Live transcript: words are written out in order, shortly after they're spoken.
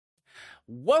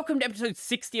Welcome to episode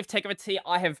 60 of Take Over Tea.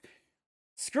 I have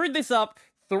screwed this up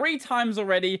 3 times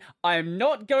already. I am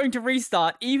not going to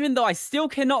restart, even though I still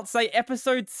cannot say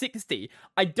episode 60.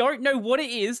 I don't know what it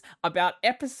is about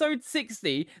episode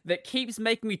 60 that keeps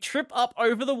making me trip up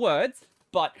over the words,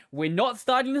 but we're not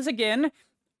starting this again.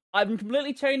 I'm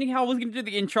completely changing how I was going to do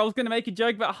the intro. I was going to make a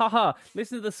joke about, haha,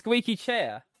 listen to the squeaky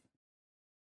chair.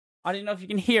 I don't know if you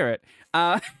can hear it.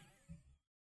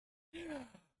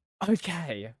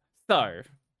 Okay, so,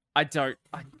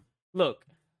 look,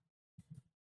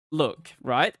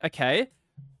 right, okay,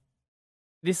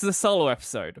 this is a solo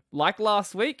episode. Like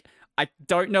last week, I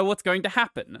don't know what's going to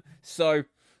happen, so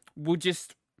we'll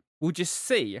just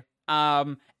see.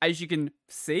 As you can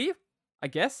see, I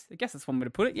guess that's one way to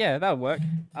put it. Yeah, that'll work.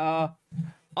 I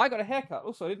got a haircut.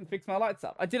 Also, I didn't fix my lights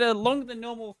up. I did a longer than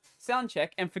normal sound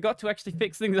check and forgot to actually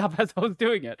fix things up as I was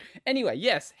doing it. Anyway,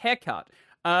 yes, haircut.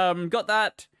 Got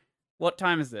that. What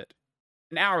time is it?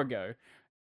 An hour ago.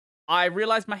 I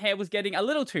realized my hair was getting a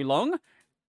little too long,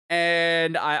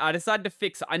 and I decided to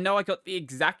fix it. I know I got the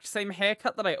exact same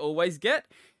haircut that I always get.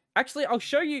 Actually, I'll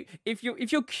show you if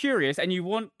you're curious and you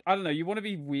want, I don't know, you want to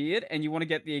be weird and you want to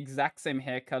get the exact same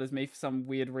haircut as me for some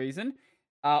weird reason.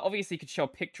 Obviously, you could show a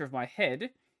picture of my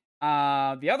head.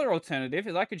 The other alternative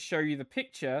is I could show you the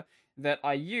picture that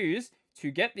I use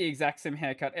to get the exact same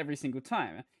haircut every single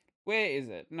time. Where is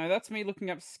it? No, that's me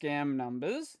looking up scam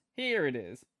numbers. Here it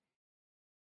is.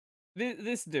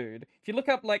 This dude. If you look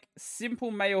up like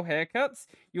simple male haircuts,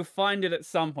 you'll find it at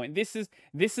some point. This is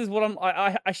what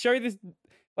I show this,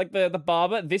 like the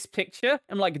barber, this picture,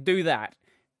 and like do that.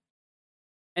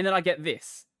 And then I get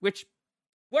this, which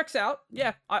works out.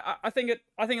 Yeah, I think it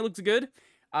looks good.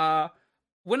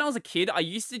 When I was a kid, I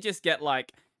used to just get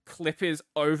like clippers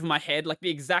over my head, like the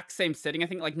exact same setting. I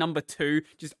think like number 2,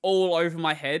 just all over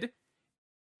my head.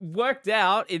 Worked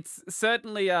out. It's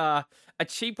certainly a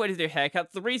cheap way to do haircuts.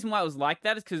 The reason why I was like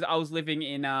that is because I was living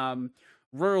in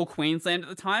rural Queensland at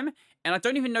the time, and I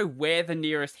don't even know where the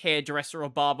nearest hairdresser or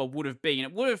barber would have been.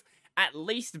 It would have at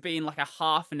least been like a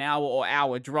half an hour or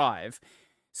hour drive.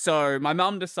 So my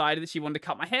mum decided that she wanted to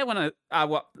cut my hair when I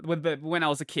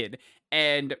was a kid,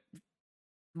 and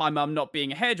my mum, not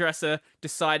being a hairdresser,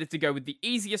 decided to go with the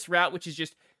easiest route, which is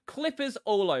just clippers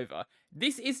all over.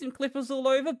 This isn't clippers all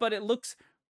over, but it looks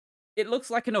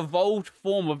like an evolved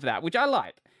form of that, which I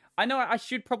like. I know I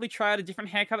should probably try out a different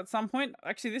haircut at some point.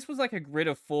 Actually, this was like a grid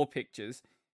of 4 pictures.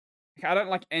 I don't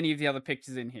like any of the other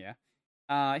pictures in here.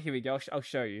 Here we go. I'll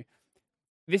show you.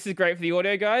 This is great for the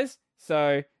audio, guys.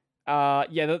 So,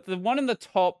 yeah, the one in the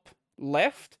top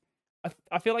left,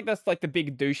 I feel like that's like the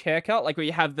big douche haircut, like where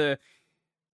you have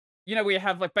where you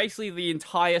have like basically the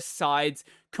entire sides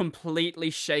completely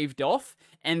shaved off,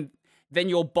 and then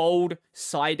your bald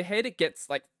side head gets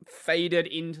like faded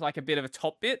into like a bit of a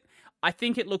top bit. I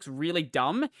think it looks really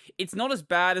dumb. It's not as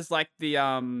bad as like the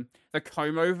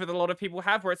comb over that a lot of people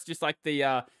have, where it's just like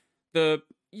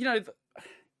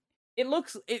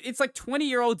it's like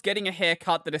 20-year-olds getting a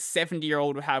haircut that a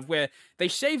 70-year-old would have, where they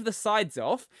shave the sides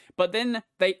off, but then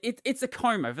it's a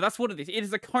comb over. That's what it is. It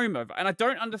is a comb over. And I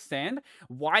don't understand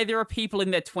why there are people in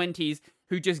their 20s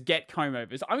who just get comb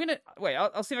overs.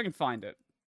 I'll see if I can find it.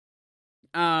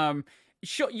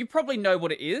 Sure, you probably know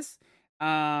what it is.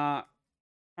 Comb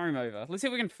over. Let's see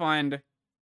if we can find.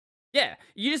 Yeah,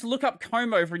 you just look up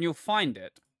comb over and you'll find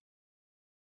it.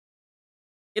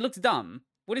 It looks dumb.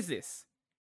 What is this?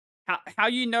 How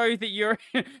you know that you're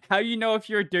how you know if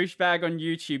you're a douchebag on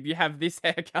YouTube, you have this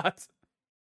haircut?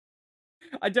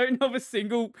 I don't know of a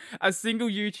single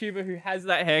YouTuber who has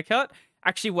that haircut.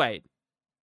 Actually, wait.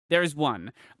 There is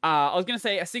one. I was gonna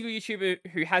say a single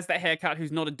YouTuber who has that haircut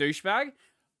who's not a douchebag.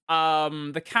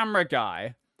 The camera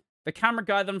guy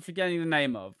that I'm forgetting the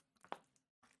name of.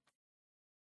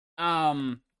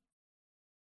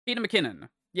 Peter McKinnon.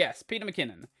 Yes, Peter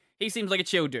McKinnon. He seems like a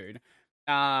chill dude.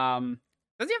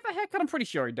 Does he have that haircut? I'm pretty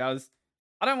sure he does.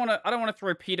 I don't want to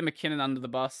throw Peter McKinnon under the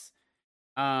bus.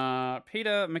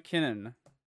 Peter McKinnon.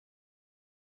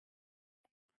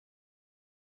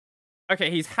 Okay,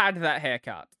 he's had that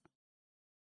haircut.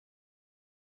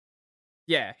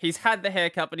 Yeah, he's had the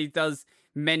haircut, but he does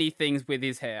many things with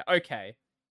his hair. Okay.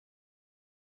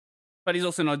 But he's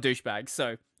also not a douchebag,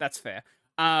 so that's fair.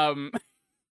 That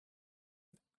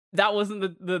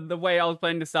wasn't the way I was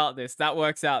planning to start this. That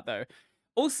works out, though.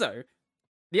 Also,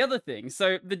 the other thing,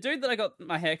 so the dude that I got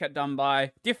my haircut done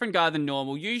by, different guy than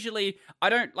normal. Usually,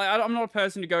 I'm not a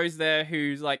person who goes there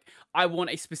who's like, I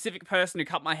want a specific person to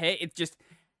cut my hair. It just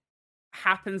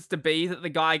happens to be that the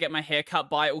guy I get my hair cut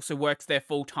by also works there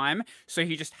full time, so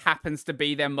he just happens to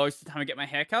be there most of the time I get my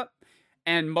hair cut.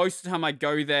 And most of the time I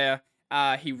go there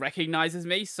he recognizes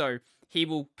me, so he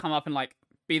will come up and like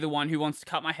be the one who wants to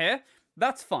cut my hair.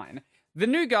 That's fine. The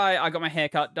new guy I got my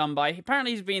haircut done by,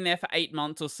 apparently he's been there for 8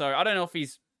 months or so. I don't know if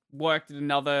he's worked at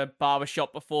another barber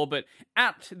shop before, but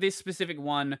at this specific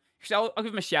one, I'll give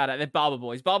him a shout out. They're Barber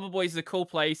Boys. Barber Boys is a cool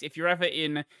place. If you're ever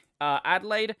in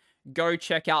Adelaide, go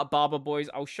check out Barber Boys.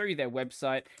 I'll show you their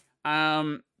website.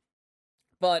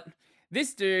 But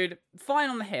this dude, fine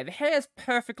on the hair. The hair is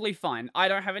perfectly fine. I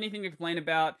don't have anything to complain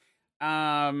about.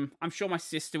 I'm sure my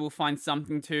sister will find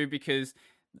something too, because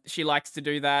she likes to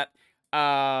do that.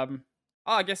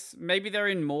 I guess maybe they're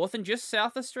in more than just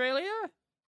South Australia?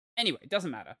 Anyway, it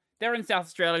doesn't matter. They're in South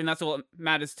Australia, and that's all that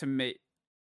matters to me.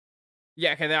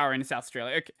 Yeah, okay, they are in South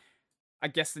Australia. Okay. I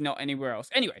guess they're not anywhere else.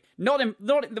 Anyway,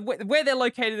 where they're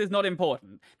located is not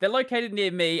important. They're located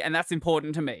near me, and that's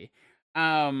important to me.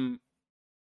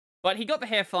 But he got the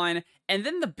hair fine, and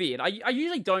then the beard. I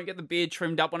usually don't get the beard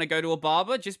trimmed up when I go to a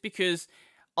barber, just because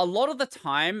a lot of the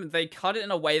time they cut it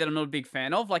in a way that I'm not a big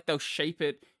fan of. Like, they'll shape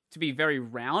it to be very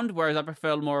round, whereas I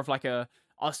prefer more of like a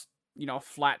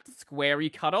flat,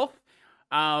 squarey cutoff.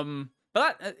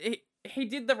 But he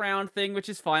did the round thing, which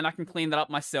is fine. I can clean that up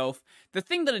myself. The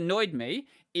thing that annoyed me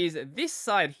is this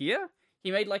side here.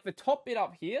 He made like the top bit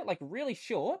up here, like really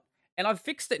short, and I've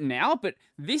fixed it now, but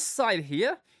this side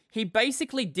here, he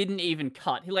basically didn't even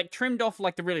cut. He like trimmed off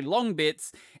like the really long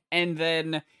bits, and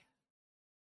then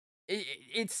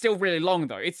it's still really long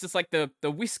though. It's just like the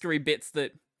whiskery bits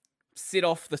that sit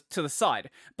off to the side.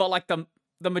 But like the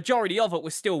majority of it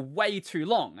was still way too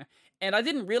long. And I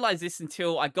didn't realize this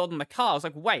until I got in the car. I was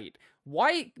like, wait,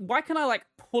 why can I like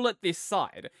pull it this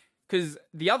side? Because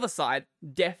the other side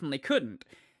definitely couldn't.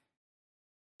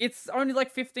 It's only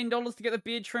like $15 to get the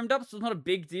beard trimmed up, so it's not a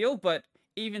big deal, but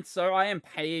even so, I am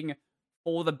paying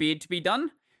for the beard to be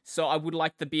done, so I would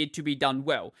like the beard to be done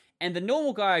well. And the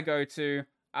normal guy I go to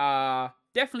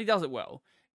definitely does it well.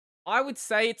 I would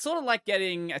say it's sort of like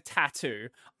getting a tattoo.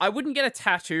 I wouldn't get a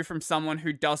tattoo from someone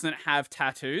who doesn't have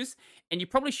tattoos, and you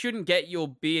probably shouldn't get your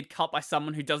beard cut by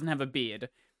someone who doesn't have a beard.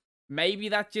 Maybe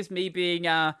that's just me being,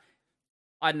 I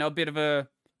don't know, a bit of a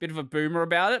boomer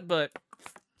about it, but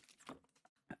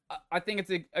I think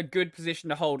it's a good position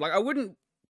to hold. Like, I wouldn't,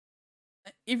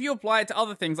 if you apply it to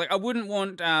other things, like, I wouldn't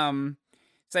want,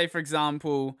 say, for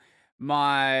example,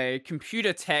 my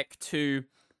computer tech to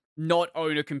not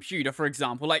own a computer, for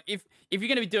example. Like, if you're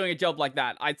going to be doing a job like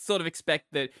that, I'd sort of expect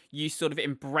that you sort of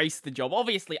embrace the job.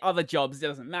 Obviously, other jobs, it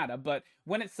doesn't matter, but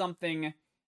when it's something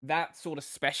that sort of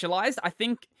specialized, I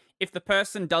think if the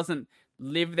person doesn't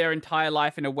live their entire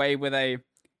life in a way where they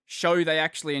show they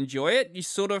actually enjoy it, you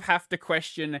sort of have to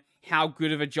question how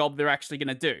good of a job they're actually going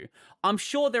to do. I'm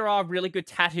sure there are really good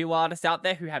tattoo artists out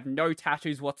there who have no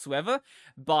tattoos whatsoever,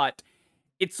 but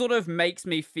it sort of makes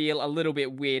me feel a little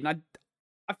bit weird. And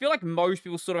I feel like most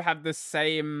people sort of have the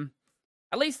same,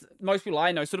 at least most people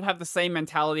I know, sort of have the same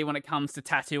mentality when it comes to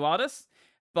tattoo artists.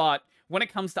 But when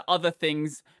it comes to other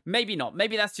things, maybe not.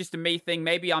 Maybe that's just a me thing.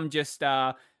 Maybe I'm just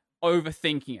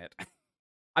overthinking it.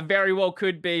 I very well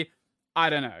could be. I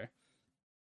don't know.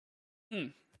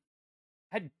 I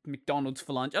had McDonald's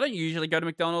for lunch. I don't usually go to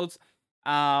McDonald's.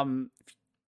 My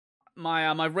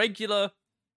regular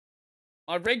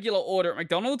order at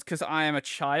McDonald's, because I am a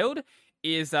child,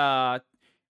 is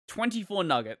 24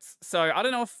 nuggets. So I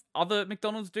don't know if other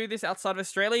McDonald's do this outside of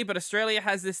Australia, but Australia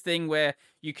has this thing where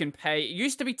you can pay, it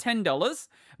used to be $10,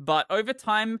 but over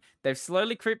time they've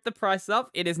slowly creeped the price up.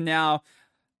 It is now,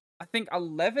 I think,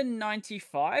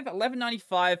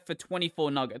 $11.95 for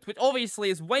 24 nuggets, which obviously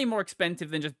is way more expensive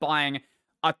than just buying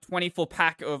a 24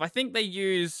 pack of, I think they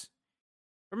use,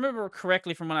 remember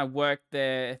correctly from when I worked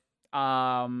there,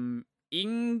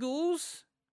 Ingles?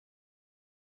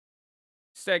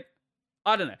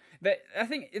 I don't know. I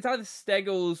think it's either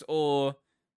Steggles or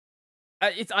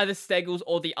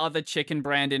the other chicken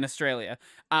brand in Australia.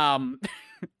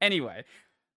 Anyway,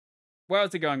 where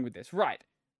was I going with this? Right.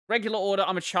 Regular order,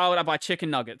 I'm a child, I buy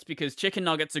chicken nuggets because chicken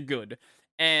nuggets are good.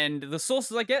 And the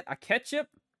sauces I get are ketchup,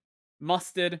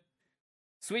 mustard,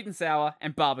 sweet and sour,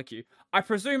 and barbecue. I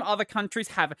presume other countries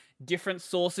have different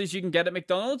sauces you can get at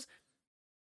McDonald's.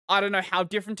 I don't know how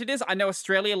different it is. I know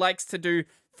Australia likes to do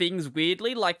things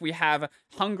weirdly, like we have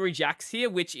Hungry Jack's here,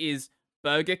 which is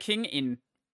Burger King in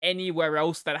anywhere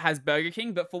else that has Burger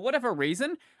King, but for whatever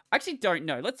reason, I actually don't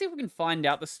know. Let's see if we can find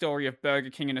out the story of Burger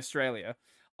King in Australia.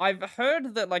 I've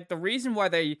heard that, like, the reason why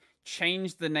they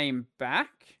changed the name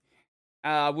back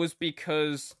was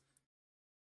because,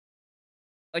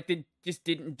 like, they just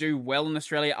didn't do well in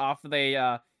Australia after they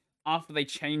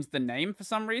changed the name for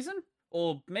some reason.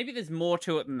 Or maybe there's more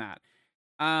to it than that.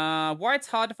 Why it's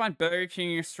hard to find Burger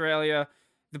King in Australia.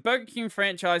 The Burger King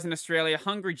franchise in Australia,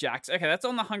 Hungry Jack's. Okay, that's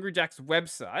on the Hungry Jack's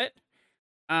website.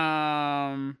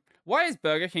 Why is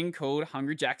Burger King called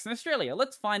Hungry Jack's in Australia?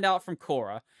 Let's find out from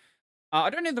Cora. I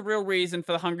don't know the real reason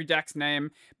for the Hungry Jack's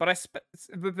name, but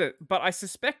I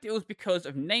suspect it was because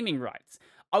of naming rights.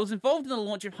 I was involved in the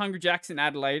launch of Hungry Jack's in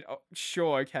Adelaide,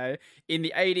 in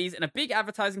the 80s, and a big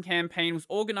advertising campaign was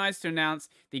organised to announce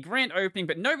the grand opening,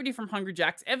 but nobody from Hungry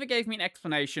Jack's ever gave me an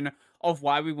explanation of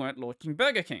why we weren't launching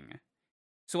Burger King.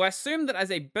 So I assumed that as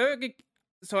a Burger...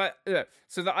 So I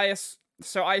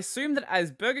assumed that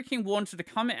as Burger King wanted to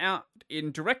come out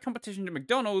in direct competition to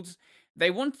McDonald's, they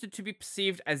wanted it to be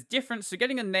perceived as different, so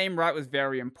getting a name right was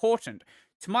very important.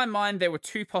 To my mind, there were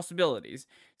two possibilities.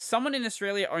 Someone in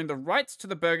Australia owned the rights to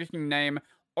the Burger King name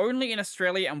only in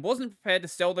Australia and wasn't prepared to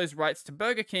sell those rights to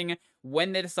Burger King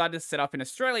when they decided to set up in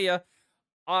Australia.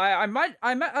 I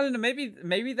don't know, maybe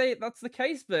that's the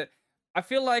case, but I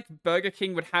feel like Burger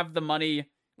King would have the money,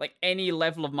 like any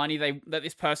level of money that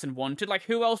this person wanted. Like,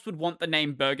 who else would want the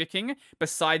name Burger King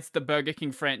besides the Burger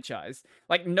King franchise?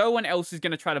 Like, no one else is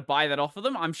going to try to buy that off of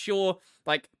them. I'm sure,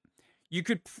 like, you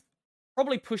could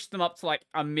probably push them up to, like,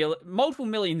 multiple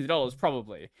millions of dollars,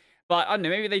 probably. But, I don't know,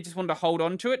 maybe they just wanted to hold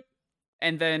on to it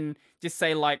and then just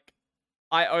say, like,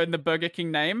 I own the Burger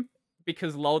King name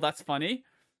because, lol, that's funny.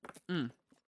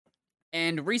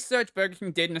 And research Burger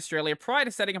King did in Australia prior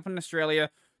to setting up in Australia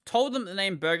told them the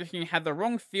name Burger King had the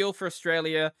wrong feel for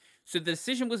Australia, so the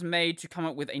decision was made to come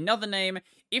up with another name.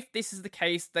 If this is the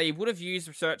case, they would have used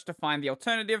research to find the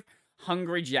alternative,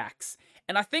 Hungry Jack's.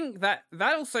 And I think that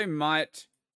also might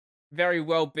very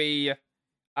well be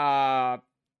part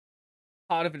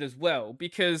of it as well,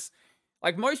 because,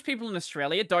 like, most people in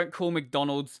Australia don't call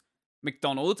McDonald's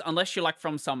unless you're, like,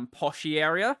 from some poshy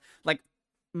area. Like,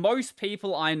 most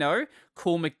people I know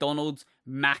call McDonald's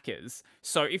Macca's.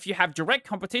 So if you have direct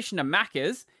competition to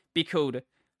Macca's be called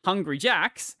Hungry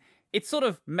Jack's, it sort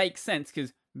of makes sense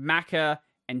because Macca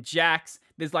and Jack's,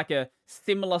 there's like a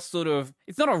similar sort of...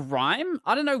 It's not a rhyme.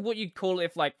 I don't know what you'd call it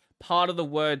if, like, part of the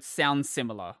word sounds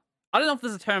similar. I don't know if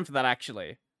there's a term for that,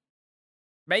 actually.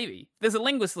 Maybe. There's a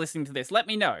linguist listening to this. Let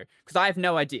me know, because I have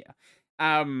no idea.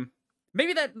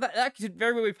 Maybe that could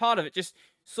very well be part of it. Just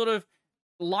sort of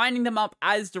lining them up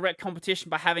as direct competition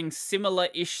by having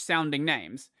similar-ish sounding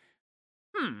names.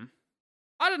 I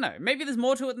don't know. Maybe there's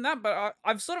more to it than that, but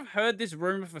I've sort of heard this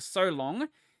rumor for so long,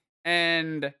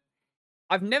 and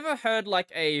I've never heard, like,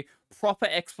 a proper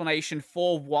explanation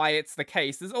for why it's the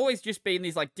case. There's always just been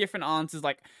these, like, different answers,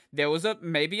 like, there was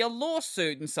maybe a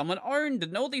lawsuit and someone owned it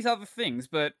and all these other things,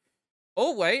 but...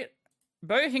 Oh, wait.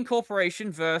 Burger King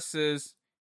Corporation versus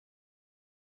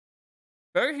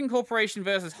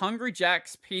Hungry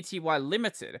Jack's Pty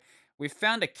Limited. We've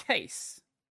found a case.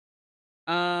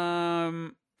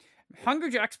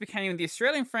 Hungry Jack's became the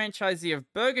Australian franchisee of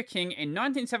Burger King in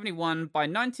 1971. By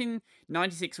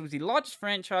 1996, it was the largest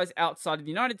franchise outside of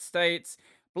the United States.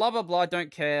 Blah, blah, blah,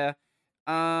 don't care.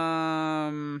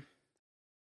 Oh,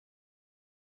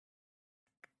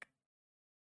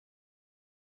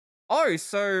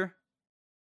 so...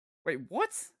 Wait, what?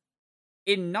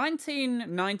 In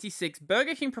 1996,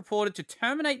 Burger King purported to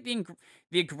terminate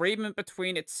the agreement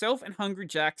between itself and Hungry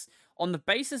Jack's on the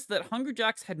basis that Hungry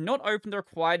Jack's had not opened the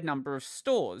required number of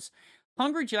stores.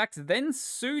 Hungry Jack's then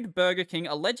sued Burger King,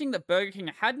 alleging that Burger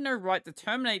King had no right to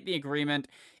terminate the agreement,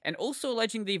 and also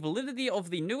alleging the validity of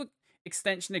the new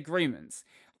extension agreements.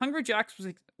 Hungry Jack's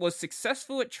was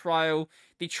successful at trial,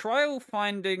 the trial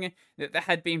finding that there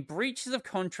had been breaches of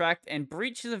contract and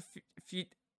breaches of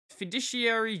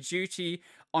fiduciary duty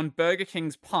on Burger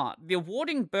King's part.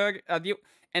 Awarding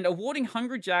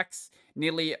Hungry Jack's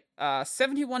nearly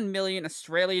 71 million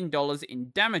Australian dollars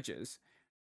in damages.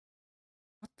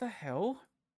 What the hell?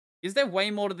 Is there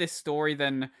way more to this story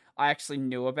than I actually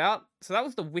knew about? So that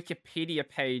was the Wikipedia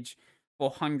page for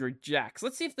Hungry Jack's.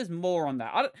 Let's see if there's more on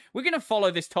that. We're going to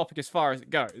follow this topic as far as it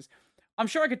goes. I'm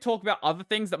sure I could talk about other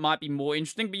things that might be more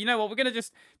interesting, but you know what? We're going to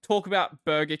just talk about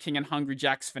Burger King and Hungry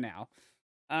Jack's for now.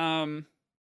 Hungry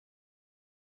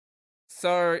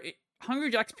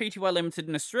Jack's Pty Limited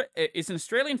is an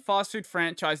Australian fast food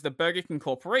franchise, the Burger King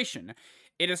Corporation.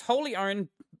 It is wholly owned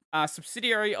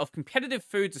subsidiary of Competitive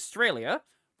Foods Australia.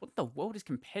 What the world is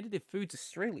Competitive Foods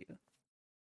Australia?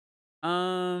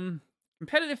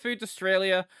 Competitive Foods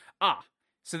Australia.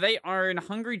 So they own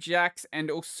Hungry Jack's and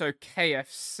also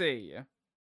KFC.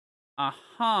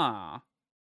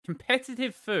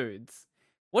 Competitive Foods.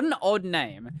 What an odd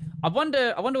name. I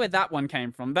wonder where that one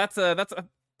came from. That's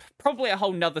probably a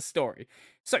whole nother story.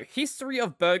 So, history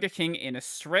of Burger King in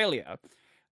Australia.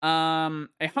 A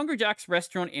Hungry Jack's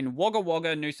restaurant in Wagga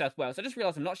Wagga, New South Wales. I just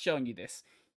realised I'm not showing you this.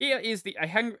 Here is a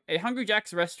Hungry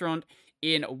Jack's restaurant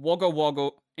in Wagga Wagga,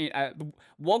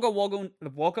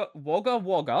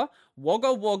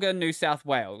 New South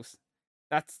Wales.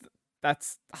 That's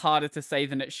harder to say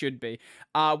than it should be.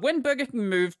 When Burger King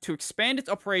moved to expand its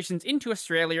operations into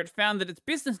Australia, it found that its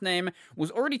business name was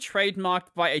already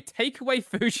trademarked by a takeaway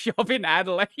food shop in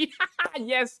Adelaide.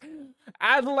 Yes,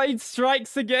 Adelaide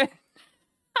strikes again.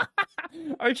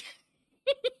 Okay.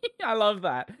 I love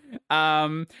that.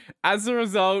 As a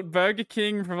result, Burger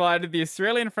King provided the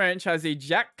Australian franchisee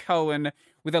Jack Cohen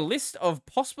with a list of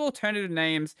possible alternative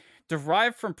names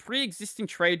derived from pre-existing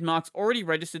trademarks already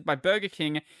registered by Burger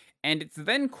King and its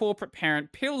then corporate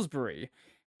parent Pillsbury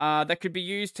that could be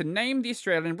used to name the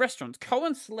Australian restaurants.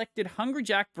 Cohen selected Hungry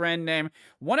Jack brand name,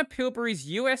 one of Pillsbury's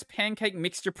US pancake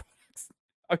mixture products.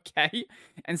 Okay,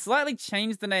 and slightly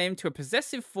changed the name to a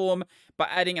possessive form by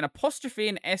adding an apostrophe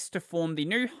and S to form the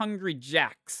new Hungry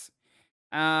Jacks.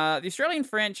 The Australian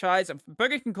franchise of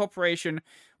Burger King Corporation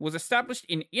was established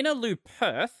in Innaloo,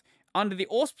 Perth, under the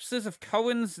auspices of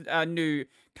Cohen's new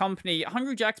company,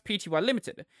 Hungry Jack's Pty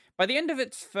Limited. By the end of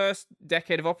its first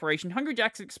decade of operation, Hungry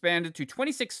Jack's expanded to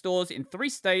 26 stores in 3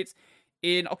 states.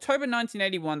 In October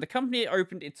 1981, the company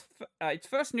opened its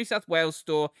first New South Wales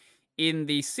store in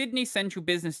the Sydney Central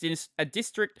Business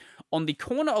District on the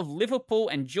corner of Liverpool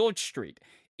and George Street.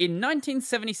 In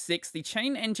 1976, the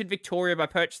chain entered Victoria by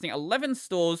purchasing 11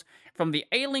 stores from the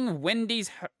ailing Wendy's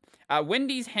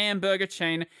hamburger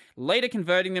chain, later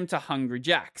converting them to Hungry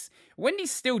Jack's.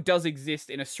 Wendy's still does exist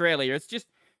in Australia. It's just,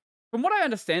 from what I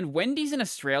understand, Wendy's in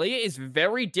Australia is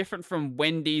very different from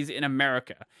Wendy's in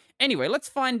America. Anyway, let's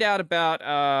find out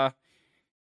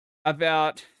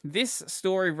about this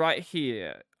story right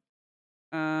here.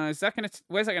 Where's that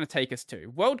gonna take us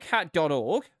to?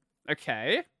 Worldcat.org.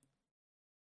 Okay.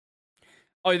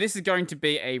 Oh, this is going to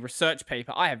be a research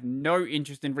paper. I have no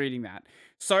interest in reading that.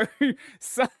 So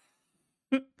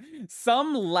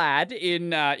some lad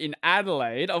in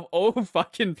Adelaide, of all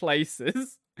fucking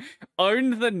places,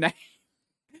 owned the name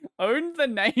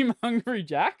Hungry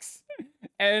Jack's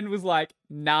and was like,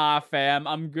 nah, fam,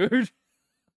 I'm good.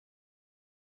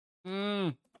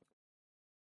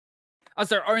 Oh,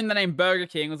 so owned the name Burger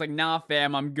King, was like, nah,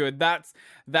 fam, I'm good. That's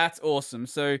awesome.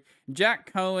 So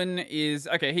Jack Cohen is,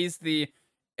 okay, he's a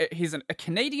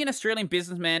Canadian-Australian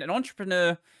businessman, an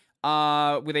entrepreneur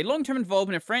with a long-term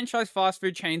involvement in franchise fast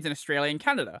food chains in Australia and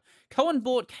Canada. Cohen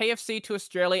bought KFC to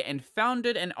Australia and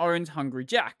founded and owns Hungry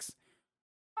Jack's.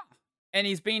 And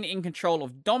he's been in control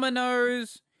of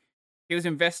Domino's. He was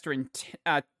an investor in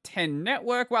 10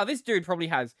 Network. Wow, this dude probably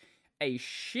has a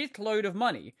shitload of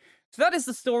money. So that is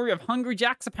the story of Hungry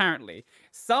Jack's, apparently.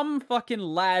 Some fucking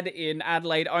lad in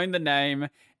Adelaide owned the name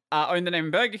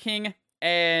Burger King,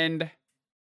 and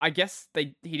I guess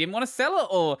he didn't want to sell it,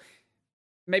 or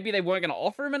maybe they weren't going to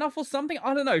offer him enough or something.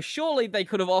 I don't know. Surely they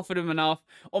could have offered him enough,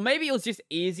 or maybe it was just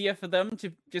easier for them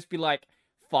to just be like,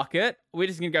 fuck it, we're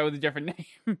just going to go with a different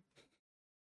name.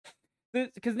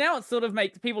 Because now it sort of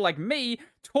makes people like me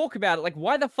talk about it. Like,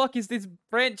 why the fuck is this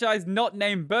franchise not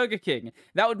named Burger King?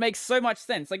 That would make so much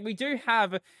sense. Like, we do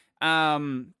have,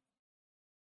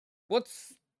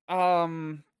 what's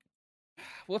the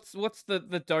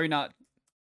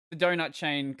donut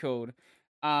chain called?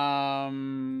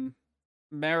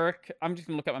 America. I'm just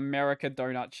gonna look up America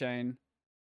donut chain.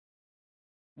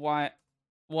 Why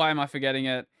am I forgetting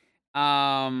it?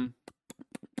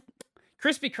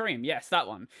 Krispy Kreme, yes, that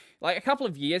one. Like a couple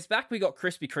of years back, we got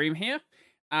Krispy Kreme here.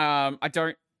 I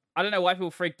don't know why people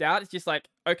freaked out. It's just like,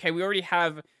 okay, we already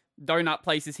have donut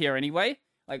places here anyway.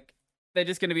 Like, they're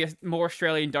just going to be more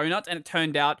Australian donuts, and it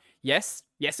turned out, yes,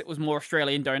 it was more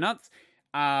Australian donuts.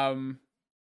 I'm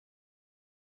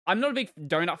not a big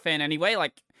donut fan anyway.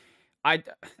 Like,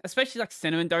 especially like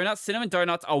cinnamon donuts. Cinnamon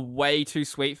donuts are way too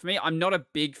sweet for me. I'm not a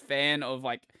big fan of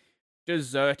like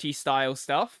desserty style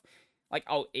stuff. Like,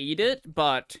 I'll eat it,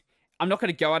 but I'm not going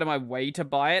to go out of my way to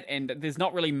buy it, and there's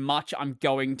not really much I'm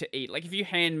going to eat. Like, if you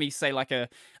hand me, say, like a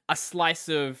slice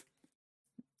of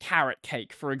carrot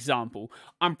cake, for example,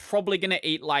 I'm probably going to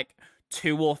eat, like,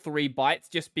 2 or 3 bites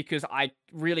just because I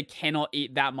really cannot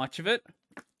eat that much of it.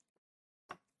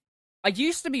 I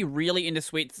used to be really into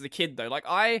sweets as a kid, though. Like,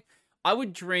 I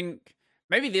would drink...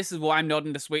 Maybe this is why I'm not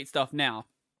into sweet stuff now.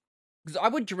 Because I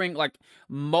would drink, like,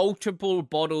 multiple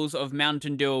bottles of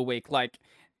Mountain Dew a week. Like,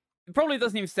 it probably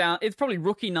doesn't even sound... It's probably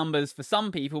rookie numbers for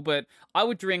some people, but I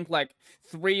would drink, like,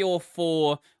 3 or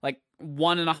 4, like,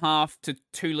 1.5 to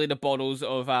 2 liter bottles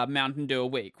of Mountain Dew a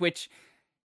week, which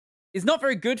is not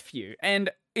very good for you, and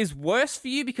is worse for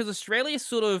you because Australia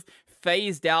sort of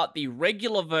phased out the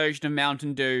regular version of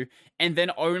Mountain Dew and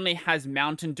then only has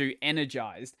Mountain Dew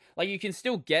energized. Like, you can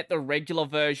still get the regular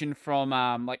version from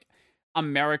like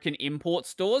American import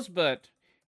stores, but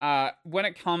when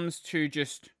it comes to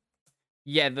just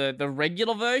the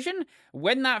regular version,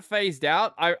 when that phased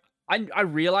out, I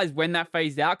realized when that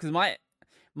phased out, because my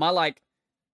like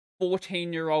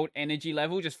 14-year-old energy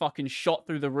level just fucking shot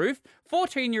through the roof.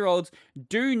 14-year-olds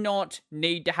do not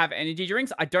need to have energy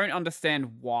drinks. I don't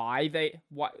understand why they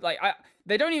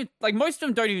don't even, like, most of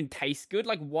them don't even taste good.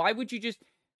 Like, why would you just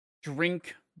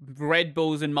drink Red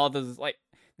Bulls and Mothers? Like,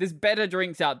 there's better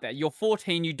drinks out there. You're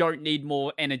 14, you don't need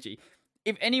more energy.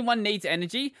 If anyone needs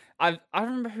energy, I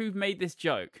remember who made this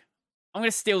joke. I'm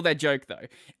gonna steal their joke though.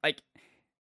 Like,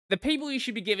 the people you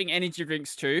should be giving energy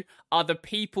drinks to are the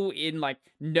people in, like,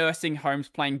 nursing homes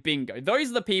playing bingo. Those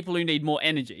are the people who need more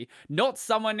energy, not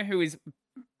someone who is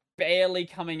barely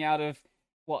coming out of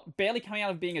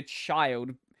being a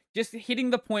child, just hitting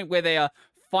the point where they are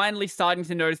finally starting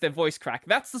to notice their voice crack.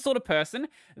 That's the sort of person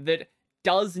that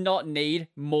does not need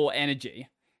more energy.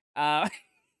 How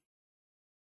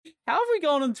have we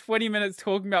gone on 20 minutes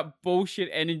talking about bullshit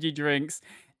energy drinks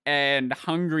and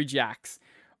Hungry Jacks?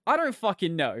 I don't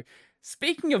fucking know.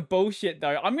 Speaking of bullshit,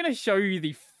 though, I'm gonna show you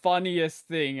the funniest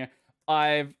thing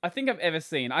I think I've ever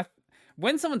seen.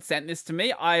 When someone sent this to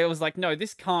me, I was like, no,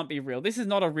 this can't be real. This is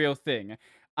not a real thing.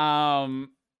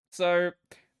 So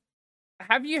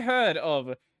have you heard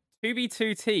of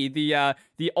 2B2T,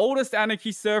 the oldest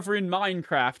anarchy server in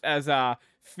Minecraft, as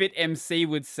FitMC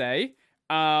would say?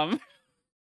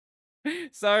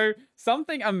 So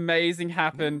something amazing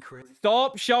happened.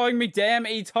 Stop showing me damn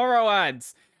eToro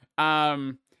ads.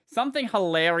 Something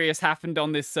hilarious happened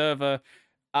on this server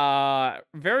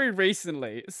very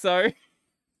recently. So,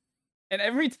 and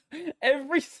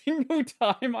every single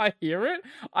time I hear it,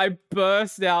 I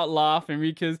burst out laughing,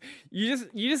 because you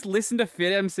just listen to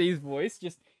FitMC's voice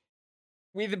just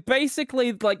with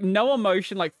basically like no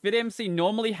emotion like FitMC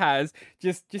normally has,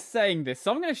 just saying this.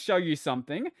 So I'm going to show you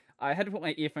something. I had to put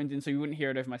my earphones in so you wouldn't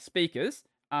hear it over my speakers.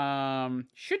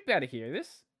 Should be able to hear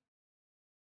this.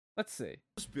 Let's see.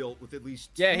 Built with at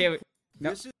least here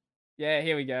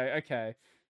we go. Okay.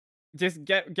 Just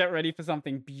get ready for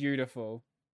something beautiful.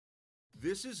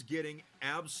 This is getting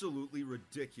absolutely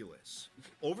ridiculous.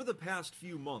 Over the past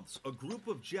few months, a group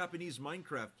of Japanese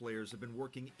Minecraft players have been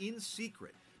working in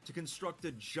secret to construct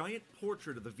a giant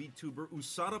portrait of the VTuber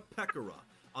Usada Pekora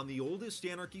on the oldest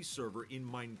anarchy server in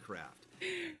Minecraft.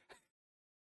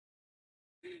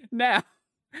 Now,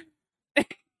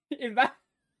 if that...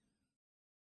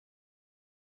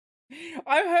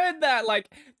 I've heard that like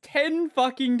 10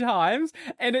 fucking times,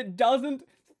 and it doesn't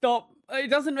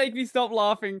make me stop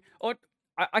laughing, or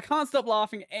I can't stop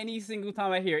laughing any single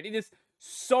time I hear it. It is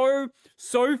so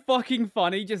fucking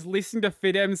funny just listening to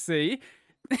FitMC.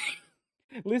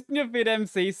 Listen to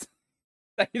FitMC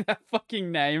say that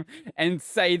fucking name and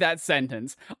say that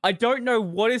sentence. I don't know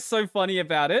what is so funny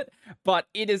about it, but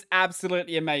it is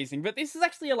absolutely amazing. But this is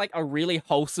actually like a really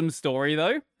wholesome story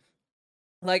though.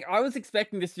 Like, I was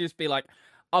expecting this to just be like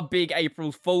a big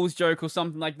April Fool's joke or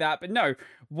something like that, but no.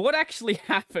 What actually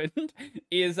happened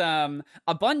is a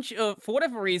bunch of, for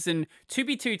whatever reason,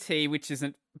 2B2T, which is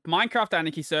a Minecraft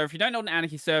anarchy server. If you don't know what an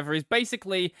anarchy server is,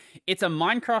 basically it's a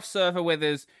Minecraft server where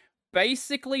there's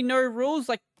basically no rules.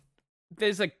 Like,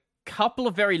 there's a couple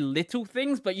of very little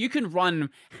things, but you can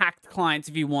run hacked clients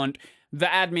if you want. The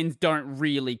admins don't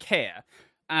really care.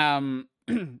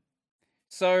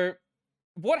 So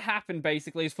what happened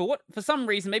basically is for some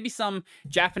reason, maybe some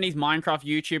Japanese Minecraft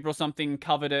YouTuber or something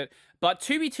covered it, but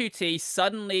 2B2T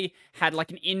suddenly had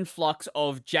like an influx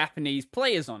of Japanese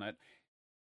players on it.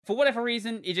 For whatever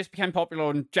reason, it just became popular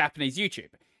on Japanese YouTube.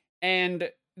 And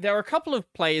there were a couple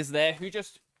of players there who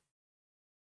just,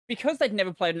 because they'd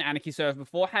never played an anarchy server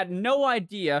before, had no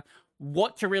idea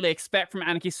what to really expect from an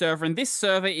anarchy server. And this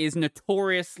server is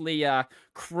notoriously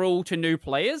cruel to new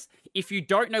players. If you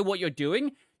don't know what you're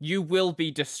doing, you will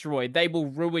be destroyed. They will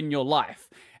ruin your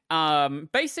life.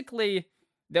 Basically,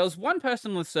 there was one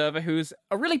person on the server who's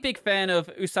a really big fan of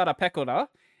Usada Pekora,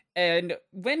 and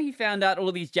when he found out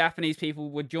all these Japanese people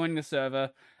were joining the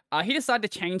server, he decided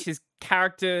to change his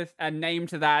character and name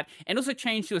to that, and also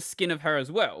change to a skin of her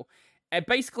as well.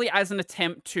 Basically as an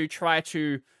attempt to try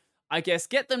to, I guess,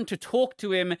 get them to talk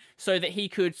to him so that he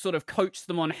could sort of coach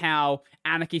them on how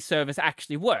anarchy servers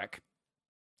actually work.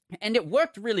 And it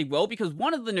worked really well because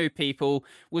one of the new people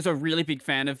was a really big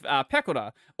fan of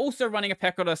Pekora. Also running a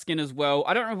Pekora skin as well.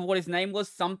 I don't remember what his name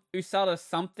was. Usada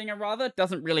something or other.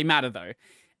 Doesn't really matter though.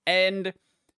 And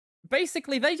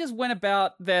basically they just went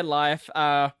about their life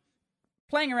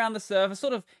playing around the server,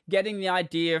 sort of getting the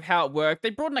idea of how it worked. They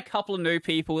brought in a couple of new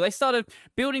people. They started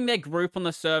building their group on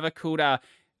the server called what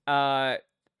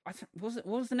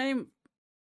was the name?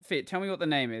 Fit, tell me what the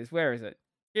name is. Where is it?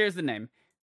 Here's the name.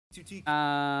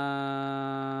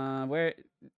 Where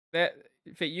that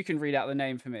Fit, you can read out the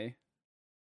name for me.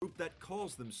 Group that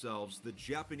calls themselves the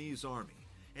Japanese Army,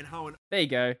 and how an There you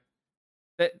go.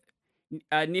 That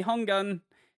Nihongun,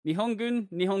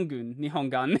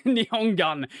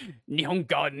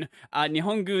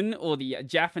 or the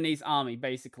Japanese Army,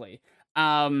 basically.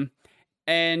 And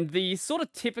the sort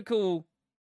of typical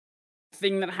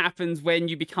thing that happens when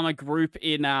you become a group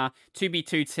in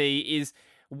 2B2T is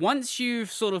once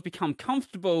you've sort of become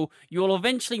comfortable, you'll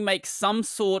eventually make some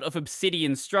sort of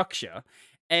obsidian structure.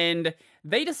 And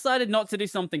they decided not to do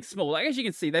something small. Like, as you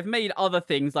can see, they've made other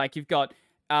things. Like, you've got,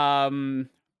 what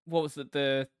was it?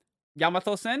 The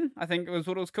Yamato-sen, I think it was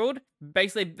what it was called.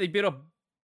 Basically, they built a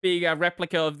big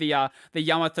replica of the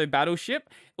Yamato battleship.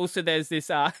 Also, there's this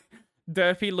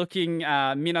derpy-looking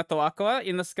Minato Aqua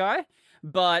in the sky.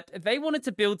 But they wanted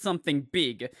to build something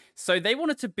big. So they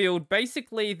wanted to build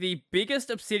basically the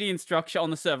biggest obsidian structure on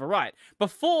the server. Right.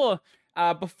 Before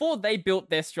they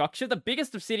built their structure, the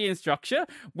biggest obsidian structure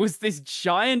was this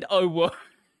giant Owo.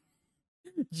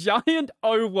 Giant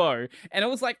Owo. And it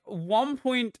was like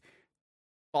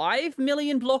 1.5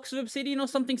 million blocks of obsidian or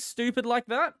something stupid like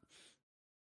that.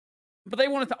 But they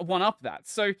wanted to one-up that.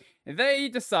 So they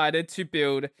decided to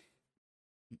build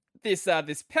this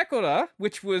Pekora,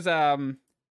 which was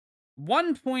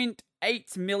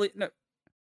 1.8 million. No,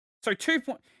 sorry,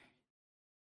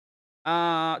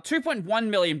 2.1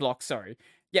 million blocks. Sorry,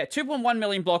 yeah, 2.1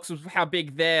 million blocks was how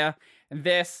big their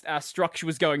structure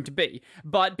was going to be.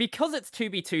 But because it's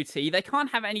 2B2T, they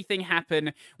can't have anything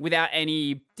happen without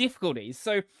any difficulties.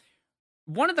 So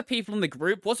one of the people in the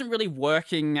group wasn't really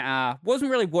working on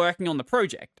the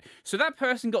project. So that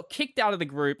person got kicked out of the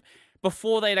group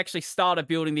before they'd actually started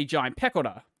building the giant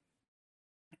Pekora.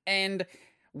 And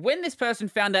when this person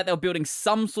found out they were building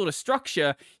some sort of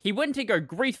structure, he went to go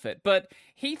grief it, but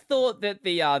he thought that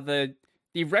the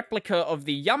replica of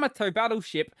the Yamato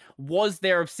battleship was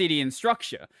their obsidian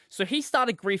structure. So he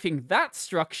started griefing that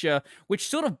structure, which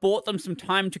sort of bought them some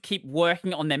time to keep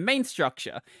working on their main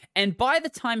structure. And by the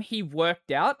time he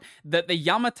worked out that the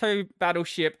Yamato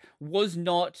battleship was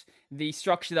not the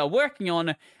structure they were working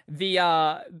on, the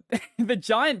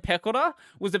giant Pekora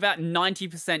was about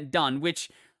 90% done, which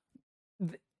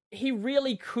he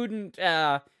really couldn't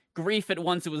grief it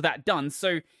once it was that done.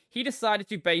 So he decided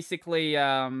to basically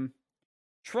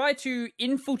try to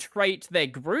infiltrate their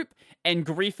group and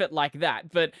grief it like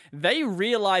that. But they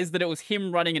realized that it was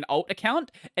him running an alt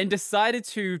account and decided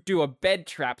to do a bed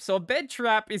trap. So a bed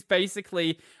trap is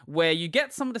basically where you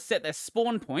get someone to set their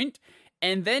spawn point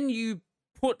and then you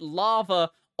put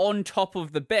lava on top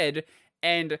of the bed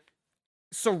and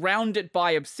surround it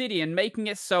by obsidian, making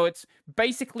it so it's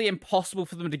basically impossible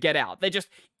for them to get out. They're just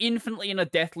infinitely in a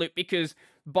death loop because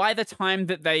by the time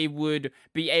that they would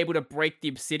be able to break the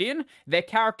obsidian, their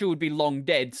character would be long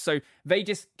dead. So they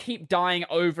just keep dying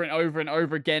over and over and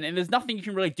over again, and there's nothing you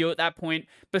can really do at that point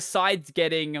besides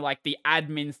getting like the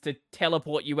admins to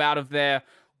teleport you out of there,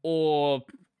 or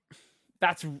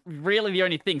that's really the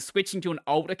only thing, switching to an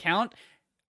alt account.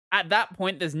 At that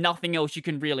point, there's nothing else you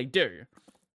can really do.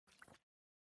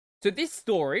 So this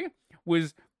story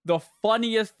was the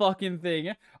funniest fucking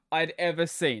thing I'd ever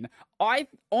seen. I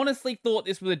honestly thought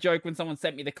this was a joke when someone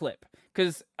sent me the clip,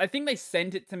 because I think they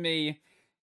sent it to me.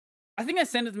 I think they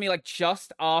sent it to me like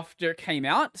just after it came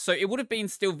out, so it would have been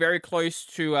still very close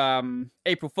to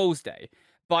April Fool's Day.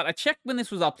 But I checked when this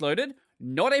was uploaded,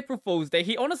 not April Fool's Day.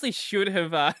 He honestly should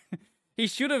have he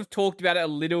should have talked about it a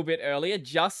little bit earlier,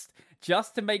 just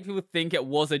to make people think it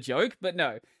was a joke. But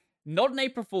no, not an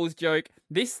April Fool's joke.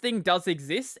 This thing does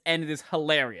exist, and it is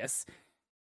hilarious.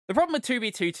 The problem with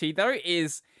 2B2T, though,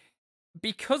 is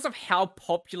because of how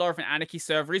popular of an Anarchy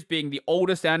server is, being the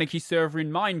oldest Anarchy server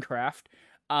in Minecraft,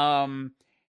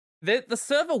 the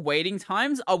server waiting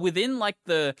times are within, like,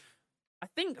 I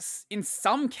think in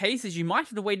some cases you might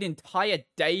have to wait an entire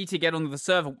day to get onto the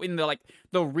server in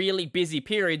the really busy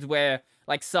periods where,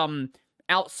 like, some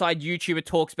outside YouTuber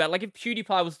talks about it. Like, if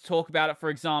PewDiePie was to talk about it, for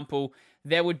example,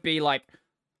 there would be, like,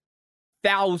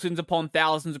 thousands upon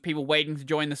thousands of people waiting to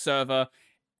join the server,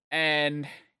 and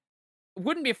it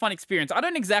wouldn't be a fun experience. I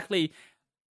don't exactly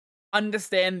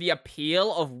understand the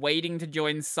appeal of waiting to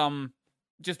join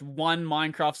just one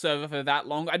Minecraft server for that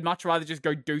long. I'd much rather just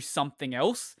go do something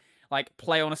else, like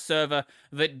play on a server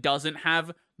that doesn't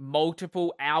have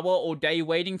multiple hour or day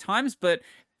waiting times. But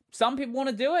some people want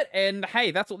to do it, and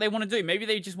hey, that's what they want to do. Maybe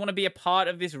they just want to be a part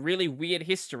of this really weird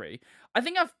history. I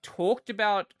think I've talked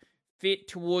about Fit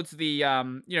towards the,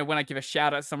 when I give a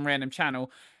shout out to some random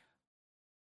channel.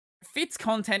 Fit's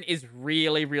content is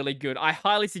really, really good. I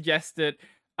highly suggest it.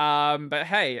 But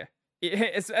hey,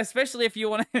 especially if you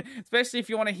want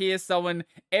to hear someone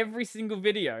every single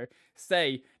video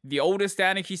say the oldest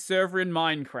anarchy server in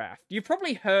Minecraft. You've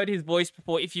probably heard his voice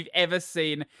before if you've ever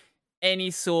seen any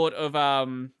sort of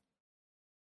like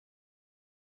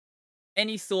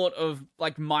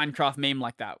Minecraft meme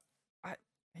like that.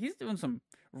 He's doing some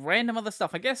random other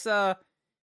stuff. I guess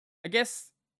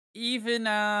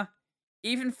even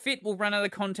Fit will run out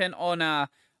of content on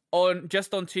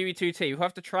 2v2t. We'll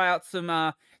have to try out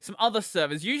some other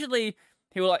servers. Usually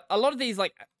he will, like, a lot of these,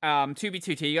 like,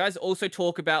 2v2t guys also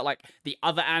talk about, like, the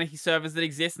other anarchy servers that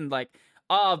exist, and like,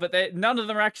 but none of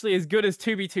them are actually as good as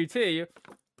 2v2t.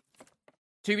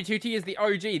 2v2t is the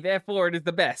OG, therefore it is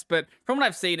the best. But from what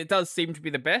I've seen, it does seem to be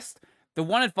the best. The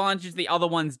one advantage the other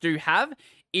ones do have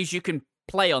is you can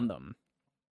play on them.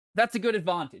 That's a good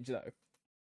advantage, though.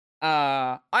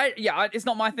 It's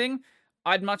not my thing.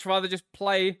 I'd much rather just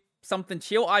play something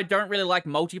chill. I don't really like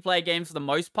multiplayer games for the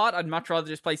most part. I'd much rather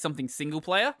just play something single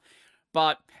player.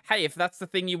 But hey, if that's the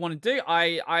thing you want to do,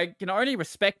 I can only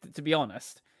respect it, to be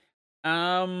honest.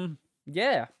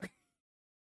 Yeah.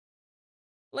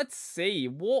 Let's see.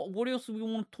 What else do we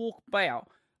want to talk about?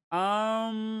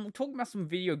 Talking about some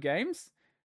video games.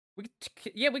 We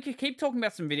could keep talking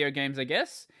about some video games, I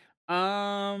guess.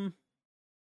 I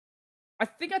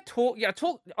think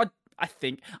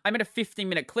I made a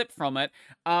 15-minute clip from it.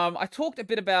 I talked a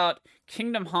bit about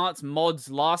Kingdom Hearts mods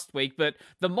last week, but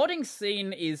this modding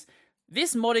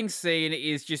scene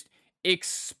is just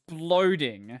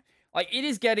exploding. Like, it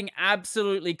is getting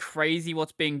absolutely crazy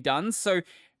what's being done. So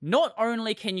not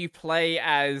only can you play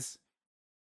as,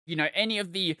 any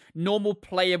of the normal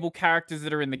playable characters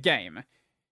that are in the game,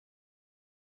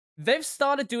 they've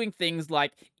started doing things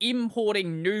like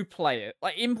importing new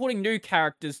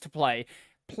characters to play,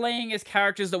 playing as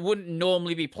characters that wouldn't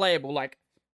normally be playable, like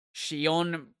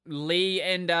Xion, Lee,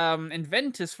 and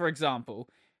Ventus, for example.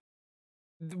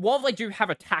 While they do have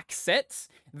attack sets,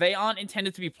 they aren't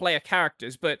intended to be player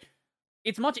characters, but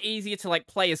it's much easier to, like,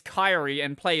 play as Kairi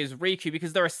and play as Riku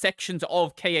because there are sections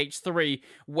of KH3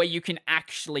 where you can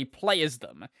actually play as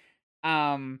them.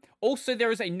 Also,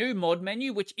 there is a new mod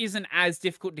menu which isn't as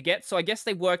difficult to get, so I guess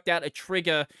they worked out a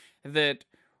trigger that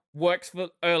works for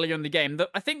earlier in the game.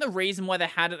 I think the reason why they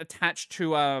had it attached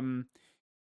to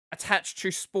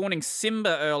spawning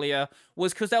Simba earlier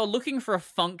was because they were looking for a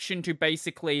function to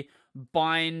basically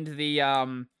bind the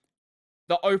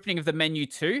opening of the menu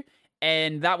to,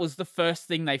 and that was the first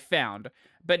thing they found.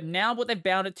 But now what they've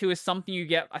bound it to is something you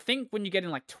get, I think, when you get in,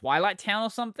 like, Twilight Town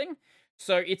or something.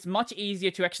 So it's much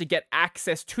easier to actually get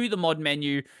access to the mod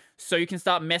menu, so you can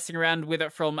start messing around with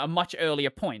it from a much earlier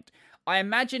point. I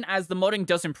imagine as the modding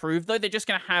does improve, though, they're just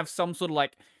going to have some sort of,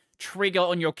 like, trigger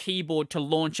on your keyboard to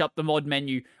launch up the mod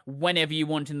menu whenever you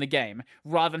want in the game,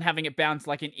 rather than having it bounce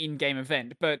like an in-game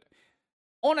event. But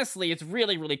honestly, it's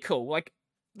really, really cool. Like,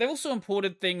 they've also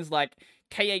imported things like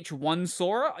KH1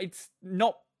 Sora. It's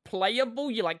not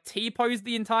playable, you, like, T-pose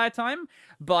the entire time,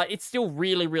 but it's still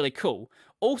really, really cool.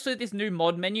 Also, this new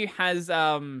mod menu has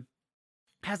a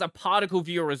particle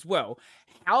viewer as well.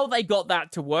 How they got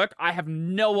that to work, I have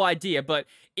no idea, but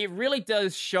it really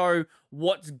does show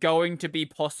what's going to be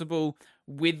possible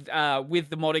with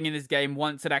the modding in this game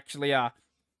once it actually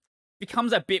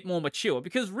becomes a bit more mature.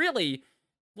 Because really,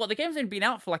 the game's only been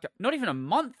out for, like, not even a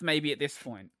month maybe at this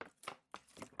point.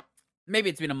 Maybe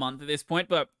it's been a month at this point,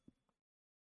 but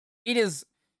it is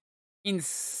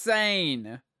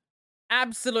insane.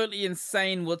 Absolutely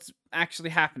insane what's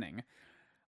actually happening.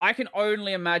 I can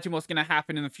only imagine what's going to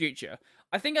happen in the future.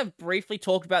 I think I've briefly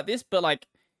talked about this, but, like,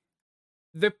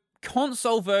 the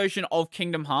console version of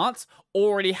Kingdom Hearts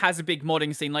already has a big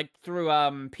modding scene, like, through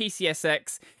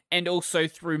PCSX and also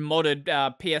through modded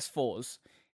PS4s.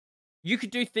 You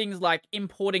could do things like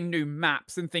importing new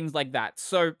maps and things like that.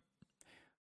 So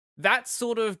that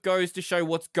sort of goes to show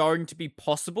what's going to be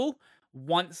possible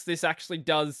once this actually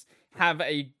does have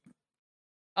a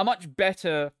much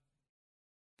better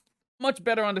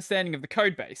understanding of the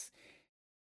code base.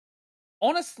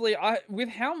 Honestly, with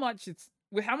how much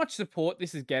support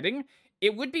this is getting,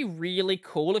 it would be really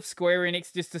cool if Square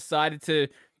Enix just decided to,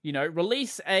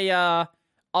 release a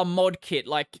mod kit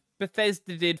like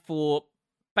Bethesda did for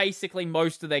basically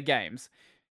most of their games.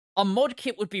 A mod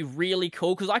kit would be really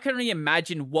cool, because I can only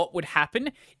imagine what would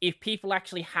happen if people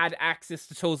actually had access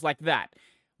to tools like that.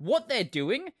 What they're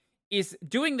doing is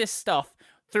doing this stuff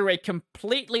through a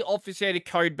completely obfuscated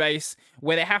code base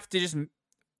where they have to just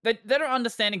they don't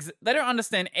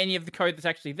understand any of the code that's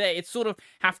actually there. It's sort of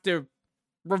have to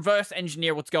reverse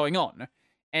engineer what's going on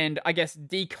and I guess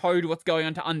decode what's going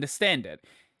on to understand it.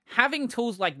 Having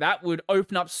tools like that would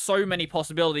open up so many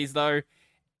possibilities, though.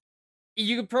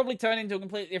 You could probably turn it into a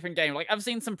completely different game. Like, I've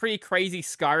seen some pretty crazy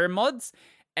Skyrim mods,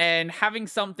 and having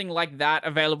something like that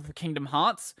available for Kingdom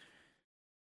Hearts,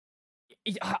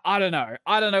 I don't know.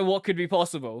 I don't know what could be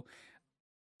possible.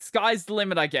 Sky's the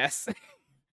limit, I guess.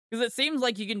 Because it seems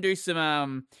like you can do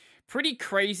some pretty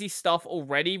crazy stuff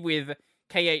already with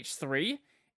KH3,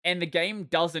 and the game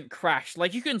doesn't crash.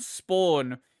 Like, you can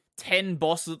spawn 10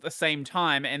 bosses at the same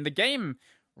time, and the game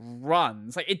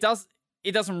runs. Like, it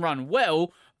doesn't run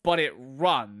well, but it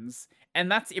runs.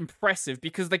 And that's impressive,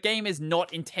 because the game is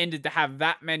not intended to have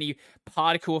that many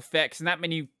particle effects and that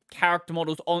many character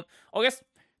models on... I guess,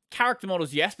 character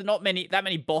models, yes, but not that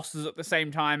many bosses at the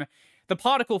same time. The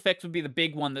particle effects would be the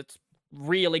big one that's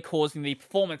really causing the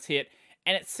performance hit,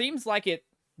 and it seems like it's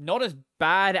not as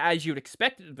bad as you'd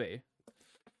expect it to be.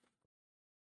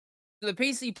 The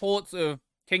PC ports of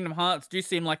Kingdom Hearts do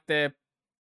seem like they're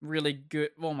really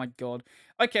good. Oh my god.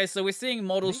 Okay, so we're seeing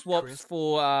model swaps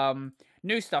for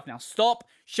new stuff now. Stop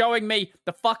showing me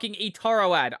the fucking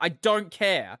eToro ad. I don't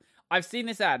care. I've seen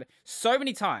this ad so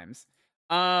many times.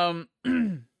 I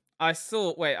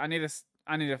saw... Wait, I need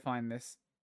to find this.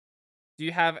 Do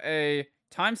you have a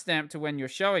timestamp to when you're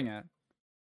showing it?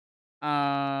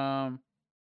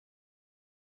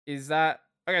 Is that...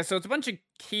 Okay, so it's a bunch of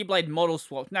Keyblade model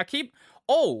swaps. Now,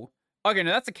 Oh! Okay,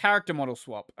 no, that's a character model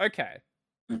swap. Okay.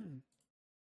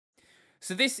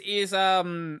 So this is a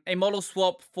model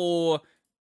swap for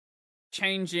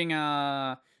changing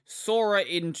Sora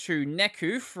into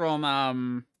Neku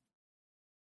from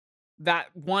that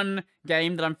one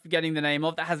game that I'm forgetting the name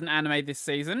of that has an anime this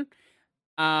season.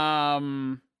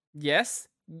 Yes,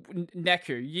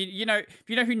 Neku. You know, if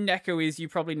you know who Neku is, you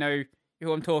probably know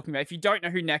who I'm talking about. If you don't know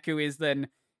who Neku is, then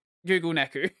Google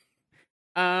Neku.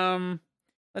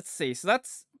 Let's see. So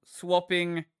that's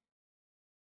swapping.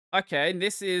 Okay,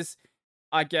 this is,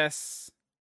 I guess,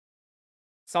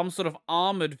 some sort of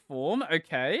armored form.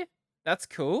 Okay, that's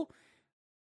cool.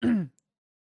 Here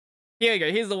we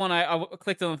go. Here's the one I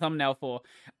clicked on the thumbnail for.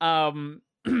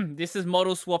 This is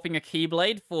model swapping a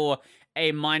Keyblade for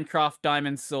a Minecraft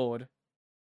diamond sword.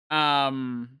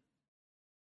 Why?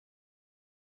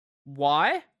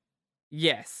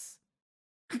 Yes.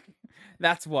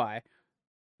 That's why.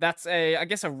 That's I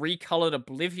guess a recolored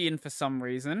Oblivion for some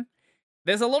reason.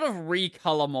 There's a lot of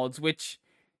recolor mods, which,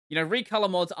 you know, recolor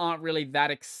mods aren't really that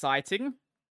exciting.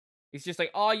 It's just like,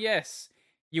 oh yes,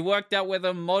 you worked out where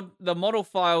the model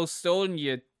file's stored and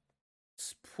you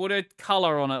put a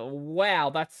color on it.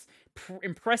 Wow, that's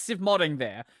impressive modding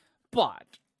there.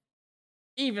 But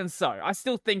even so, I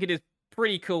still think it is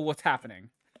pretty cool what's happening.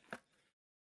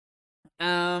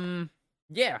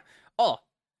 Yeah. Oh,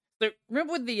 so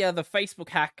remember with the Facebook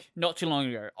hack not too long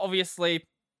ago? Obviously,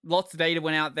 lots of data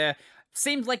went out there.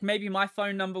 Seems like maybe my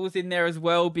phone number was in there as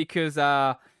well, because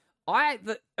earlier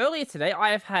today I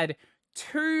have had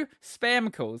 2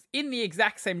 spam calls in the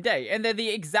exact same day, and they're the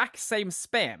exact same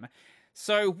spam.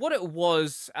 So what it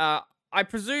was, I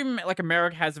presume like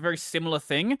America has a very similar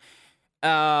thing,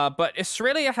 but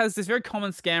Australia has this very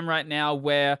common scam right now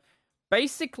where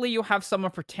basically you have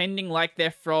someone pretending like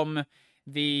they're from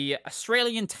the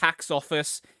Australian tax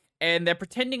office, and they're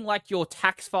pretending like your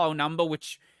tax file number,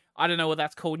 which I don't know what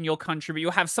that's called in your country, but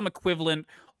you'll have some equivalent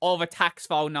of a tax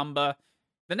file number.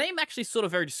 The name actually is sort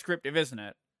of very descriptive, isn't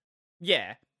it?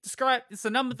 Yeah. It's the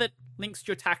number that links to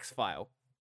your tax file.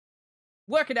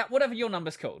 Work it out, whatever your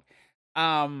number's called.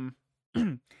 And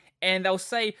they'll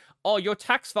say, oh, your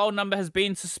tax file number has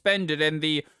been suspended and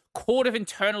the Court of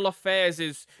Internal Affairs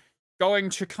is going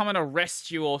to come and arrest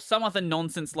you, or some other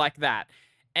nonsense like that.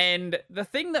 And the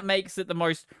thing that makes it the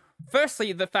most...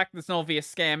 Firstly, the fact that it's an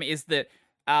obvious scam is that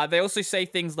they also say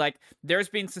things like, there's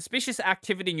been suspicious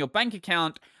activity in your bank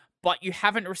account, but you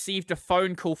haven't received a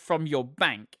phone call from your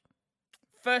bank.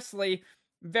 Firstly,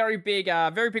 very big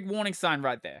warning sign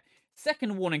right there.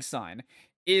 Second warning sign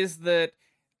is that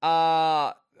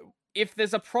if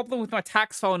there's a problem with my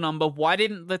tax file number, why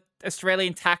didn't the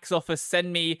Australian tax office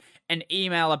send me an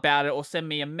email about it, or send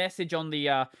me a message on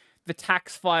the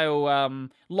tax file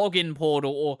login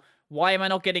portal, or why am I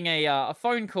not getting a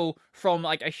phone call from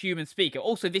like a human speaker?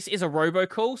 Also, this is a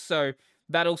robocall, so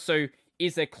that also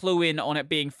is a clue in on it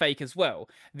being fake as well.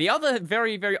 The other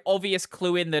very, very obvious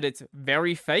clue in that it's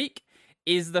very fake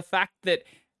is the fact that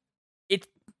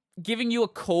giving you a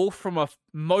call from a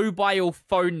mobile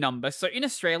phone number. So in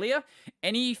Australia,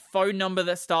 any phone number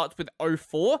that starts with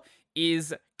 04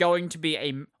 is going to be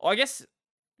I guess,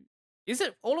 is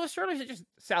it all of Australia or is it just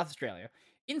South Australia?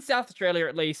 In South Australia,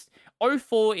 at least,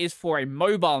 04 is for a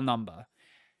mobile number.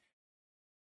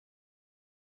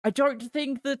 I don't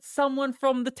think that someone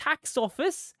from the tax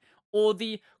office or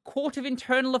the Court of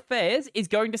Internal Affairs is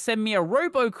going to send me a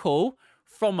robocall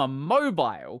from a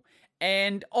mobile.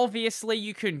 And obviously,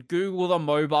 you can Google the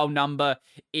mobile number.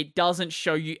 It doesn't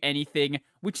show you anything,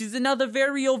 which is another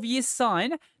very obvious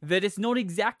sign that it's not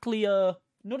exactly a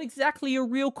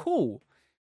real call.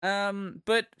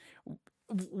 But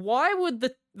why would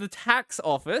the tax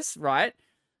office, right?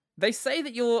 They say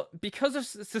that because of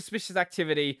suspicious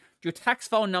activity, your tax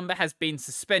file number has been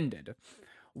suspended.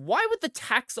 Why would the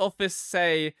tax office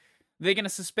say they're going to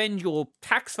suspend your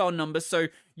tax file number? So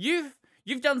you've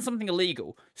done something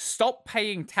illegal. Stop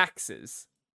paying taxes.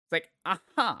 It's like,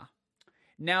 aha.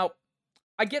 Now,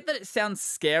 I get that it sounds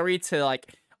scary to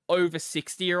like over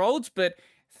 60-year-olds, but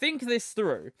think this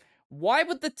through. Why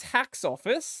would the tax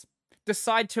office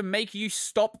decide to make you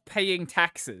stop paying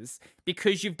taxes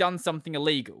because you've done something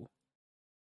illegal?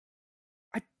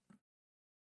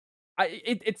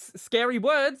 It's scary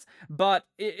words, but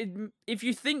if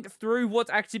you think through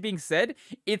what's actually being said,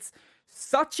 it's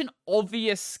such an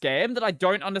obvious scam that I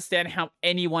don't understand how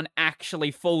anyone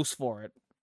actually falls for it.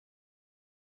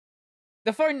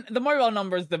 The mobile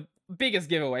number is the biggest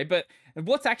giveaway, but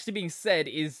what's actually being said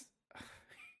is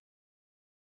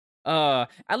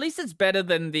at least it's better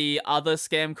than the other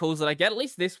scam calls that I get. At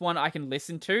least this one I can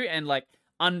listen to and like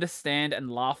understand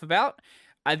and laugh about.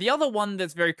 The other one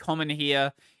that's very common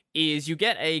here is you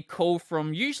get a call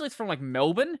usually it's from like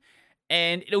Melbourne,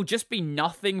 and it'll just be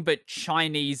nothing but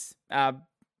Chinese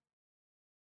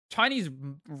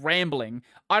rambling.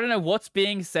 I don't know what's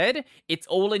being said. It's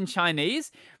all in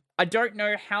Chinese. I don't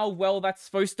know how well that's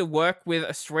supposed to work with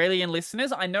Australian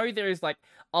listeners. I know there is like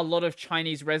a lot of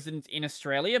Chinese residents in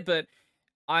Australia, but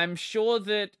I'm sure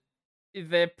that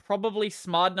they're probably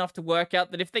smart enough to work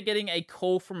out that if they're getting a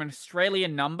call from an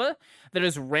Australian number that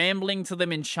is rambling to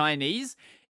them in Chinese,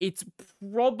 it's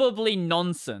probably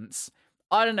nonsense.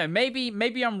 I don't know. Maybe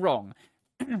I'm wrong.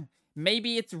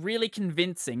 Maybe it's really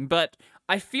convincing, but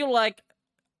I feel like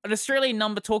an Australian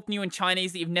number talking to you in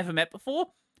Chinese that you've never met before,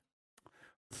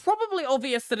 probably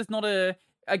obvious that it's not a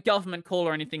government call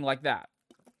or anything like that.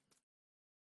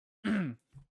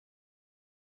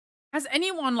 Has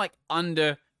anyone like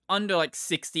under like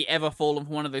 60 ever fallen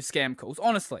for one of those scam calls?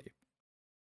 Honestly,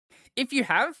 if you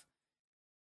have,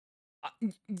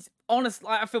 honestly,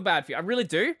 I feel bad for you. I really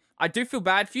do. I do feel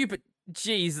bad for you, but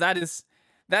geez, that's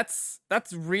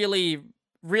really,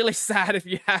 really sad if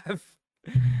you have.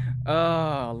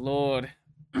 Oh, Lord.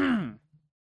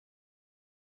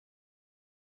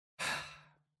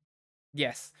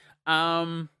 Yes.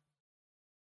 How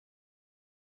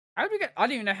did we get? I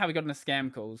don't even know how we got into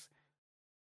scam calls.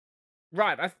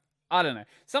 Right, I don't know.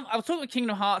 I was talking with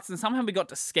Kingdom Hearts, and somehow we got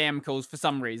to scam calls for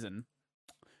some reason.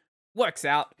 Works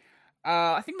out.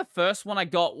 I think the first one I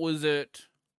got was at,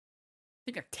 I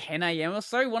think at 10 a.m. or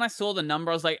so. When I saw the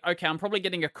number, I was like, okay, I'm probably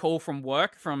getting a call from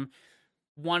work from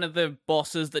one of the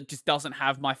bosses that just doesn't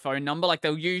have my phone number. Like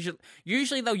they'll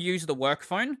usually they'll use the work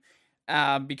phone,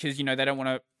 because they don't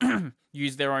want to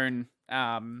use their own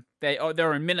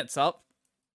their own minutes up.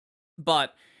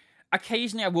 But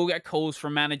occasionally I will get calls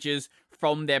from managers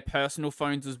from their personal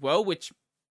phones as well, which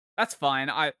that's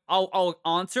fine. I'll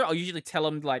answer. I'll usually tell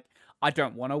them like I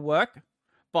don't want to work,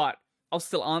 but I'll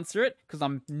still answer it because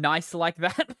I'm nice like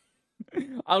that.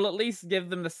 I'll at least give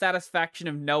them the satisfaction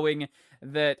of knowing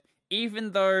that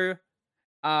even though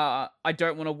I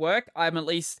don't want to work, I'm at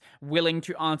least willing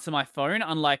to answer my phone,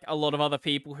 unlike a lot of other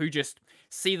people who just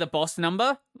see the boss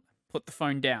number, put the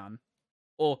phone down.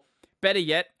 Or better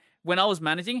yet, when I was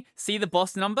managing, see the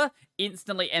boss number,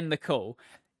 instantly end the call.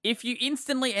 If you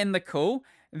instantly end the call,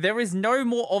 there is no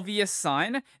more obvious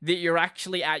sign that you're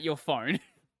actually at your phone.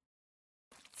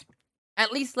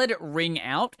 At least let it ring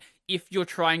out if you're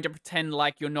trying to pretend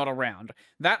like you're not around.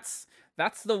 That's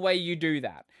the way you do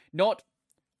that. Not,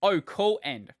 oh, call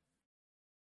end.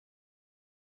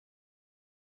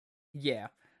 Yeah.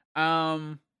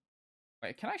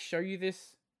 Wait, can I show you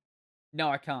this? No,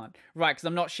 I can't. Right, because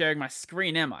I'm not sharing my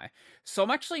screen, am I? So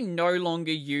I'm actually no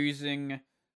longer using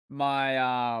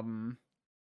my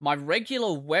my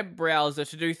regular web browser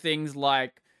to do things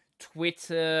like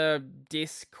Twitter,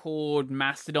 Discord,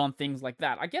 Mastodon, things like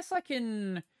that. I guess I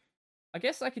can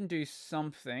do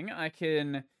something. I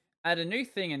can add a new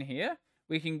thing in here.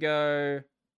 We can go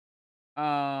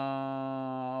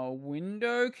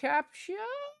window capture.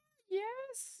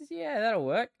 Yes. Yeah, that'll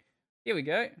work. Here we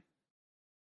go.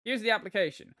 Here's the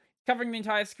application, covering the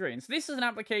entire screen. So this is an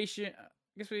application.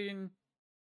 I guess we can.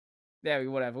 There we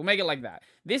go, whatever. We'll make it like that.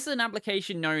 This is an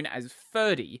application known as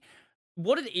Ferdy.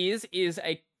 What it is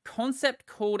a concept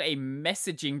called a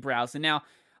messaging browser. Now,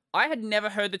 I had never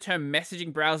heard the term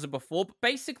messaging browser before, but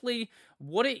basically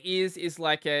what it is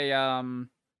like a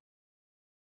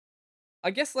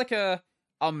I guess like a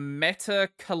meta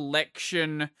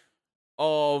collection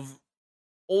of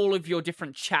all of your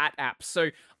different chat apps. So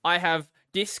I have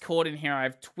Discord in here, I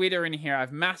have Twitter in here, I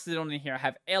have Mastodon in here, I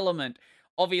have Element.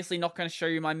 Obviously not going to show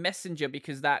you my Messenger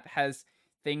because that has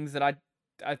things that I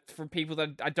from people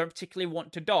that I don't particularly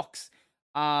want to dox.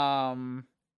 And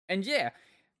yeah,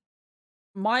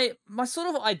 my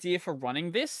sort of idea for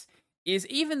running this is,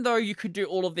 even though you could do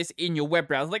all of this in your web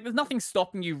browser, like there's nothing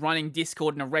stopping you running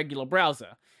Discord in a regular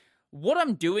browser. What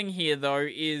I'm doing here though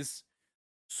is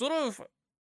sort of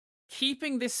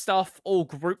keeping this stuff all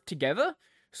grouped together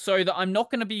so that I'm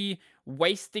not going to be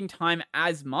wasting time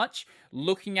as much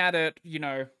looking at it, you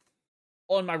know,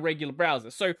 on my regular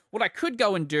browser. So what I could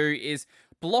go and do is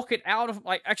block it out of,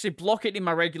 like, actually block it in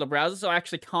my regular browser so I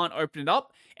actually can't open it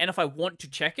up. And if I want to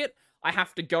check it, I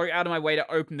have to go out of my way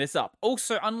to open this up.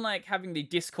 Also, unlike having the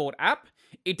Discord app,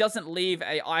 it doesn't leave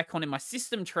a icon in my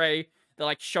system tray that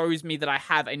like shows me that I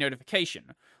have a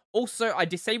notification. Also, I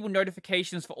disable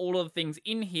notifications for all of the things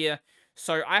in here,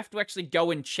 so I have to actually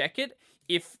go and check it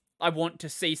if I want to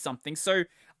see something. So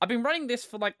I've been running this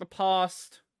for like the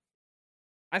past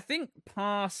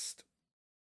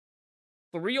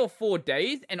 3 or 4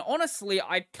 days, and honestly,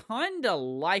 I kind of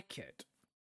like it.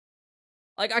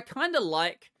 Like, I kind of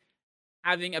like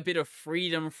having a bit of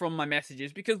freedom from my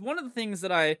messages, because one of the things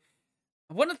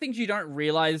you don't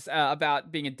realize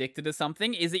about being addicted to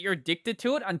something is that you're addicted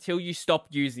to it until you stop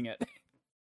using it.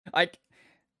 Like,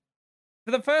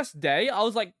 for the first day, I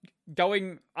was like I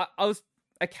was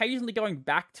occasionally going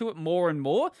back to it more and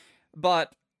more,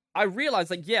 but I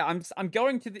realized, like, yeah, I'm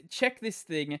going to check this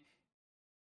thing.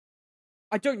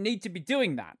 I don't need to be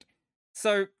doing that.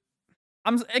 So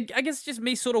I guess just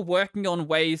me sort of working on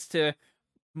ways to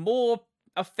more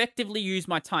effectively use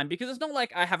my time, because it's not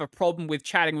like I have a problem with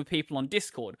chatting with people on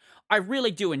Discord. I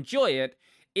really do enjoy it.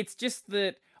 It's just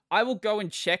that I will go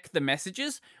and check the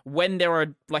messages when there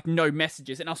are like no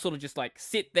messages, and I'll sort of just like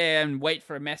sit there and wait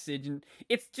for a message, and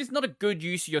it's just not a good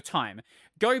use of your time.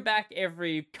 Go back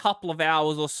every couple of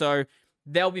hours or so,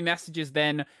 there'll be messages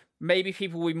then, maybe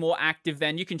people will be more active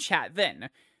then, you can chat then.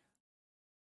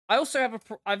 I also have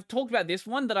I've talked about this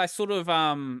one, that I sort of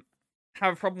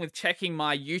have a problem with checking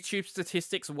my YouTube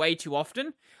statistics way too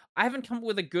often. I haven't come up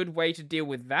with a good way to deal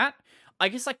with that. I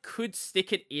guess I could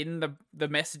stick it in the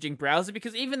messaging browser,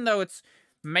 because even though it's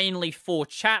mainly for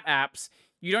chat apps,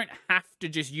 you don't have to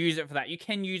just use it for that. You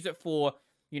can use it for,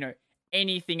 you know,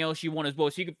 anything else you want as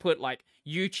well. So you could put like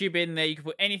YouTube in there, you could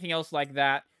put anything else like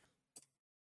that.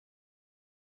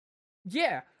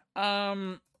 Yeah.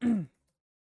 I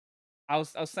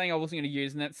was saying I wasn't going to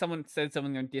use it. Someone said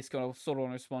something on Discord I sort of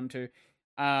want to respond to.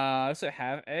 I also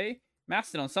have a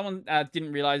Mastodon. Someone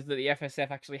didn't realize that the FSF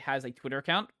actually has a Twitter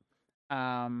account.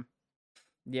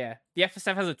 Yeah, the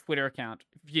FSF has a Twitter account,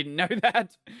 if you didn't know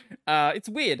that. It's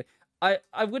weird. I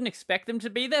wouldn't expect them to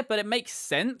be there, but it makes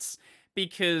sense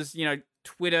because, you know,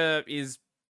 Twitter is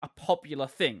a popular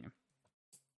thing.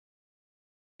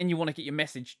 And you want to get your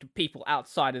message to people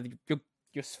outside of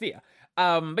your sphere.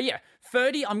 But yeah,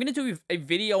 Ferdy, I'm going to do a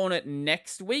video on it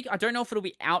next week. I don't know if it'll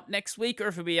be out next week or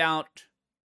if it'll be out...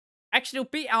 Actually, it'll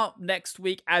be out next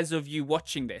week as of you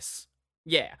watching this.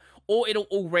 Yeah. Or it'll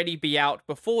already be out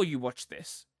before you watch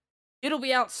this. It'll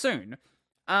be out soon.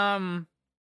 I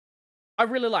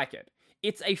really like it.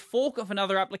 It's a fork of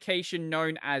another application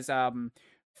known as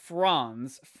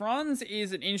Franz. Franz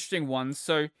is an interesting one.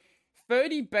 So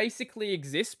Ferdy basically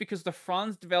exists because the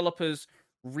Franz developers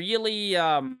really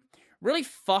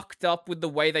fucked up with the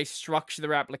way they structure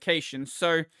their application.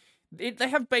 So they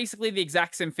have basically the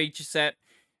exact same feature set.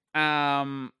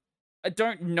 I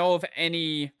don't know of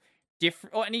any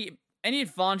different or any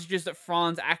advantages that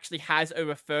Franz actually has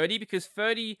over Ferdy, because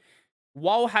Ferdy,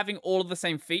 while having all of the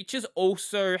same features,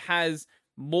 also has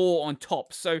more on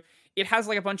top. So it has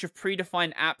like a bunch of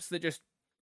predefined apps that just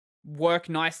work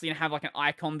nicely and have like an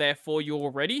icon there for you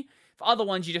already. For other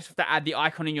ones, you just have to add the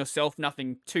icon in yourself.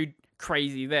 Nothing too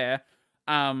crazy there.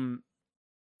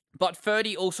 But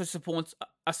Ferdy also supports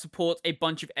a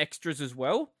bunch of extras as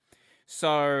well.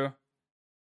 So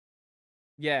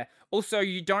yeah. Also,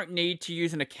 you don't need to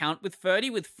use an account with Ferdy.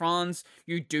 With Franz,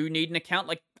 you do need an account.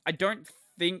 Like, I don't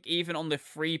think even on the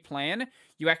free plan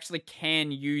you actually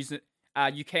can use it.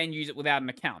 You can use it without an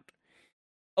account.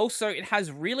 Also, it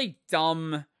has really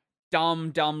dumb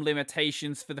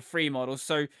limitations for the free model.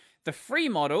 So the free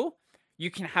model,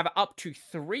 you can have up to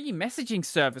 3 messaging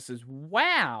services.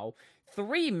 Wow.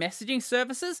 3 messaging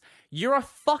services? You're a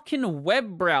fucking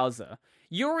web browser.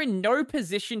 You're in no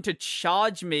position to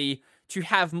charge me to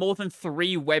have more than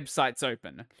 3 websites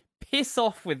open. Piss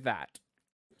off with that.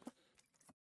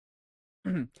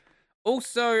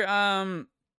 Also,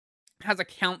 has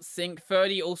account sync.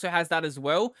 Ferdy also has that as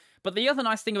well. But the other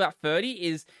nice thing about Ferdy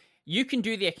is you can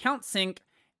do the account sync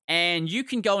and you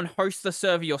can go and host the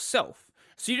server yourself.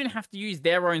 So you don't have to use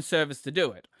their own servers to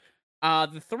do it.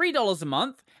 The $3 a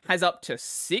month has up to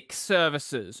 6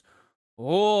 services.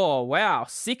 Oh, wow.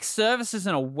 6 services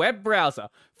in a web browser.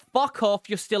 Fuck off,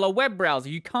 you're still a web browser.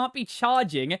 You can't be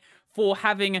charging for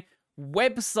having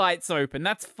websites open.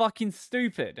 That's fucking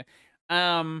stupid.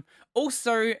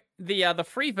 Also, the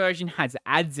free version has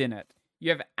ads in it. You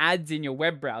have ads in your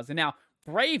web browser. Now,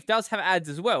 Brave does have ads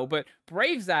as well, but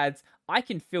Brave's ads I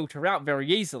can filter out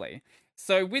very easily.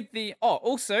 So with the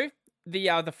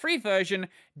the free version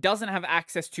doesn't have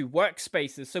access to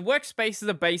workspaces. So workspaces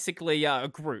are basically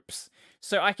groups.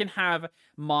 So I can have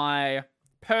my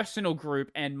personal group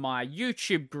and my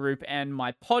YouTube group and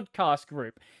my podcast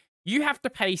group. You have to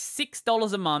pay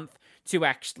 $6 a month to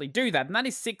actually do that. And that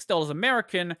is $6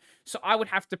 American. So I would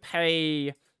have to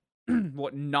pay,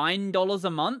 what, $9 a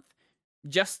month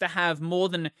just to have more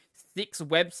than 6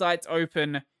 websites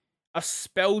open, a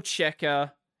spell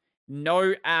checker,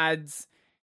 no ads,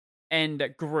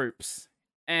 and groups.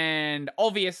 And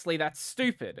obviously that's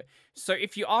stupid. So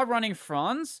if you are running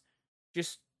Franz,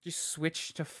 just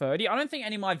switch to Ferdy. I don't think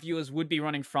any of my viewers would be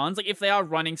running Franz. Like, if they are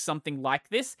running something like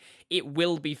this, it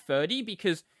will be Ferdy,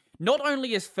 because not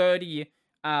only is Ferdy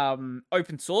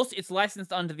open source, it's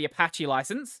licensed under the Apache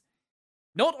license.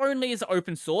 Not only is it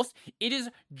open source, it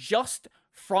is just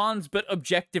Franz, but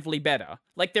objectively better.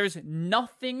 Like, there's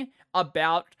nothing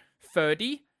about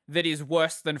Ferdy that is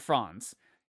worse than Franz.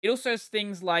 It also has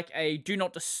things like a do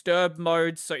not disturb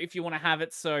mode, so if you want to have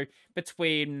it so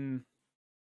between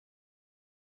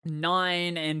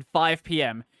 9 and 5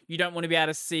 p.m. you don't want to be able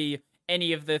to see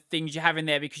any of the things you have in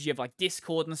there because you have like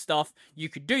Discord and stuff, you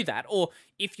could do that. Or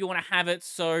if you want to have it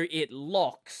so it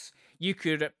locks, you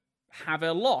could have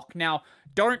a lock. Now,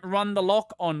 don't run the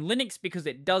lock on Linux because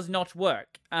it does not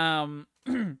work.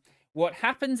 What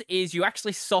happens is you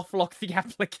actually soft lock the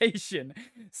application.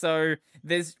 So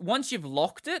once you've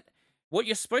locked it, what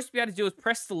you're supposed to be able to do is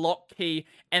press the lock key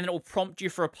and it will prompt you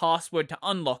for a password to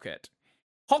unlock it.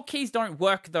 Hotkeys don't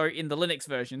work, though, in the Linux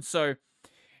version, so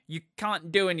you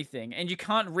can't do anything. And you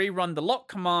can't rerun the lock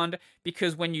command,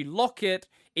 because when you lock it,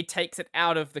 it takes it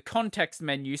out of the context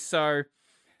menu. So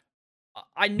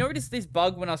I noticed this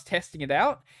bug when I was testing it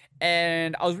out,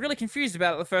 and I was really confused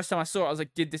about it the first time I saw it. I was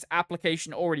like, did this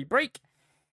application already break?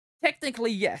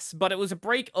 Technically, yes, but it was a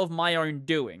break of my own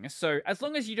doing. So as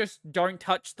long as you just don't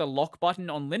touch the lock button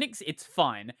on Linux, it's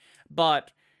fine.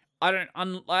 But I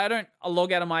don't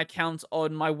log out of my accounts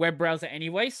on my web browser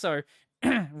anyway, so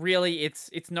really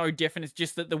it's no different. It's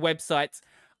just that the websites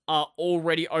are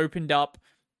already opened up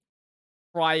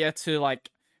prior to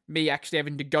like me actually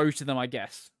having to go to them, I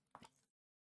guess.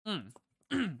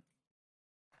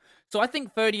 So I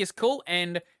think Ferdy is cool,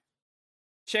 and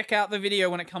check out the video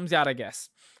when it comes out, I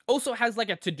guess. Also, it has like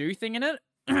a to-do thing in it.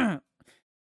 I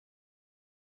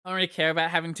don't really care about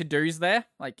having to-dos there.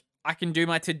 Like, I can do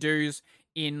my to-dos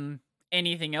in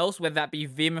anything else, whether that be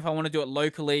Vim if I want to do it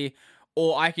locally,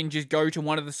 or I can just go to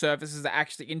one of the services that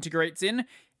actually integrates in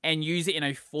and use it in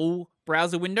a full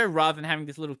browser window rather than having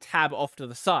this little tab off to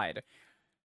the side.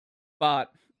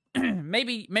 But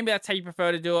maybe that's how you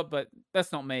prefer to do it, but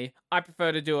that's not me. I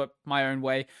prefer to do it my own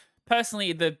way.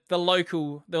 Personally, the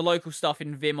local stuff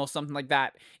in Vim or something like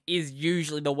that is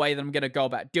usually the way that I'm going to go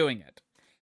about doing it.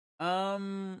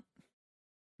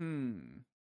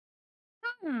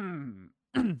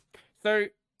 So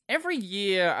every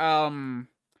year,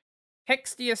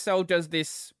 HexDSL does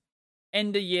this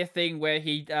end of year thing where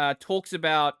he talks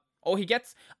about, or he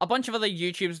gets a bunch of other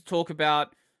YouTubers to talk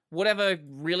about whatever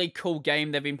really cool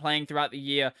game they've been playing throughout the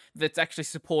year that's actually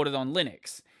supported on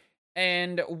Linux.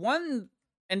 And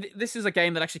this is a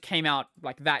game that actually came out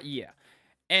like that year.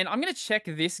 And I'm going to check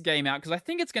this game out because I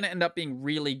think it's going to end up being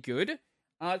really good.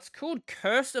 It's called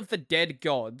Curse of the Dead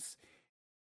Gods.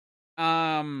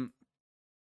 It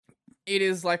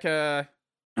is like I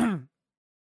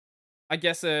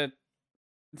guess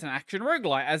it's an action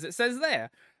roguelite, as it says there.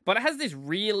 But it has this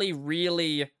really,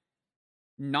 really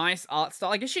nice art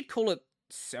style. I guess you'd call it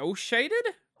cel-shaded,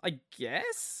 I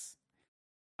guess.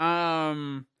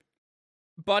 But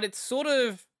it sort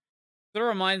of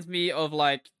reminds me of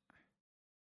like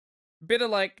bit of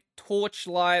like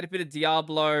Torchlight, a bit of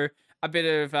Diablo, a bit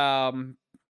of a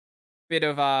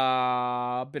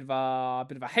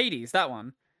Hades, that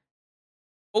one.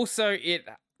 Also,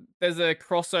 there's a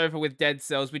crossover with Dead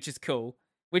Cells, which is cool,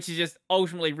 which is just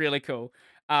ultimately really cool.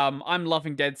 I'm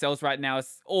loving Dead Cells right now.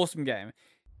 It's an awesome game.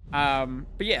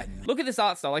 But yeah, look at this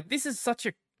art style. Like, this is such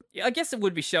a, I guess it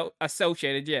would be cell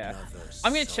shaded, yeah.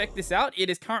 I'm gonna check this out. It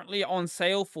is currently on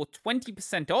sale for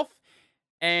 20% off,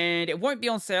 and it won't be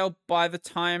on sale by the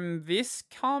time this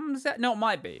comes out. No, it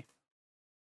might be.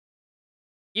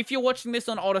 If you're watching this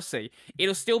on Odyssey,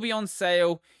 it'll still be on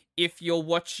sale if you're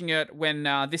watching it when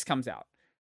this comes out.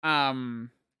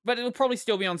 But it'll probably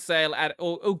still be on sale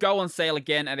or it'll go on sale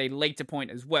again at a later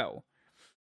point as well.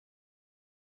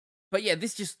 But yeah,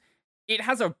 it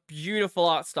has a beautiful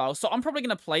art style. So I'm probably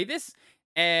going to play this,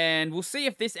 and we'll see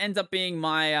if this ends up being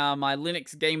my my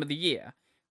Linux game of the year.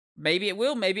 Maybe it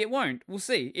will, maybe it won't. We'll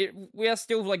see. We are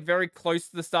still like very close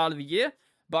to the start of the year,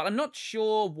 but I'm not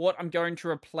sure what I'm going to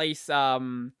replace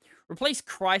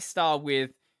Crystar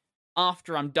with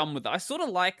after I'm done with it. I sort of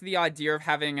like the idea of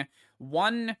having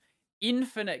one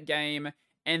infinite game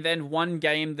and then one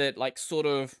game that like sort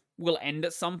of will end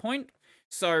at some point.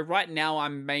 So right now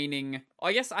I'm maining,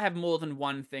 I guess I have more than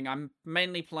one thing. I'm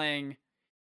mainly playing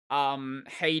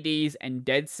Hades and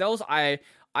Dead Cells. I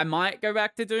might go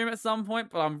back to Doom at some point,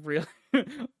 but I'm really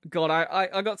God,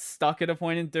 I got stuck at a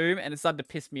point in Doom and it started to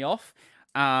piss me off.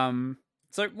 So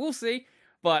we'll see.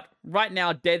 But right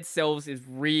now, Dead Cells is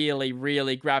really,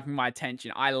 really grabbing my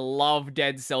attention. I love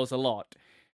Dead Cells a lot.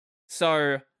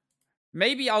 So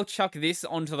maybe I'll chuck this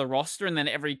onto the roster, and then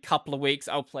every couple of weeks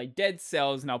I'll play Dead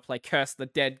Cells, and I'll play Curse the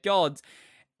Dead Gods,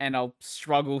 and I'll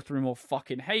struggle through more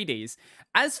fucking Hades.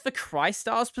 As for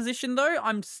Crystar's position, though,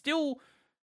 I'm still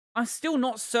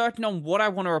not certain on what I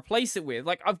want to replace it with.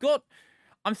 Like,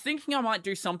 I'm thinking I might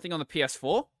do something on the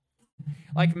PS4.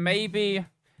 Like, maybe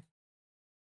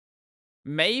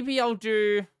I'll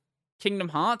do Kingdom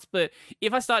Hearts, but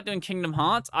if I start doing Kingdom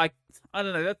Hearts, I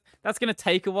don't know, that's gonna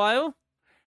take a while.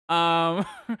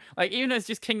 Like, even though it's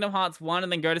just Kingdom Hearts 1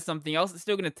 and then go to something else, it's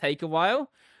still gonna take a while.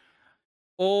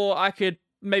 Or I could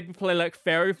maybe play like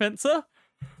Fairy Fencer.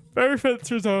 Fairy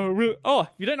Fencer is if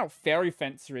you don't know what Fairy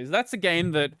Fencer is, that's a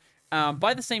game that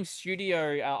by the same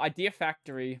studio, Idea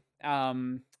Factory,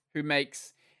 who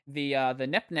makes the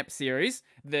Nep Nep series,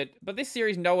 but this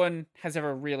series no one has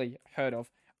ever really heard of.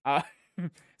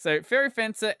 So Fairy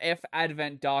Fencer F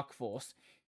Advent Dark Force.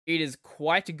 It is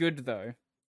quite good though.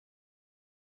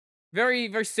 Very,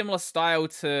 very similar style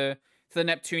to the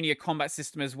Neptunia combat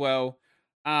system as well.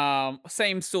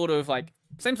 Same sort of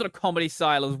comedy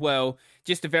style as well,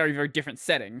 just a very, very different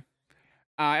setting.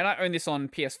 And I own this on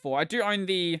PS4. I do own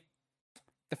the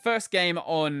first game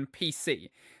on PC.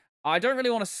 I don't really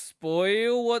want to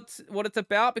spoil what it's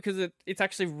about because it's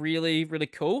actually really, really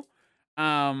cool.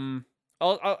 I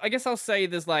guess I'll say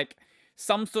there's like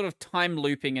some sort of time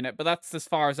looping in it, but that's as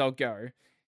far as I'll go.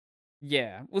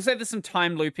 Yeah, we'll say there's some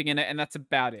time looping in it, and that's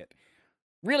about it.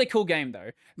 Really cool game though.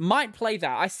 Might play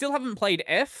that. I still haven't played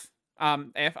F.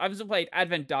 I've still played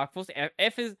Advent Dark Force. They're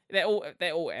all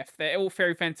F. They're all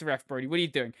Fairy Fencer F, Brody. What are you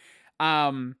doing?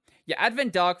 Yeah,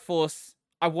 Advent Dark Force.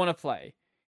 I want to play.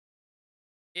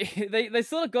 They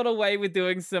sort of got away with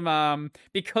doing some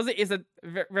because it is a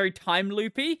very time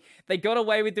loopy. They got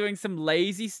away with doing some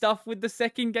lazy stuff with the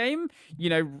second game. You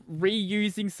know,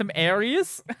 reusing some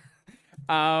areas.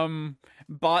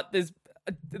 But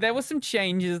there were some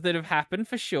changes that have happened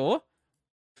for sure.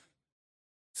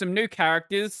 Some new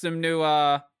characters, some new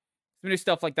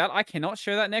stuff like that. I cannot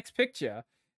show that next picture.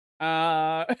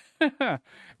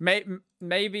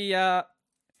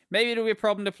 Maybe it'll be a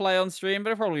problem to play on stream,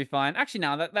 but it'll probably be fine. Actually,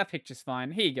 no, that picture's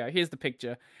fine. Here you go. Here's the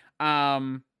picture.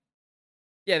 Yeah,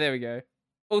 there we go.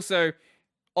 Also,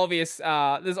 there's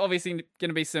obviously going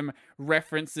to be some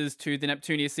references to the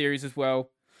Neptunia series as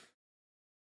well.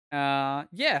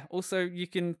 Yeah, also you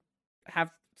can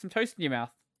have some toast in your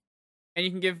mouth. And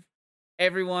you can give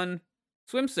everyone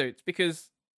swimsuits because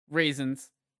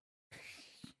reasons.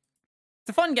 It's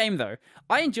a fun game though.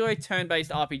 I enjoy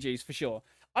turn-based RPGs for sure.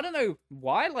 I don't know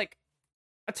why, like,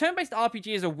 a turn-based RPG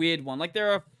is a weird one. Like,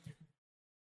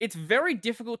 it's very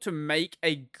difficult to make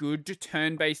a good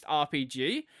turn-based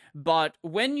RPG, but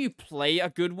when you play a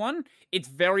good one, it's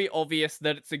very obvious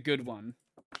that it's a good one.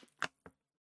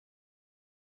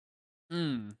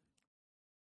 I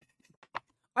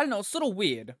don't know, it's sort of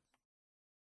weird.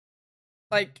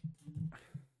 Like,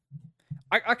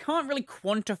 I can't really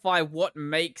quantify what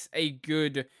makes a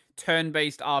good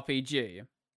turn-based RPG.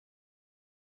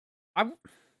 I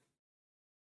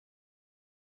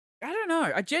don't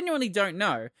know. I genuinely don't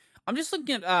know. I'm just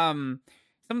looking at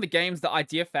some of the games that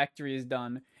Idea Factory has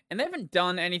done, and they haven't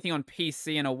done anything on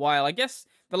PC in a while. I guess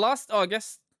last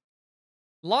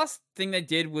thing they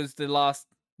did was the last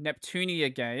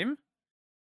Neptunia game.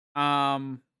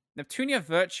 Neptunia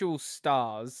Virtual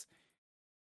Stars.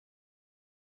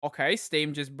 Okay,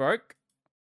 Steam just broke.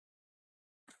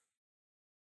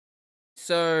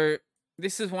 So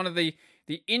this is one of the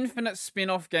infinite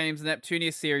spin-off games the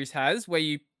Neptunia series has,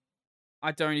 where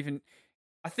I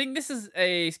think this is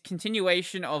a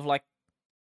continuation of like,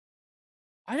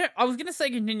 I was gonna say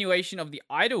continuation of the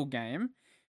Idle game.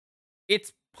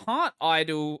 It's part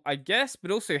Idle, I guess,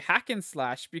 but also hack and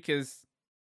slash, because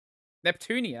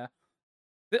Neptunia,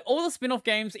 all the spin-off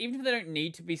games, even if they don't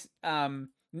need to be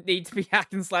hack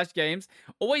and slash games,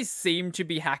 always seem to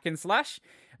be hack and slash.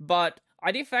 But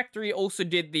Idea Factory also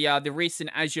did the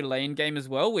recent Azure Lane game as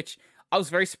well, which I was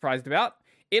very surprised about.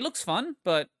 It looks fun,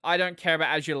 but I don't care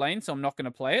about Azure Lane, so I'm not going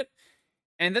to play it.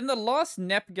 And then the last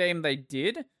Nep game they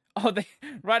did,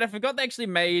 I forgot they actually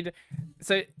made.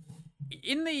 So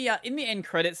in the end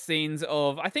credits scenes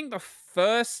of, I think, the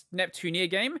first Neptunia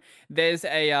game, there's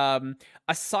a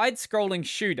side-scrolling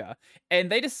shooter,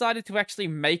 and they decided to actually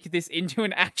make this into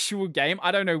an actual game.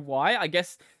 I don't know why. I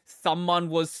guess someone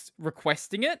was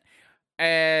requesting it,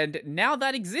 and now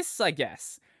that exists, I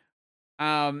guess.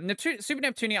 Super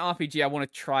Neptunia RPG I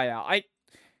want to try out.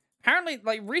 Apparently,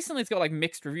 like, recently it's got like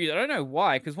mixed reviews. I don't know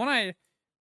why, because when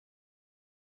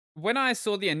I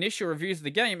saw the initial reviews of the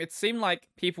game, it seemed like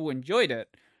people enjoyed it.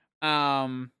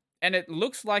 And it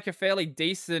looks like a fairly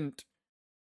decent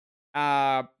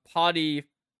party-based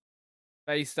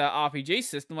RPG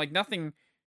system. Like, nothing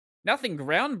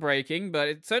groundbreaking, but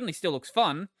it certainly still looks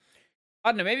fun.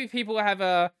 I don't know, maybe people have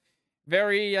a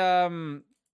very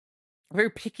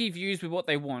picky views with what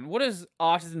they want. What has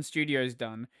Artisan Studios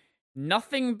done?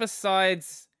 Nothing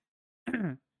besides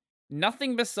Super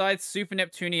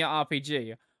Neptunia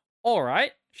RPG.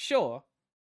 Alright, sure.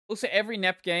 Also, every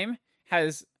Nep game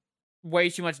has way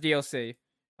too much DLC.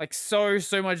 Like, so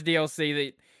much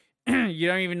DLC that you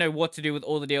don't even know what to do with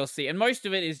all the DLC. And most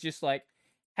of it is just like,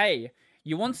 hey,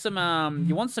 you want some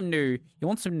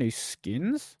new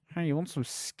skins? Hey, you want some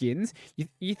skins?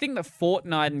 You think that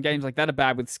Fortnite and games like that are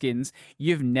bad with skins?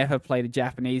 You've never played a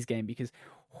Japanese game, because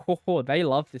they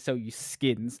love to sell you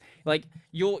skins. Like,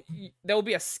 there will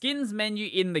be a skins menu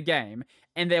in the game,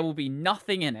 and there will be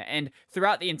nothing in it. And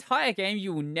throughout the entire game,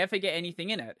 you will never get anything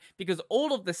in it, because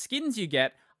all of the skins you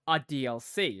get are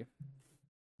DLC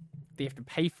that you have to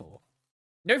pay for.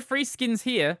 No free skins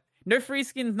here. No free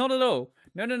skins, not at all.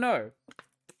 No.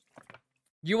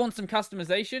 You want some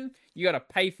customization? You gotta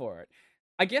pay for it.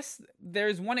 I guess there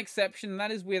is one exception, and that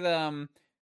is with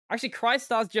actually,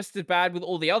 Crystar's just as bad with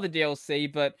all the other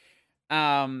DLC, but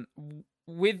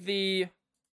with the,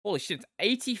 holy shit,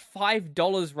 it's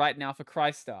 $85 right now for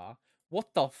Crystar.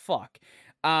 What the fuck?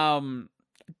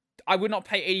 I would not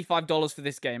pay $85 for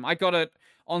this game. I got it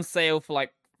on sale for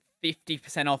like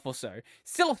 50% off or so.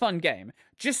 Still a fun game.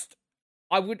 Just,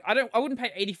 I wouldn't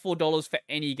pay $84 for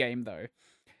any game though.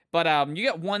 But you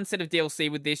get one set of DLC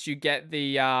with this. You get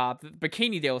the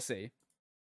bikini DLC,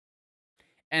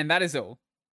 and that is all.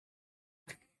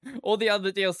 All the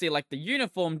other DLC, like the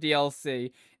uniform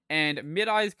DLC and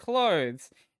Mid-Eye's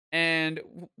clothes, and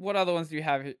what other ones do you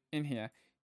have in here?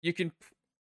 You can,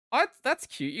 that's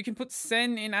cute. You can put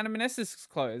Sen in Animanes's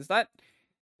clothes. That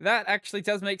actually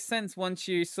does make sense once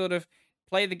you sort of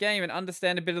play the game and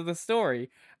understand a bit of the story.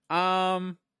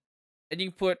 And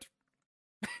you can put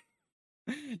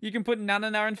you can put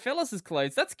Nanana and Phyllis's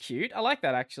clothes. That's cute. I like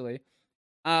that actually.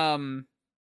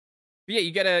 But yeah,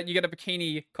 you get a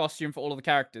bikini costume for all of the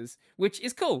characters, which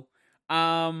is cool.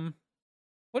 What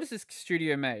is this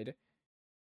studio made?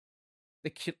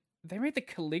 They made the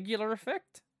Caligula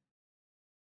effect?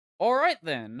 Alright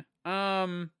then.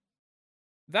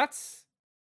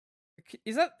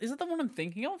 Is that the one I'm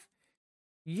thinking of?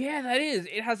 Yeah, that is.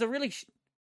 It has a really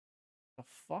the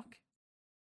fuck?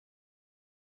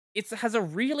 It has a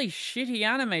really shitty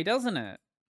anime, doesn't it?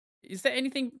 Is there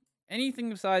anything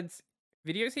besides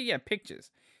videos here? Yeah, pictures.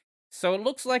 So it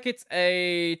looks like it's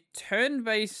a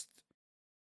turn-based.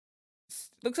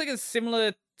 Looks like a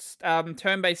similar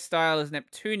turn-based style as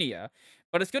Neptunia,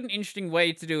 but it's got an interesting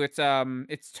way to do its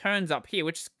turns up here,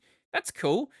 that's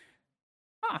cool.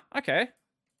 Ah, okay.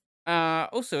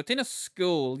 Also, it's in a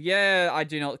school. Yeah, I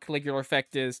do know what Caligula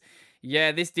effect is.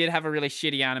 Yeah, this did have a really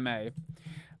shitty anime.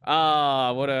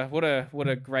 Ah, what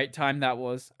a great time that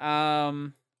was.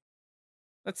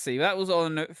 Let's see. That was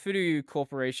on Furu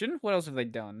Corporation. What else have they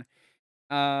done?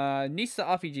 Nisa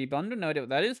RPG Bundle, no idea what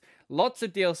that is. Lots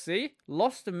of DLC.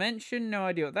 Lost Dimension, no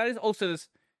idea what that is. Also,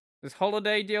 there's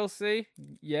Holiday DLC.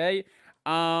 Yay.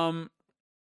 Chunsoft.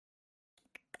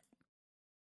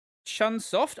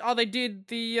 Oh, they did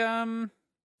the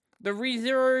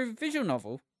ReZero visual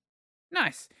novel.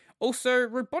 Nice. Also,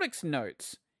 Robotics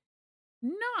Notes.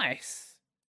 Nice.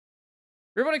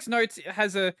 Robotics Notes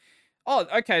has a... Oh,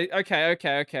 okay.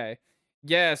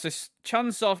 Yeah, so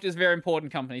Chunsoft is a very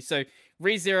important company. So,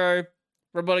 ReZero,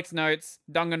 Robotics Notes,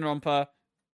 Danganronpa,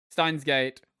 Steins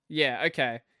Gate. Yeah,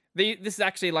 okay. This is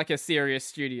actually like a serious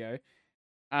studio.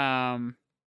 I've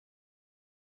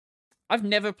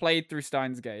never played through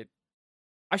Steins Gate.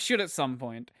 I should at some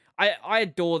point. I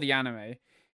adore the anime.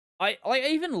 I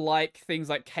even like things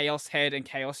like Chaos Head and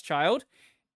Chaos Child,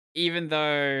 even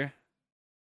though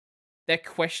they're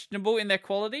questionable in their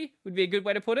quality, would be a good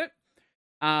way to put it.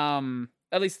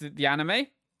 At least the anime.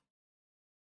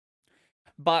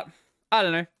 But I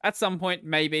don't know. At some point,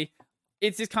 maybe.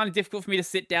 It's just kind of difficult for me to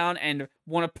sit down and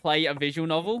want to play a visual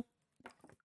novel.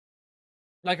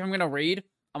 Like, I'm gonna read.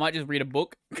 I might just read a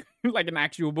book, like an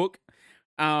actual book.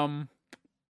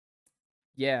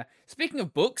 Yeah. Speaking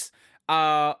of books,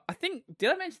 I think, did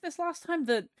I mention this last time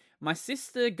that my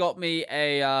sister got me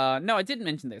a, no, I didn't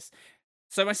mention this.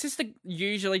 So my sister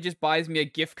usually just buys me a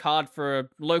gift card for a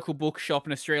local bookshop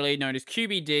in Australia known as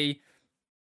QBD.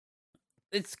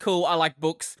 It's cool. I like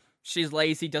books. She's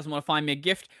lazy, doesn't want to find me a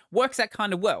gift. Works out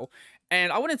kind of well.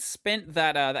 And I went and spent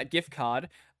that gift card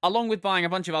along with buying a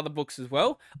bunch of other books as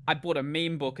well. I bought a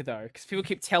meme book though, because people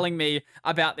keep telling me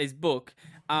about this book.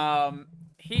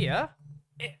 Here,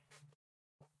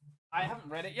 I haven't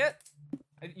read it yet.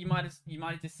 You might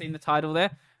have just seen the title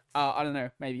there. I don't know,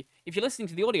 maybe. If you're listening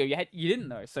to the audio, you didn't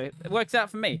know, so it works out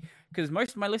for me, because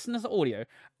most of my listeners are audio.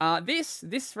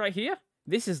 This right here,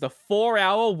 this is the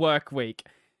 4-hour work week.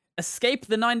 Escape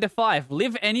the 9 to 5,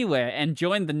 live anywhere, and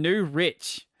join the new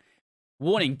rich.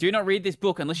 Warning, do not read this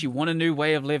book unless you want a new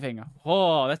way of living.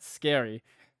 Oh, that's scary.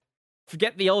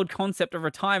 Forget the old concept of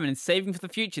retirement and saving for the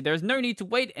future. There is no need to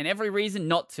wait and every reason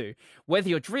not to. Whether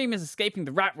your dream is escaping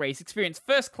the rat race, experience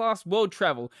first-class world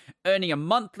travel, earning a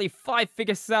monthly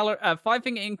five-figure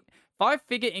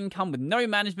income with no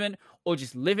management, or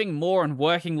just living more and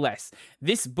working less,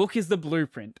 this book is the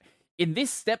blueprint. In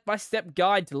this step-by-step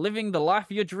guide to living the life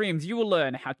of your dreams, you will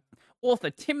learn how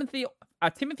author Timothy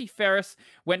Ferris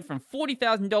went from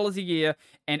 $40,000 a year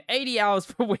and 80 hours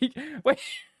per week.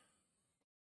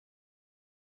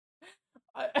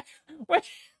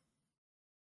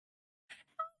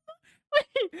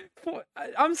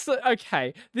 I'm so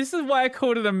okay. This is why I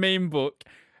called it a meme book.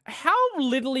 How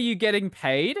little are you getting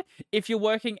paid if you're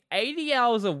working 80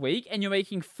 hours a week and you're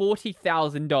making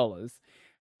 $40,000?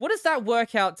 What does that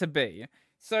work out to be?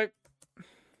 So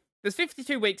there's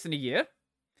 52 weeks in a year.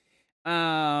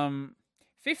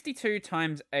 52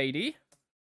 times 80.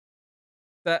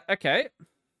 Okay.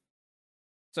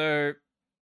 So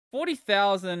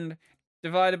 40,000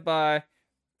 divided by...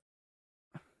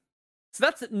 So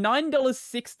that's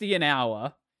 $9.60 an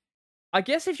hour. I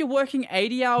guess if you're working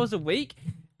 80 hours a week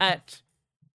at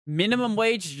minimum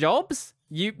wage jobs,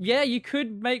 you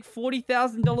could make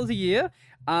 $40,000 a year.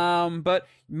 But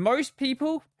most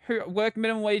people who work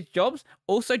minimum wage jobs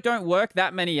also don't work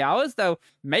that many hours.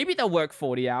 Maybe they'll work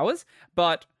 40 hours,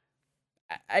 but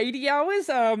 80 hours?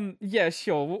 Yeah,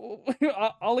 sure.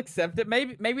 I'll accept it.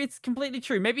 Maybe it's completely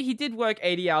true. Maybe he did work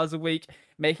 80 hours a week,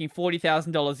 making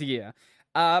 $40,000 a year.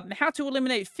 How to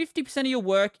eliminate 50% of your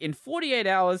work in 48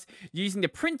 hours using the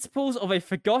principles of a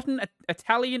forgotten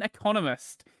Italian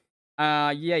economist.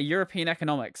 European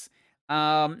economics.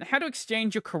 How to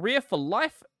exchange your career for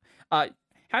life.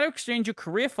 How to exchange your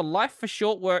career for life for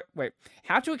short work. Wait.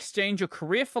 How to exchange your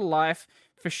career for life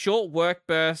for short work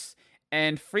bursts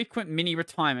and frequent mini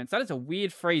retirements. That is a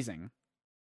weird phrasing.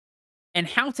 And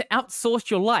how to outsource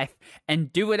your life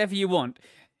and do whatever you want.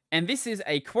 And this is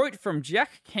a quote from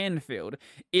Jack Canfield.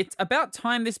 It's about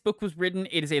time this book was written.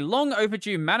 It is a long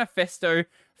overdue manifesto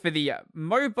for the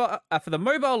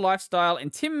mobile lifestyle,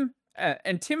 and Tim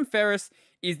Ferriss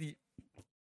is the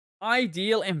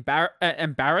ideal ambassador.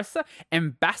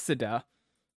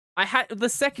 The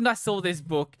second I saw this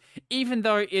book, even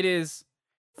though it is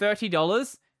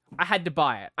 $30, I had to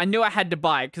buy it. I knew I had to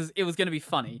buy it because it was going to be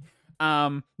funny.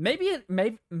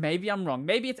 Maybe I'm wrong.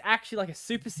 Maybe it's actually like a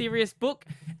super serious book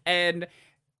and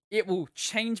it will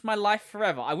change my life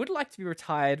forever. I would like to be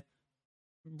retired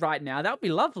right now. That would be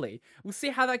lovely. We'll see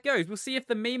how that goes. We'll see if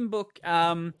the meme book,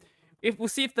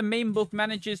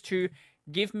 manages to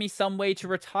give me some way to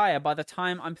retire by the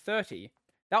time I'm 30.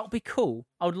 That would be cool.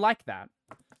 I would like that.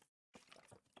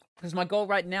 Because my goal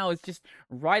right now is just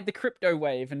ride the crypto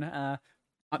wave, and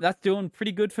that's doing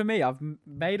pretty good for me. I've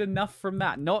made enough from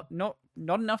that. Not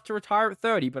not enough to retire at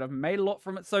 30, but I've made a lot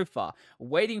from it so far.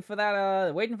 Waiting for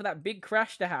that big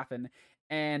crash to happen,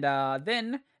 and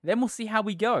then we'll see how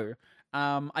we go.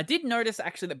 I did notice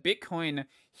actually that Bitcoin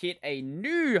hit a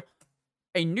new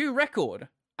record.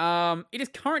 It is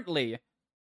currently.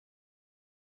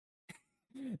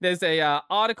 There's a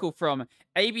article from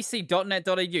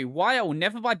abc.net.au. Why I will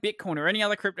never buy Bitcoin or any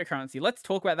other cryptocurrency. Let's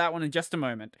talk about that one in just a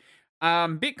moment.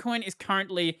 Bitcoin is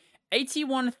currently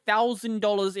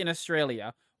 $81,000 in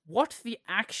Australia. What the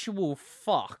actual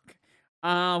fuck?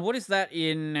 What is that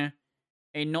in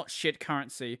a not shit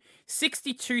currency?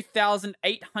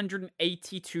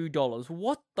 $62,882.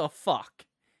 What the fuck?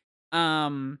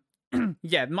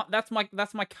 Yeah, that's my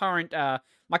current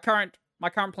my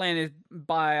current plan is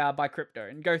buy crypto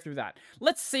and go through that.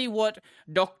 Let's see what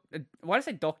why did I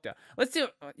say doctor? Let's see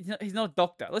what, he's not a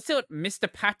doctor. Let's see what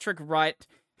Mr. Patrick Wright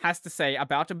has to say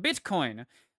about a Bitcoin.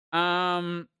 How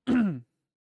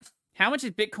much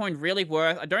is Bitcoin really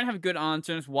worth? I don't have a good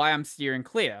answer. It's why I'm steering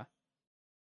clear.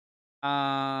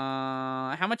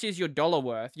 How much is your dollar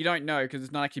worth? You don't know because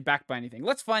it's not actually backed by anything.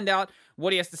 Let's find out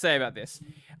what he has to say about this.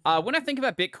 When I think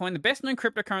about Bitcoin, the best known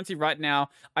cryptocurrency right now,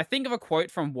 I think of a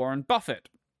quote from Warren Buffett.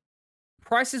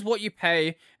 Price is what you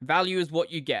pay, value is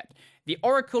what you get. The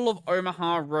Oracle of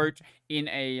Omaha wrote in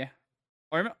a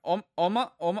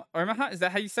Omaha? Is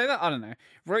that how you say that? I don't know.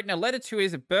 Wrote in a letter to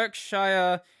his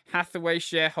Berkshire Hathaway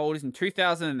shareholders in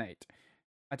 2008.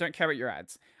 I don't care about your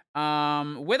ads.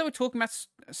 Whether we're talking about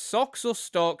socks or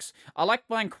stocks, I like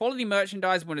buying quality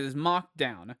merchandise when it is marked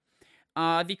down.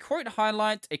 The quote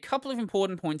highlights a couple of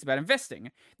important points about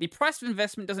investing. The price of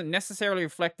investment doesn't necessarily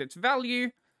reflect its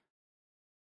value.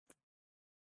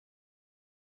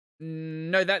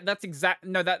 No, that's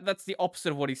the opposite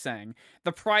of what he's saying.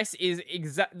 The price is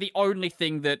the only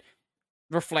thing that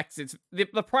reflects its. The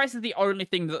price is the only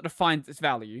thing that defines its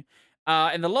value.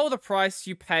 And the lower the price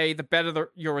you pay, the better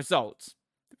your results.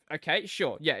 Okay,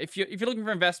 sure. Yeah, if you're looking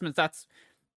for investments, that's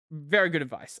very good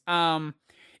advice.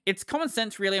 It's common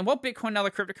sense, really, and while Bitcoin and other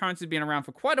cryptocurrencies have been around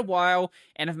for quite a while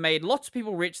and have made lots of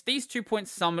people rich, these 2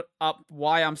 points sum up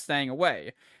why I'm staying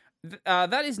away.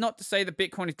 That is not to say that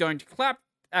Bitcoin is going to collapse.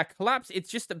 It's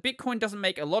just that Bitcoin doesn't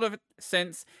make a lot of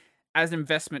sense as an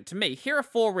investment to me. Here are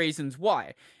 4 reasons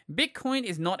why. Bitcoin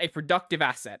is not a productive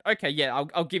asset. Okay, yeah,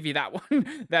 I'll give you that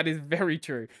one. That is very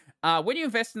true. When you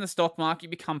invest in the stock market, you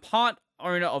become part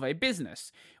owner of a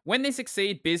business. When they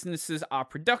succeed, businesses are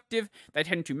productive, they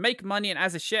tend to make money, and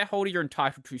as a shareholder, you're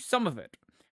entitled to some of it.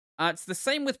 It's the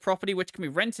same with property, which can be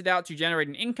rented out to generate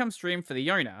an income stream for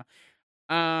the owner.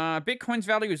 Bitcoin's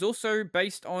value is also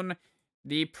based on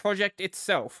the project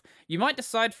itself. You might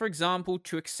decide, for example,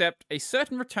 to accept a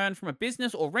certain return from a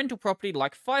business or rental property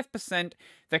like 5%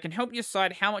 that can help you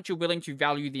decide how much you're willing to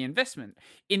value the investment.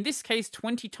 In this case,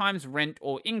 20 times rent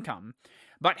or income.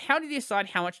 But how do you decide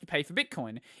how much to pay for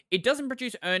Bitcoin? It doesn't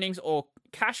produce earnings or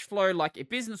cash flow like a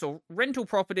business or rental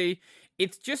property.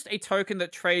 It's just a token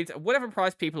that trades at whatever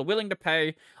price people are willing to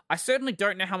pay. I certainly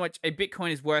don't know how much a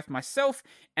Bitcoin is worth myself,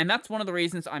 and that's one of the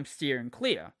reasons I'm steering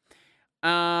clear.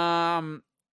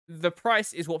 The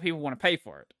price is what people want to pay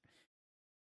for it.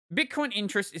 Bitcoin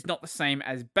interest is not the same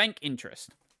as bank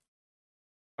interest.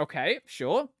 Okay,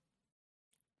 sure.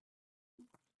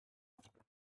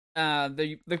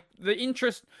 The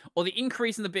interest or the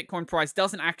increase in the Bitcoin price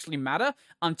doesn't actually matter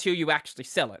until you actually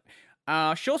sell it.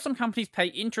 Sure, some companies pay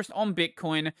interest on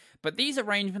Bitcoin, but these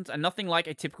arrangements are nothing like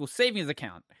a typical savings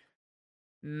account.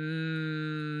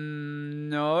 No,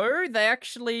 they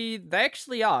actually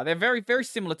are. They're very, very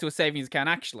similar to a savings account,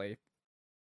 actually.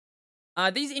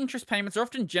 These interest payments are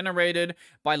often generated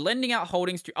by lending out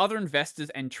holdings to other investors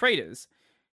and traders.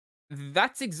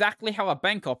 That's exactly how a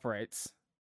bank operates.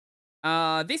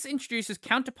 This introduces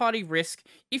counterparty risk.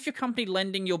 If your company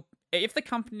lending your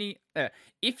Bitcoin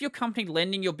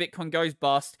goes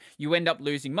bust, you end up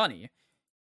losing money.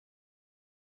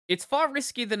 It's far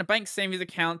riskier than a bank savings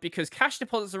account because cash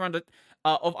deposits are under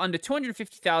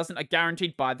 $250,000 are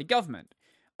guaranteed by the government.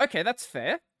 Okay, that's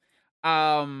fair.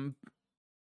 But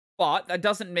that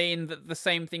doesn't mean that the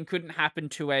same thing couldn't happen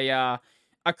to a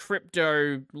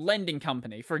crypto lending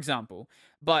company, for example.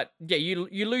 But yeah,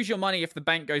 you lose your money if the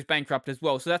bank goes bankrupt as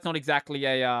well. So that's not exactly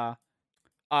a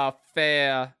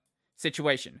fair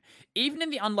situation. Even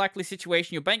in the unlikely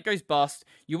situation your bank goes bust,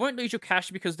 you won't lose your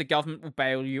cash because the government will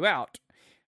bail you out.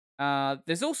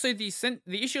 There's also the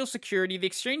issue of security. The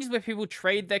exchanges where people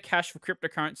trade their cash for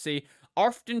cryptocurrency are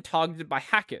often targeted by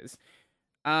hackers.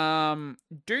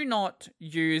 Do not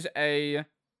use a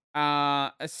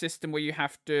system where you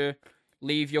have to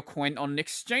leave your coin on an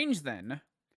exchange then.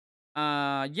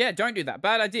 Yeah, don't do that.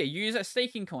 Bad idea. Use a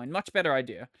staking coin. Much better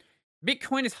idea.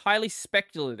 Bitcoin is highly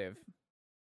speculative.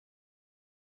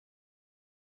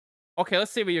 Okay,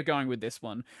 let's see where you're going with this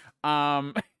one.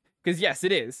 Because yes,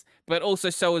 it is, but also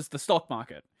so is the stock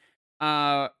market,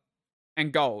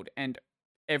 and gold, and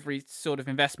every sort of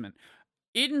investment.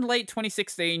 In late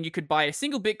 2016, you could buy a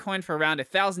single Bitcoin for around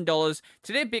 $1,000.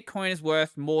 Today, Bitcoin is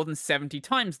worth more than 70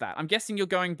 times that. I'm guessing you're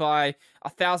going by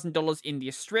 $1,000 in the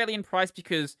Australian price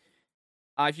because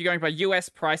if you're going by US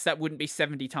price, that wouldn't be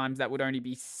 70 times. That would only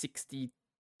be 62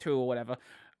 or whatever.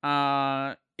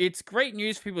 It's great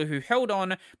news for people who held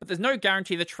on, but there's no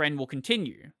guarantee the trend will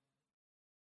continue.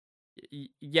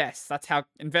 Yes, that's how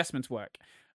investments work.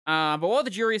 But while the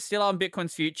jury is still on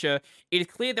Bitcoin's future, it is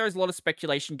clear there is a lot of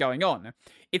speculation going on.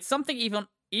 It's something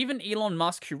even Elon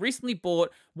Musk, who recently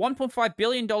bought $1.5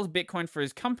 billion Bitcoin for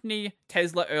his company,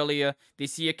 Tesla, earlier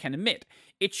this year, can admit.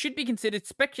 It should be considered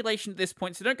speculation at this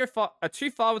point, so don't go too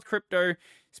far with crypto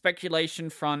speculation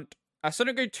front. So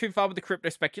don't go too far with the crypto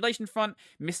speculation front,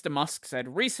 Mr. Musk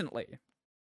said recently.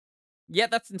 Yeah,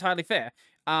 that's entirely fair.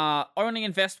 Only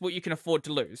invest what you can afford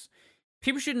to lose.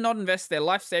 People should not invest their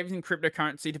life savings in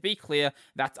cryptocurrency. To be clear,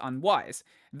 that's unwise.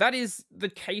 That is the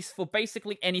case for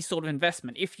basically any sort of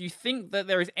investment. If you think that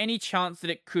there is any chance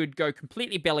that it could go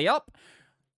completely belly up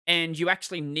and you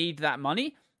actually need that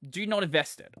money, do not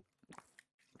invest it.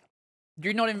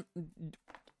 Do not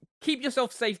keep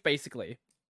yourself safe, basically.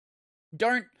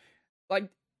 You're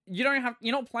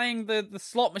not playing the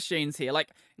slot machines here. Like,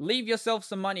 leave yourself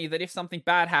some money that if something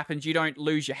bad happens, you don't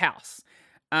lose your house.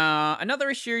 Another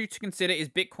issue to consider is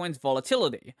Bitcoin's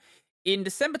volatility. In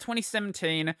December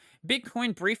 2017,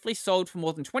 Bitcoin briefly sold for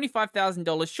more than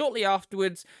 $25,000. Shortly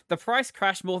afterwards, the price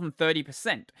crashed more than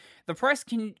 30%. The price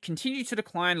continued to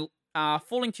decline,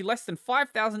 falling to less than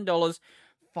 $5,000.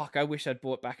 Fuck, I wish I'd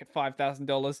bought back at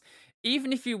 $5,000.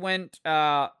 Even if you went,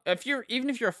 even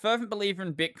if you're a fervent believer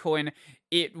in Bitcoin,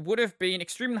 it would have been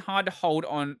extremely hard to hold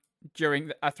on through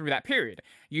that period.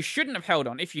 You shouldn't have held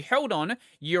on. If you held on,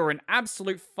 you're an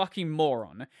absolute fucking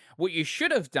moron. What you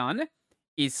should have done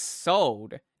is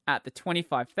sold at the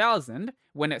 25,000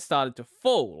 when it started to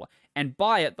fall and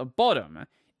buy at the bottom.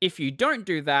 If you don't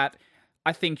do that,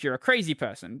 I think you're a crazy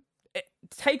person.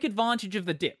 Take advantage of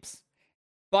the dips.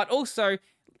 But also,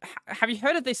 have you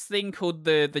heard of this thing called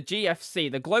the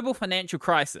GFC, the Global Financial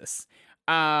Crisis?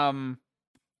 Or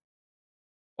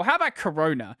how about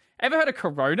Corona? Ever heard of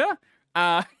Corona?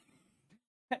 Ever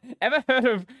heard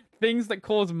of things that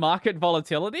cause market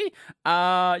volatility?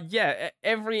 Yeah,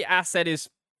 every asset is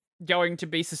going to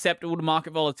be susceptible to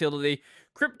market volatility.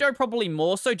 Crypto probably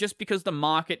more so, just because the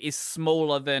market is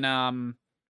smaller than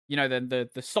than the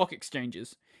stock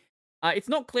exchanges. It's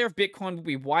not clear if Bitcoin will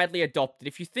be widely adopted.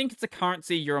 If you think it's a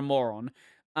currency, you're a moron.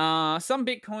 Some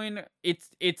Bitcoin,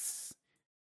 it's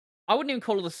I wouldn't even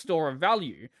call it a store of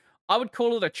value. I would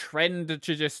call it a trend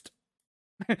to just...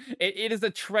 it is a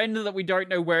trend that we don't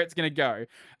know where it's going to go.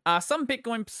 Some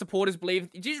Bitcoin supporters believe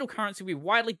digital currency will be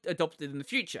widely adopted in the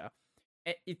future.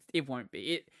 It won't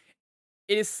be.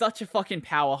 It is such a fucking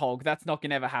power hog. That's not going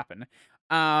to ever happen.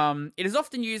 It is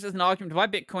often used as an argument to buy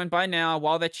Bitcoin by now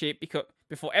while they're cheap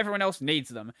before everyone else needs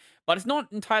them. But it's not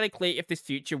entirely clear if this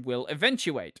future will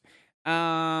eventuate.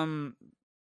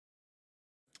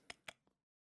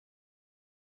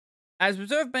 As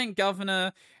Reserve Bank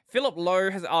Governor Philip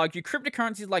Lowe has argued,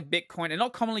 cryptocurrencies like Bitcoin are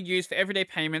not commonly used for everyday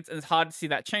payments, and it's hard to see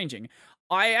that changing.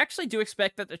 I actually do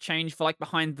expect that to change for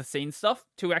behind the scenes stuff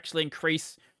to actually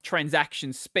increase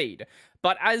transaction speed.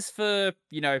 But as for,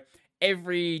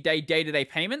 everyday day-to-day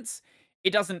payments,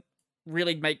 it doesn't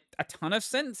really make a ton of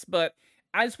sense. But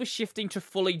as we're shifting to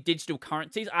fully digital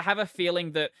currencies, I have a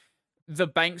feeling that the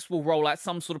banks will roll out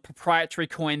some sort of proprietary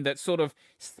coin that sort of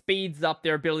speeds up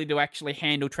their ability to actually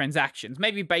handle transactions.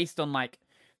 Maybe based on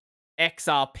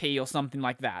XRP or something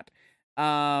like that.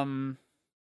 The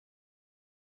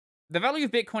value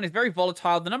of Bitcoin is very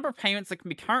volatile. The number of payments that can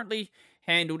be currently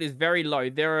handled is very low.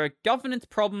 There are governance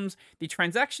problems. The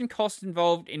transaction cost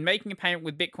involved in making a payment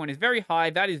with Bitcoin is very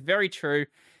high. That is very true.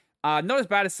 Not as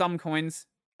bad as some coins.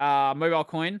 Mobile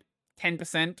coin,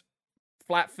 10%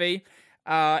 flat fee.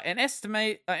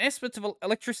 Estimates of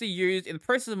electricity used in the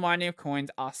process of mining of coins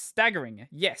are staggering.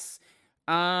 Yes.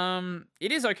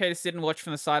 It is okay to sit and watch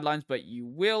from the sidelines, but you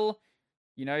will,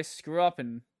 screw up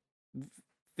and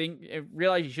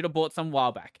realize you should have bought some a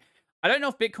while back. I don't know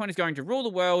if Bitcoin is going to rule the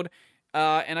world,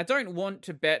 and I don't want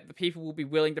to bet that people will be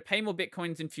willing to pay more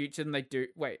Bitcoins in future than they do.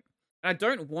 I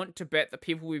don't want to bet that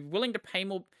people will be willing to pay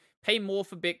more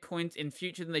for Bitcoins in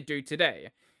future than they do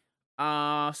today.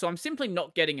 So I'm simply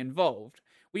not getting involved.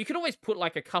 well, you could always put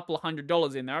like a couple of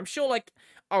 $100 in there. I'm sure like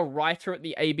a writer at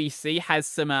the ABC has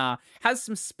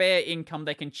some spare income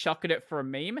they can chuck at it for a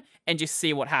meme and just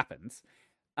see what happens.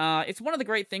 It's one of the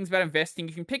great things about investing.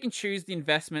 You can pick and choose the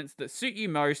investments that suit you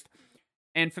most.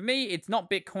 And for me, it's not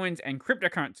Bitcoins and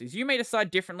cryptocurrencies. You may decide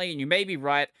differently and you may be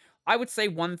right. I would say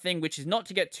one thing, which is not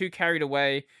to get too carried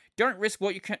away. Don't risk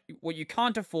what you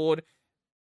can't afford.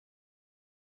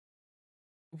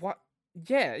 What?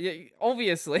 Yeah,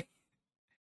 obviously.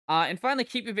 And finally,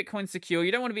 keep your Bitcoin secure.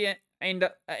 You don't want to be end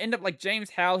up like James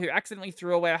Howell, who accidentally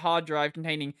threw away a hard drive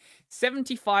containing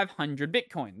 7,500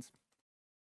 Bitcoins.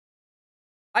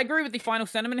 I agree with the final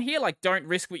sentiment here, like, don't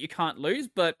risk what you can't lose,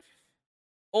 but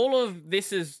all of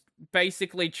this is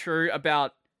basically true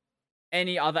about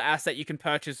any other asset you can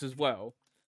purchase as well.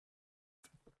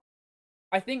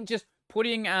 I think just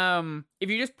putting, if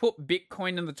you just put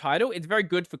Bitcoin in the title, it's very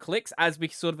good for clicks, as we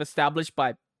sort of established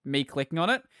by me clicking on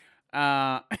it.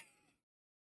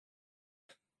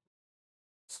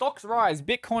 Stocks rise,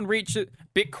 Bitcoin reaches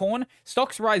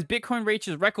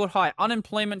record high,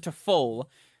 unemployment to fall.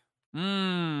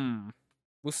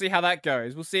 We'll see how that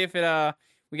goes. We'll see if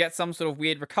we get some sort of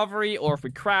weird recovery, or if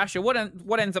we crash, or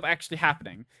what ends up actually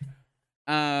happening.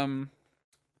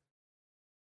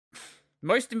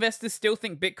 Most investors still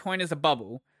think Bitcoin is a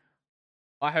bubble.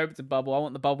 I hope it's a bubble. I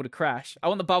want the bubble to crash. I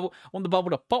want the bubble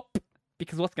to pop,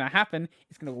 because what's going to happen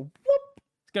is going to whoop.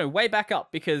 It's going way back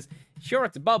up, because sure,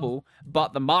 it's a bubble,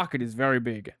 but the market is very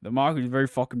big. The market is very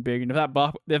fucking big, and if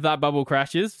that bubble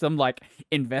crashes, some like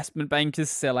investment bankers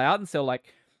sell out and sell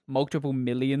like multiple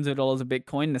millions of dollars of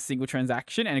Bitcoin in a single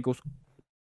transaction, and it goes,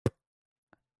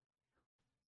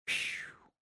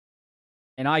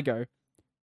 and I go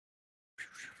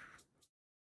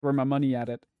throw my money at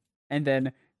it, and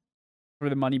then throw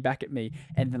the money back at me,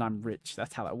 and then I'm rich.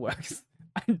 That's how that works.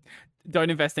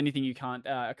 Don't invest anything you can't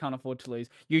afford to lose.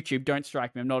 YouTube, don't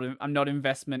strike me. I'm not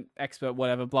investment expert,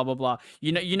 whatever, blah blah blah.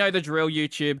 You know the drill,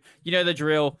 YouTube. You know the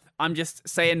drill. I'm just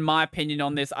saying my opinion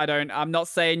on this. I'm not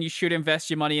saying you should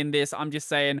invest your money in this. I'm just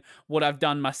saying what I've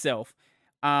done myself.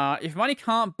 If money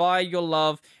can't buy your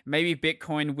love, maybe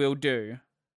Bitcoin will do.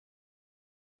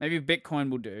 Maybe Bitcoin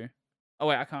will do. Oh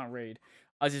wait, I can't read.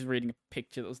 I was just reading a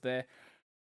picture that was there.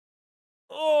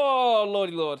 Oh,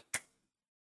 lordy lord.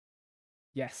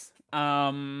 Yes.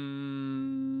 What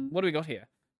do we got here?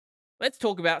 Let's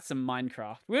talk about some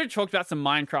Minecraft. We already talked about some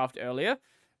Minecraft earlier,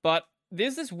 but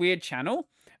there's this weird channel.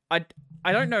 I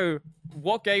don't know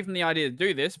what gave him the idea to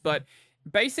do this, but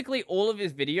basically all of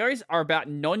his videos are about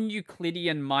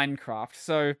non-Euclidean Minecraft.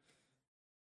 So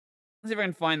let's see if I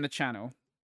can find the channel.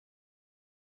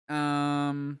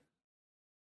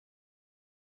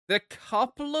 The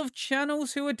couple of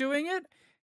channels who are doing it,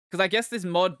 because I guess this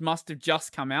mod must have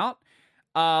just come out.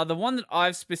 The one that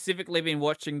I've specifically been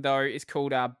watching, though, is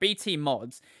called BT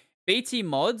Mods. BT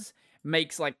Mods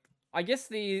makes, like, I guess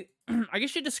you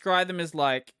describe them as,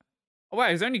 like, oh, wow,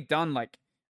 he's only done, like,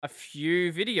 a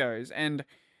few videos, and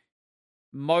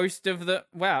most of the,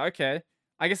 wow, okay.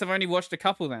 I guess I've only watched a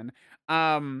couple then.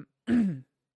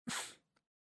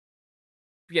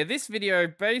 Yeah, this video,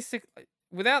 basically,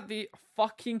 without the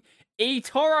fucking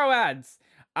eToro ads,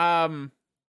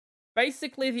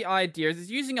 basically, the idea is it's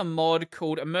using a mod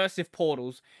called Immersive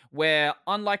Portals, where,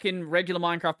 unlike in regular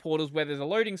Minecraft portals where there's a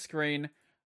loading screen,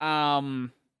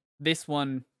 this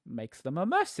one makes them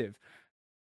immersive.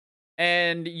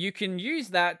 And you can use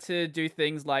that to do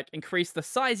things like increase the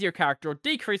size of your character or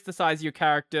decrease the size of your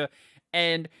character,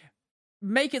 and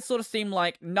make it sort of seem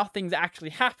like nothing's actually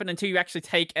happened until you actually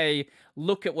take a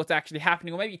look at what's actually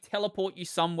happening, or maybe teleport you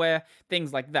somewhere,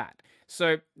 things like that.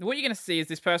 So what you're going to see is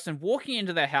this person walking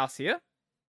into their house here.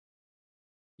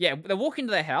 Yeah, they walk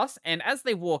into their house, and as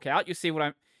they walk out, you'll see what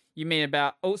I mean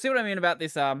about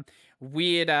this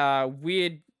weird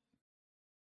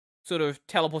sort of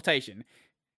teleportation.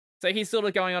 So he's sort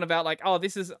of going on about like, oh,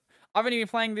 I've only been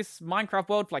playing this Minecraft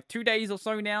world for like 2 days or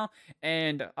so now,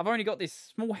 and I've only got this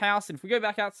small house, and if we go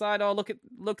back outside, oh, look at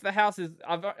the house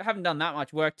I haven't done that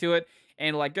much work to it,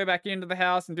 and like go back into the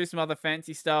house and do some other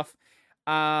fancy stuff.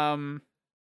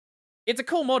 It's a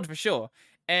cool mod for sure,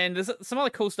 and there's some other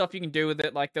cool stuff you can do with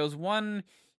it. Like there was one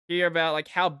here about like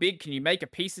how big can you make a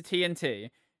piece of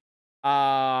TNT.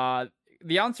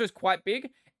 The answer is quite big,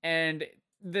 and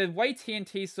the way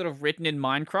TNT is sort of written in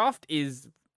Minecraft is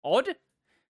odd,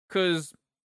 because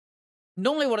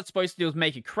normally what it's supposed to do is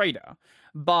make a crater,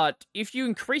 but if you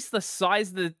increase the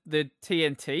size of the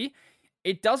TNT,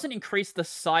 it doesn't increase the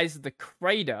size of the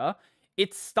crater.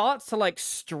 It starts to like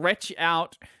stretch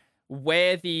out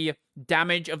where the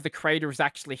damage of the crater is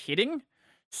actually hitting.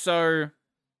 So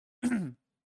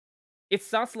it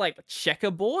starts like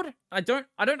checkerboard. I don't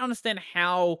understand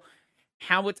how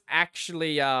it's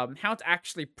actually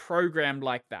programmed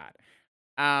like that.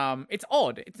 It's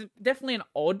odd. It's definitely an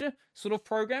odd sort of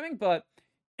programming, but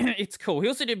it's cool. He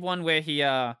also did one where he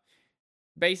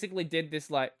basically did this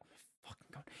like fucking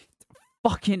god,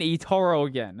 fucking eToro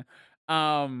again. They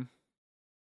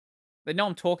know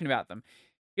I'm talking about them.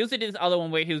 He also did this other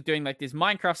one where he was doing like this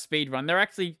Minecraft speed run. There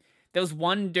was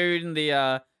one dude in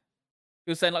the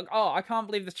he was saying like, "Oh, I can't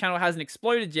believe this channel hasn't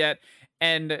exploded yet,"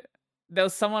 and there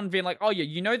was someone being like, "Oh yeah,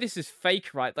 you know this is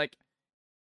fake, right?" Like,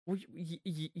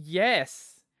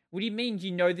 yes. What do you mean you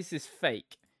know this is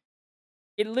fake?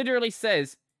 It literally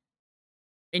says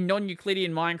a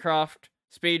non-Euclidean Minecraft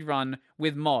speedrun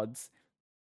with mods.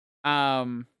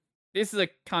 This is a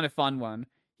kind of fun one.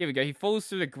 Here we go. He falls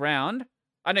through the ground.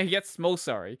 I know he gets small,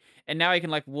 sorry. And now he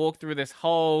can like walk through this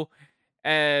hole.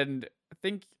 And I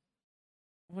think,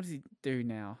 what does he do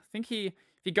now? I think if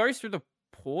he goes through the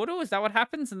portal, is that what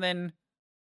happens? And then,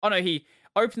 oh no, he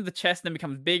opens the chest and then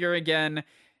becomes bigger again.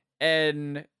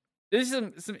 And there's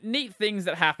some neat things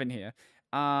that happen here.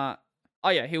 Oh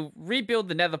yeah, he'll rebuild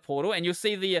the nether portal and you'll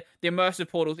see the immersive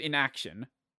portals in action.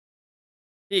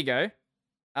 Here you go.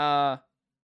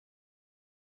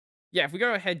 Yeah, if we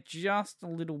go ahead just a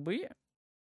little bit.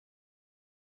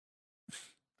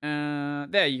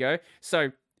 There you go.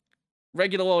 So,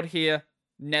 regular world here,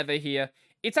 nether here.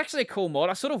 It's actually a cool mod.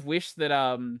 I sort of wish that,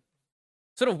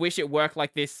 it worked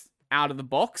like this out of the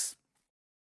box.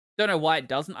 Don't know why it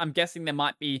doesn't. I'm guessing there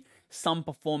might be some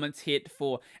performance hit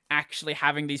for actually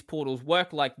having these portals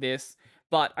work like this.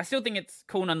 But I still think it's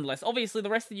cool nonetheless. Obviously, the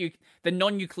rest of the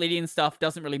non-Euclidean stuff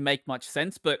doesn't really make much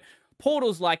sense, but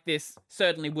portals like this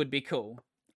certainly would be cool.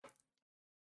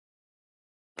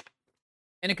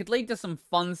 And it could lead to some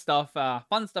fun stuff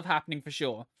happening for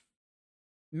sure.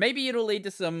 Maybe it'll lead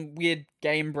to some weird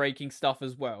game-breaking stuff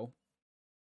as well.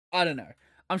 I don't know.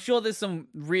 I'm sure there's some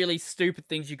really stupid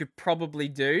things you could probably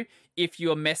do if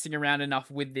you are messing around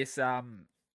enough with this, way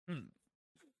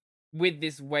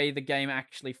the game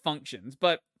actually functions.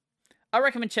 But I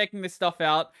recommend checking this stuff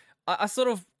out. I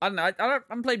don't know, I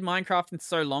haven't played Minecraft in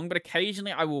so long, but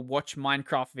occasionally I will watch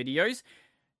Minecraft videos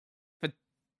for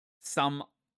some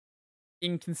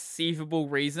inconceivable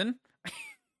reason.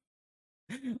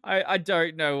 I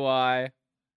don't know why.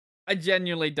 I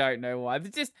genuinely don't know why.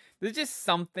 There's just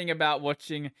something about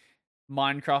watching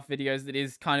Minecraft videos that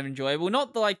is kind of enjoyable.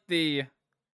 Not the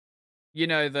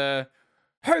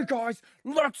hey guys,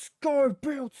 let's go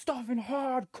build stuff in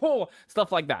hardcore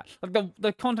stuff like that. Like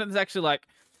the content is actually like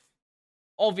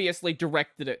obviously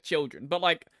directed at children, but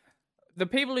like the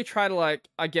people who try to like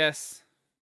I guess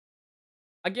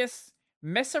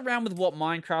mess around with what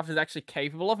Minecraft is actually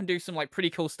capable of and do some like pretty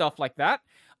cool stuff like that,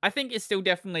 I think is still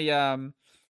definitely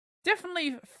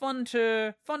fun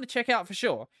to check out for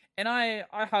sure. And I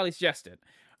highly suggest it.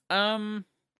 I don't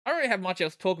really have much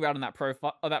else to talk about on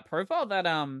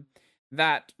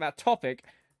that that topic.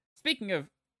 Speaking of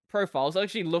profiles, I was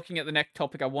actually looking at the next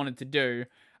topic I wanted to do.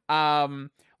 One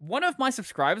of my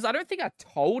subscribers, I don't think I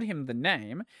told him the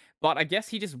name, but I guess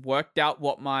he just worked out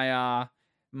what my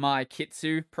my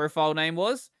Kitsu profile name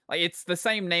was. Like, it's the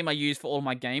same name I use for all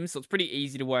my games, so it's pretty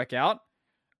easy to work out.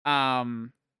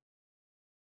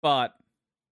 But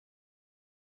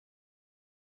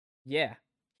yeah,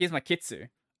 here's my Kitsu.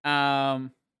 Here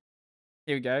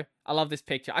we go. I love this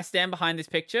picture. I stand behind this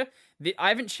picture. I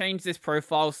haven't changed this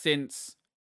profile since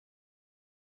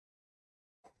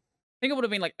I think it would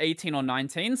have been like 18 or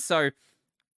 19, so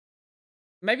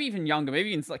maybe even younger, maybe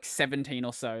even like 17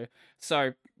 or so.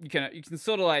 So you can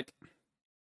sort of like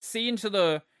see into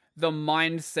the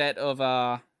mindset of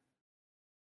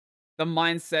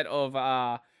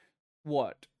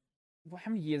what?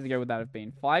 How many years ago would that have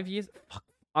been? 5 years? Fuck.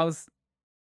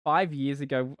 5 years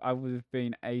ago, I would have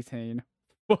been 18.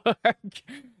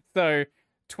 So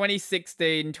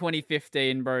 2016,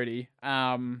 2015, Brody.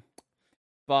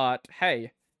 But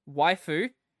hey,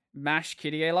 waifu, Mash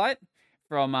Kitty Light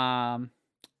from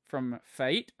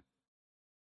Fate.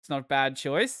 It's not a bad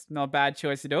choice. Not a bad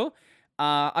choice at all.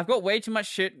 I've got way too much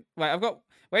shit. Like, I've got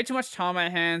way too much time on my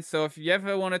hands, so if you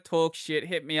ever want to talk shit,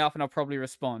 hit me up and I'll probably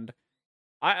respond.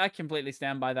 I completely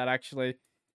stand by that, actually.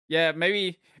 Yeah,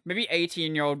 maybe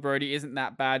 18-year-old Brody isn't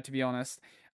that bad, to be honest.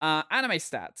 Anime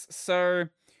stats. So,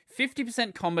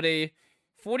 50% comedy,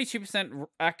 42%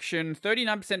 action,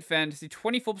 39% fantasy,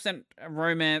 24%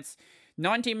 romance,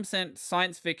 19%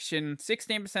 science fiction,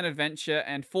 16% adventure,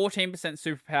 and 14%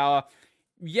 superpower.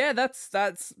 Yeah,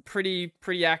 that's pretty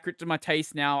accurate to my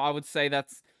taste now. I would say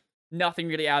that's nothing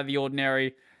really out of the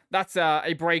ordinary. That's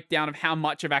a breakdown of how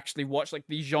much I've actually watched, like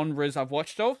the genres I've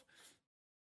watched of.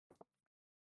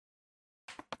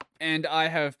 And I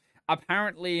have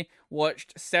apparently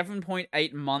watched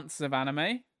 7.8 months of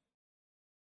anime.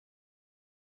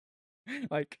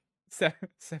 Like,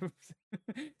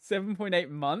 7.8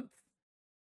 months?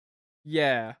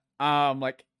 Yeah.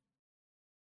 Like,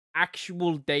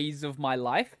 actual days of my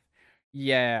life.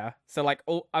 Yeah. So like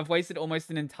I've wasted almost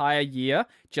an entire year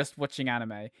just watching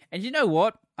anime. And you know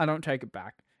what? I don't take it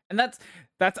back. And that's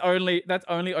only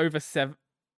over 7.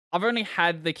 I've only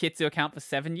had the Kitsu account for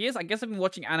 7 years. I guess I've been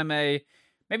watching anime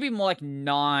maybe more like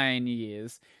 9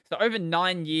 years. So over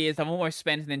 9 years, I've almost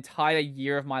spent an entire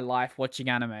year of my life watching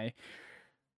anime.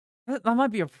 That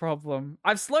might be a problem.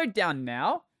 I've slowed down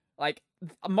now. Like,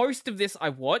 most of this I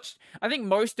watched. I think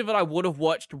most of it I would have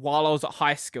watched while I was at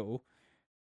high school.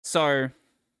 So,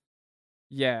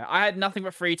 yeah. I had nothing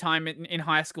but free time in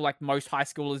high school like most high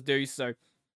schoolers do, so,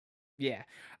 yeah.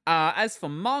 As for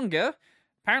manga,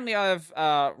 apparently I've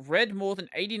read more than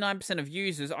 89% of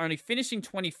users, only finishing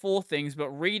 24 things, but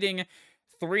reading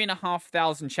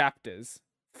 3,500 chapters.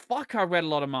 Fuck, I read a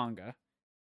lot of manga.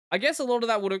 I guess a lot of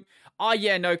that would have... Oh,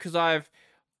 yeah, no, because I've...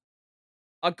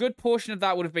 A good portion of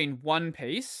that would have been One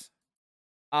Piece.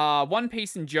 One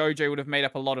Piece and JoJo would have made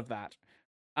up a lot of that.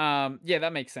 Yeah,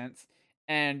 that makes sense.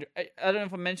 And I don't know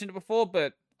if I mentioned it before,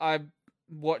 but I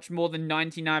watched more than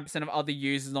 99% of other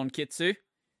users on Kitsu,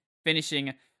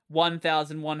 finishing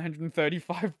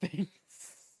 1,135 things.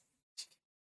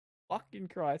 Fucking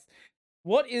Christ.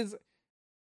 What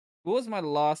was my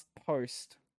last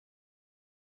post?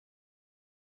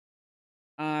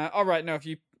 Alright, no, if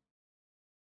you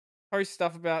post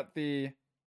stuff about the...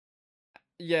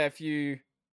 if you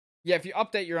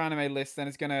update your anime list, then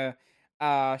it's gonna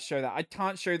show that. I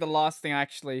can't show the last thing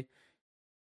actually.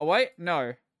 Oh wait,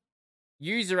 no.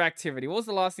 User activity. What was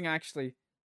the last thing I actually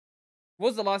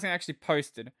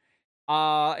posted? It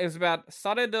was about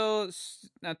Saredo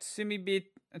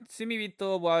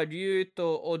Tsumibito wa Ryu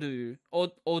to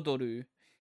Odoru.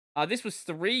 This was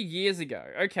 3 years ago.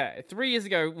 Okay, 3 years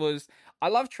ago was... I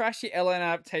love trashy LN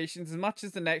adaptations as much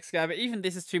as the next guy, but even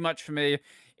this is too much for me.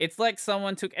 It's like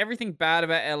someone took everything bad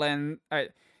about LN...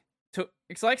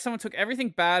 It's like someone took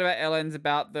everything bad about LNs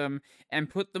about them and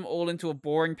put them all into a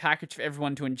boring package for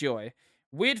everyone to enjoy.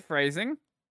 Weird phrasing.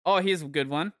 Oh, here's a good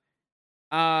one.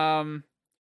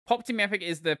 Pop Team Epic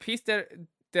is the piece de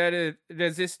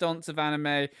resistance of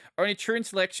anime. Only true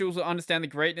intellectuals will understand the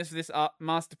greatness of this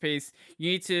masterpiece.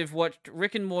 You need to have watched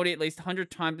Rick and Morty at least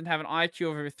 100 times and have an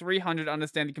IQ of over 300 to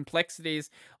understand the complexities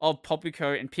of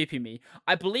Popuko and Pipimi.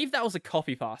 I believe that was a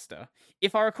copy pasta.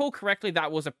 If I recall correctly,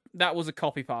 that was a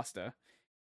copy pasta.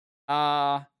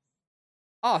 So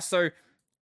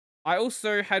I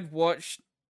also had watched...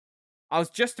 I was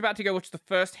just about to go watch the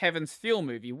first Heaven's Feel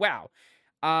movie. Wow.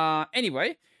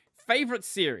 Anyway, favorite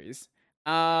series.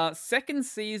 Second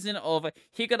season of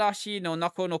Higurashi no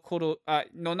Naku no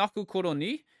Koro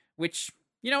ni, which,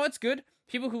 you know, it's good.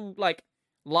 People who, like,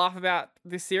 laugh about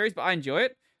this series, but I enjoy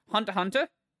it. Hunter x Hunter.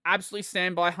 Absolutely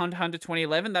stand by Hunter x Hunter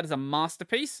 2011. That is a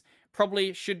masterpiece.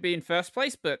 Probably should be in first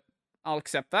place, but I'll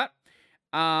accept that.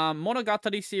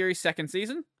 Monogatari series second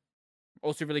season.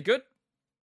 Also really good.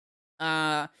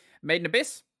 Made in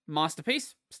Abyss.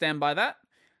 Masterpiece. Stand by that.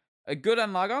 A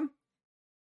Gurren Lagann.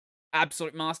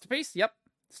 Absolute masterpiece. Yep.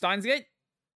 Steins Gate.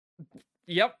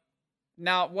 Yep.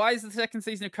 Now, why is the second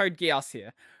season of Code Geass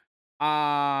here?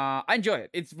 I enjoy it.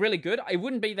 It's really good. I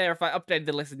wouldn't be there if I updated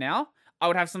the list now. I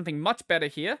would have something much better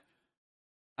here.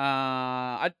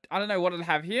 I don't know what I'd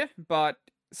have here, but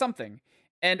something.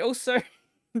 And also,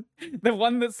 the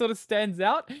one that sort of stands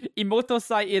out, Imoto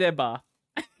Sai Ireba.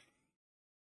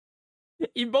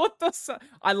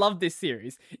 I love this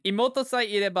series. Imoto Sai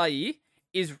Irebai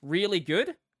is really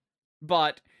good,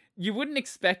 but you wouldn't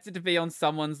expect it to be on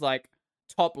someone's, like,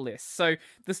 top list. So,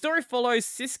 the story follows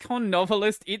Siscon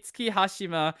novelist Itsuki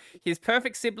Hashima, his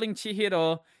perfect sibling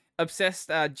Chihiro, obsessed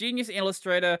genius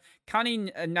illustrator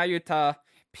Kani Nayuta,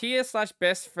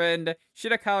 peer/best friend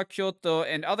Shirakawa Kyoto,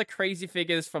 and other crazy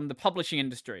figures from the publishing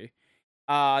industry.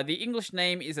 The English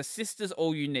name is A Sister's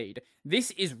All You Need. This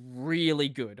is really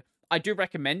good. I do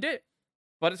recommend it,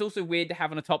 but it's also weird to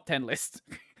have on a top 10 list.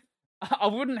 I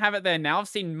wouldn't have it there now. I've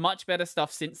seen much better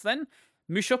stuff since then.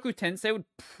 Mushoku Tensei would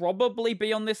probably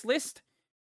be on this list.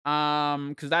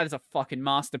 Because that is a fucking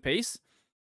masterpiece.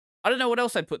 I don't know what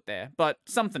else I'd put there, but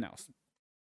something else.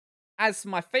 As for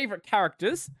my favorite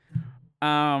characters,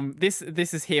 this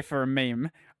is here for a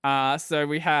meme. So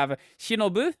we have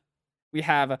Shinobu, we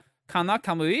have Kana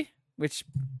Kamui, which,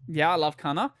 yeah, I love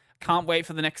Kana. Can't wait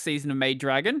for the next season of Maid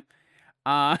Dragon.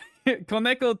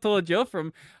 Koneko Tojo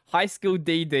from High School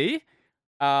DD.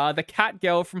 The cat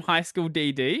girl from High School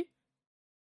DD.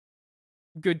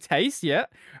 Good taste, yeah.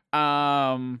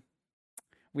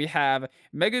 We have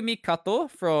Megumi Kato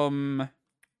from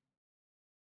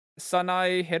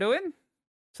Sanai Heroine?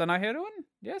 Sanai Heroine?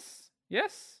 Yes?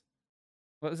 Yes?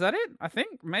 Was that it? I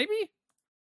think? Maybe?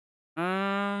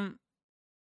 I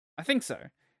think so.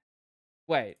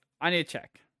 Wait, I need to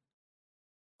check.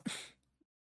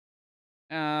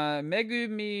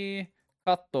 Megumi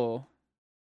Kato.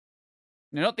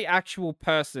 No, not the actual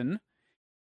person.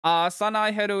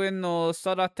 Sanai Heroine no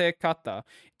Sarate Kata.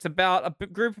 It's about a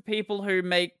group of people who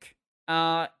make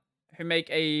a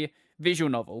visual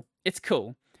novel. It's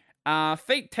cool.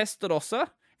 Fate Testarossa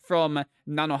from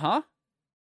Nanoha.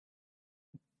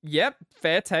 Yep,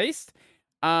 fair taste.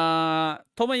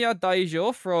 Tomoya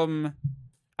Daijo from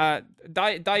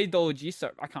Daidoji.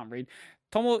 So I can't read.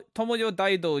 Tomoyo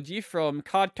Daidoji from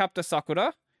Cardcaptor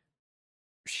Sakura.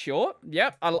 Sure.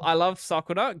 Yep. I love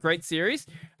Sakura. Great series.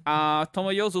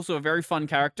 Tomoyo's also a very fun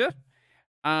character.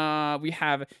 We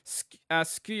have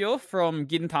Tsukuyo from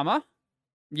Gintama.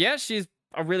 Yeah, she's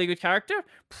a really good character.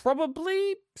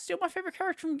 Probably still my favorite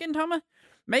character from Gintama.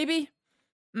 Maybe.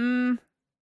 I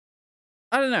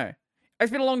don't know.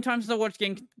 It's been a long time since I watched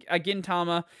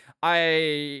Gintama.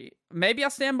 Maybe I'll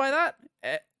stand by that.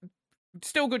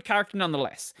 Still good character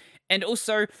nonetheless. And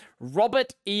also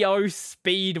Robert E.O.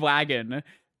 Speedwagon.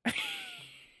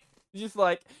 Just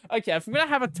like, okay, if I'm gonna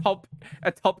have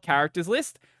a top characters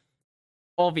list,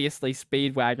 obviously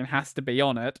Speedwagon has to be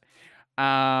on it.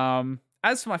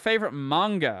 As for my favorite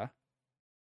manga,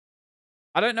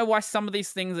 I don't know why some of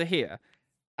these things are here.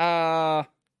 Like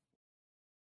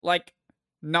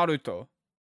Naruto.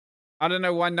 I don't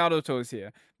know why Naruto is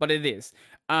here, but it is.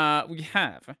 We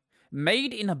have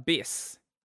Made in Abyss.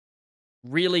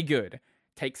 Really good.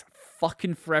 Takes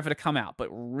fucking forever to come out, but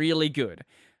really good.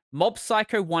 Mob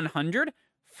Psycho 100.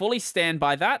 Fully stand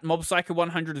by that. Mob Psycho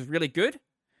 100 is really good.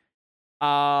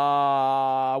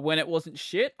 When it wasn't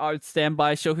shit, I would stand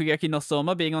by Shokugeki no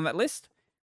Soma being on that list.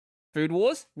 Food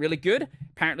Wars, really good.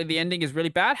 Apparently the ending is really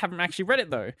bad. Haven't actually read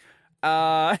it though.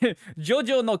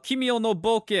 Jojo no Kimio no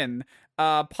Boken.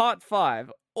 Part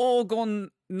 5. Orgon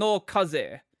no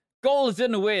Kaze.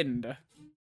 Golden Wind.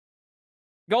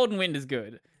 Golden Wind is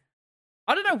good.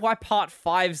 I don't know why Part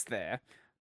 5's there.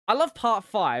 I love Part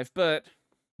 5, but...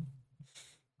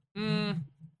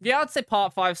 yeah, I'd say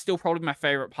Part 5's still probably my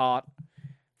favorite part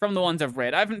from the ones I've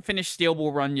read. I haven't finished Steel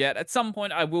Ball Run yet. At some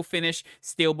point, I will finish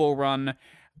Steel Ball Run.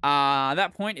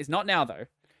 That point is not now, though.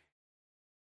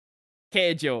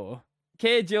 Keijo.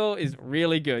 Keijo is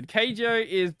really good. Keijo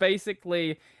is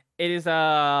basically... It is,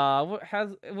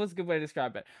 what's a good way to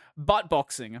describe it? Butt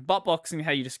boxing. Butt boxing, how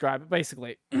you describe it,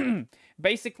 basically.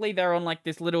 Basically, they're on, like,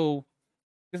 this little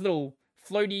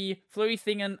floaty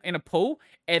thing in a pool,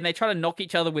 and they try to knock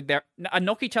each other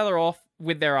off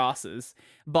with their asses.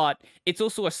 But it's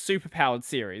also a superpowered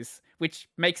series, which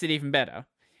makes it even better.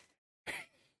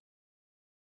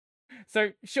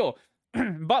 So, sure,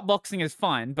 butt boxing is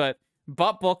fine, but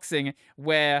butt boxing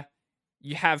where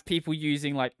you have people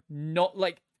using, like, not,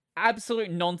 like, absolute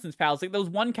nonsense powers. Like, there was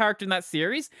one character in that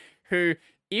series who,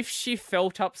 if she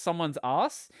felt up someone's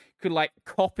ass, could, like,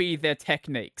 copy their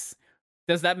techniques.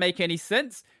 Does that make any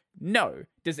sense? No.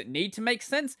 Does it need to make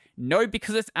sense? No,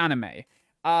 because it's anime.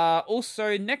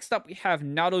 Also, next up we have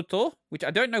Naruto, which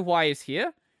I don't know why is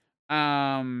here.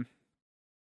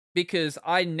 Because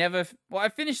I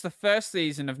finished the first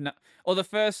season of, or the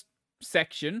first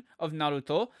section of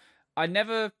Naruto. I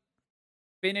never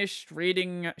finished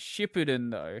reading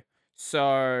Shippuden though.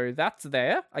 So that's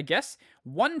there, I guess.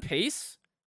 One Piece.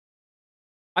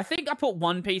 I think I put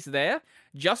One Piece there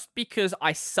just because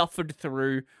I suffered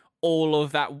through all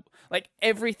of that, like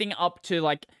everything up to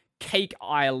like Cake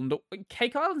Island.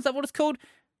 Cake Island, is that what it's called?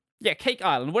 Yeah, Cake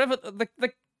Island. Whatever,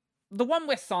 the one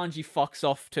where Sanji fucks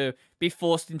off to be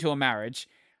forced into a marriage.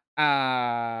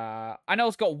 I know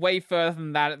it's got way further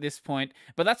than that at this point,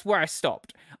 but that's where I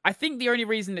stopped. I think the only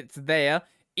reason it's there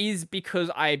is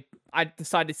because I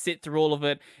decided to sit through all of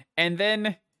it, and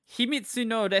then Himitsu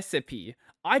no Recipe.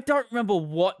 I don't remember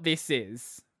what this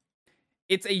is.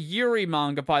 It's a Yuri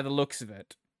manga by the looks of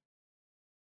it.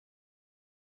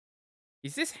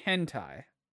 Is this hentai?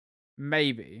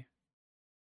 Maybe.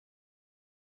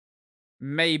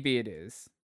 Maybe it is.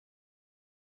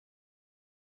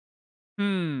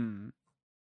 I'm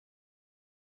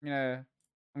gonna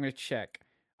check.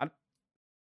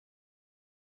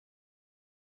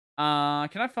 Can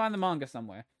I find the manga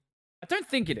somewhere? I don't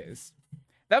think it is.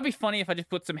 That'd be funny if I just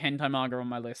put some hentai manga on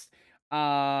my list.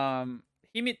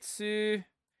 Himitsu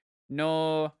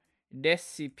no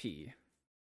Recipe.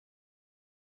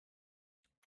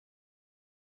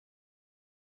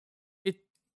 It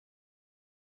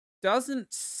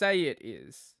doesn't say it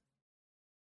is.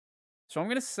 So I'm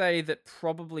gonna say that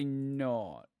probably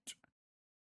not.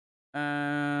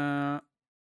 Oh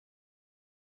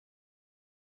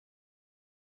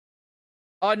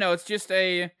no, it's just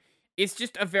a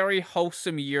very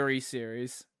wholesome Yuri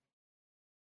series.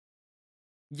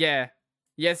 Yeah.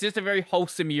 Yeah, it's just a very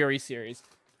wholesome Yuri series.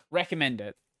 Recommend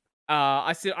it.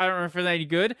 I don't know if it's any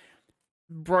good.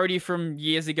 Brody from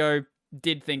years ago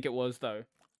did think it was though.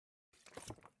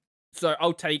 So I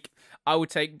would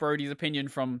take Brody's opinion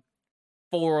from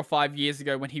 4 or 5 years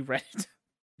ago when he read it.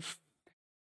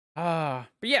 But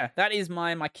yeah, that is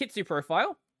my Kitsu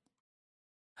profile.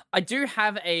 I do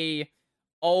have a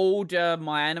older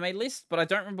My Anime list, but I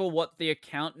don't remember what the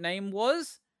account name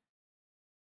was.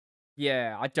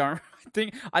 Yeah, I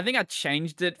think I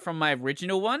changed it from my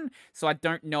original one, so I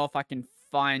don't know if I can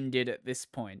find it at this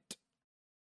point.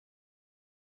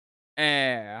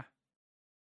 I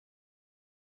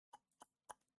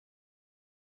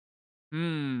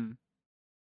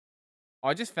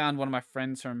just found one of my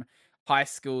friends from high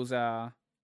school's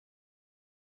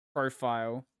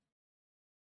profile.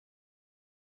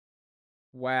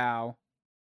 Wow.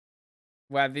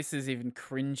 Wow, this is even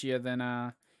cringier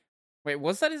than Wait,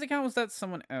 was that his account? Was that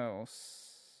someone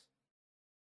else?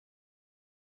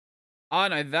 Oh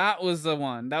no, that was the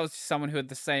one. That was someone who had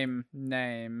the same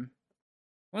name.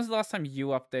 When was the last time you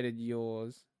updated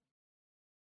yours?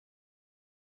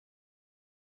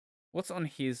 What's on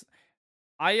his?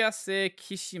 Ayase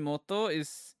Kishimoto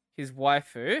is his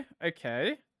waifu.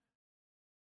 Okay.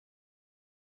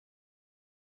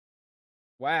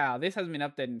 Wow, this hasn't been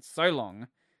updated in so long.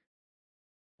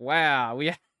 Wow,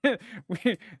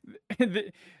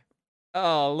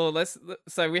 oh Lord,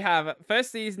 so we have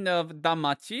first season of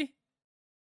Danmachi,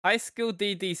 High School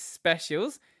DD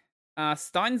specials,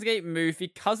 Steins Gate movie,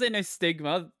 Kaze no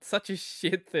Stigma, such a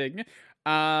shit thing.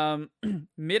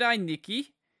 Mirai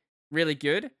Nikki, really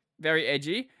good, very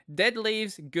edgy. Dead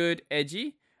Leaves, good,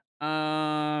 edgy.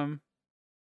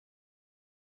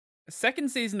 Second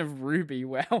season of Ruby,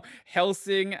 wow.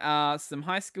 Hellsing, some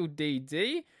High School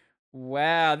DD.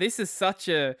 Wow, this is such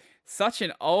an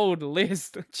old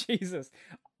list. Jesus.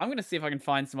 I'm gonna see if I can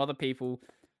find some other people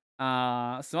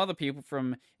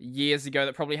from years ago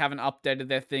that probably haven't updated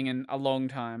their thing in a long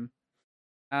time.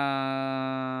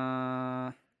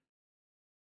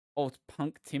 Oh, it's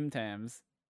Punk Tim Tams.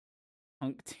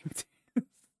 Punk Tim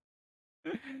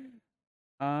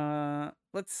Tams.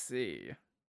 Let's see.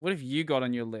 What have you got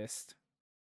on your list?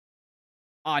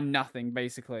 Nothing,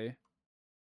 basically.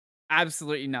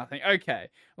 Absolutely nothing. Okay.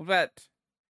 What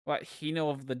Hino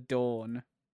of the Dawn?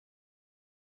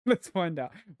 Let's find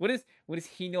out. What is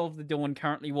Hino of the Dawn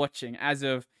currently watching as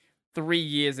of 3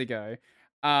 years ago?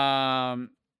 Yokai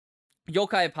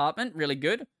Apartment, really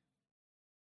good.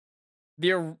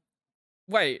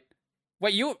 Wait,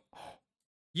 you've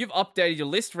updated your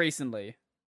list recently.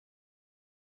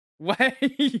 Wait,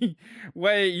 you've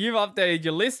updated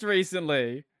your list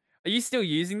recently. Are you still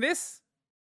using this?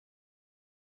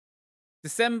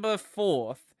 December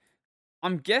 4th.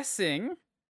 I'm guessing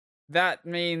that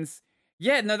means...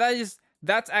 Yeah, no, that's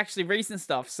actually recent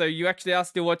stuff. So you actually are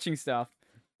still watching stuff.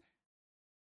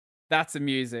 That's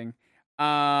amusing.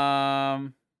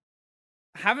 Haven't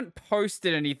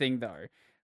posted anything, though.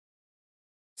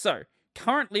 So,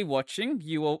 currently watching,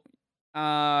 you've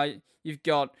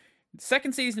got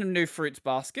second season of New Fruits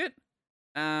Basket.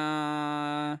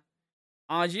 Arjin,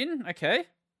 okay.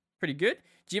 Pretty good.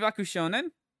 Jibaku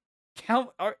Shonen.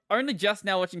 Only just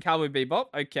now watching Cowboy Bebop.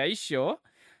 Okay, sure.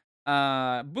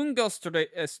 Bungo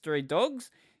Stray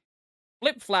Dogs.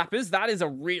 Flip Flappers. That is a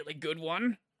really good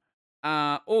one.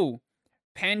 Panty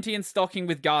and Stocking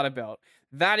with Garter Belt.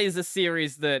 That is a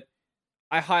series that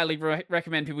I highly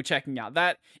recommend people checking out.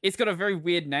 It's got a very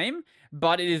weird name,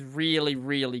 but it is really,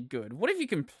 really good. What have you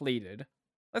completed?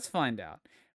 Let's find out.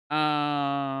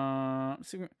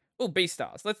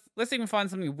 Beastars. Let's even find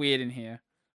something weird in here.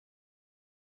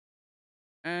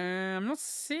 I'm not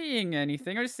seeing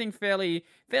anything. I'm just seeing fairly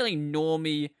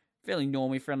normie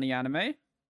friendly anime.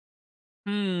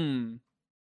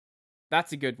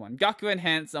 That's a good one. Gaku and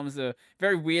Handsome is a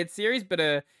very weird series, but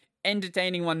a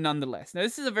entertaining one nonetheless. Now,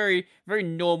 this is a very, very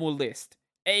normal list.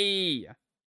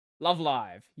 Love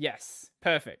Live. Yes.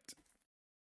 Perfect.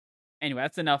 Anyway,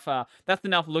 that's enough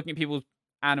looking at people's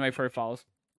anime profiles.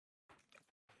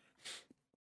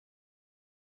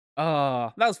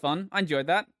 That was fun. I enjoyed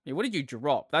that. Yeah, what did you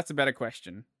drop? That's a better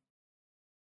question.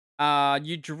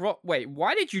 Wait,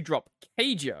 why did you drop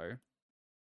Keijo?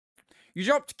 You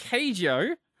dropped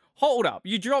Keijo? Hold up.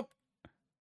 You dropped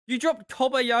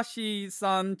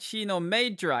Kobayashi-san Chino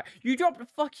Maid Dragon. You dropped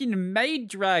fucking Maid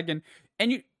Dragon,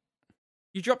 and you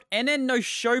dropped NN no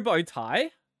Shobo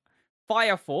Tai.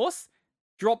 Fire Force,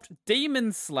 dropped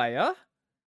Demon Slayer.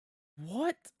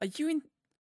 What? Are you in...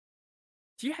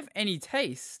 Do you have any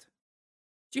taste?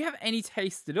 Do you have any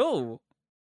taste at all?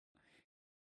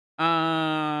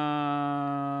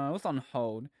 What's on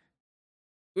hold?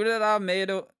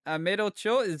 Urara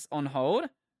Merocho is on hold.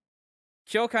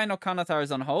 Kyokai no Kanata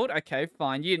is on hold. Okay,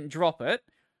 fine. You didn't drop it.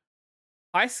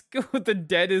 High School of the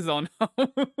Dead is on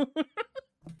hold.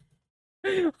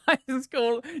 High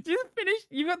School... Just finish...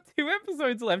 You've got 2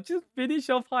 episodes left. Just finish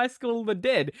off High School of the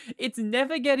Dead. It's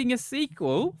never getting a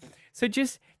sequel. So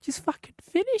just fucking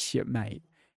finish it, mate.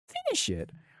 Finish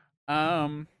it.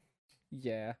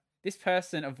 Yeah. This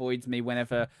person avoids me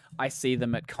whenever I see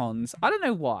them at cons. I don't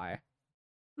know why.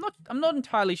 I'm not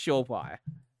entirely sure why.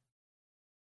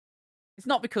 It's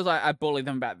not because I bully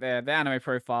them about their anime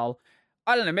profile.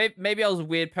 I don't know. Maybe I was a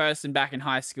weird person back in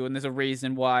high school, and there's a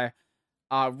reason why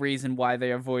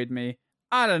they avoid me.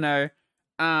 I don't know.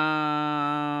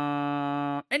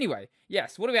 Anyway,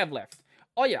 yes. What do we have left?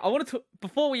 Oh yeah, I wanted to,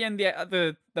 before we end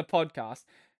the podcast.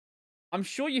 I'm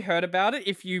sure you heard about it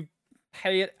if you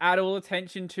pay it at all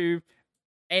attention to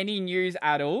any news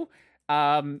at all.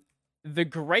 The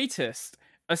greatest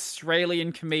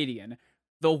Australian comedian,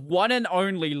 the one and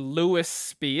only Lewis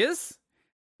Spears,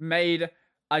 made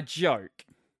a joke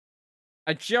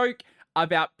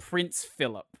about Prince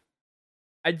Philip.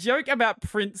 A joke about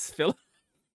Prince Philip.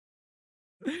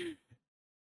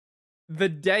 The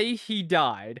day he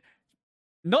died.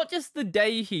 Not just the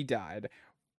day he died,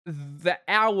 the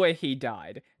hour he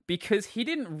died, because he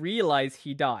didn't realize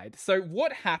he died. So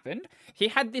what happened? He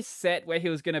had this set where he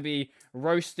was going to be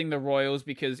roasting the royals,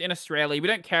 because in Australia, we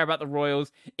don't care about the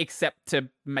royals except to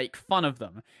make fun of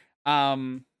them.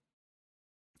 And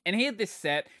he had this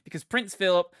set because Prince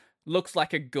Philip looks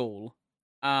like a ghoul.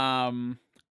 At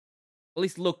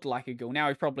least looked like a ghoul. Now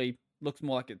he probably looks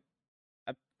more like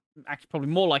actually probably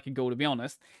more like a ghoul, to be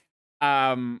honest.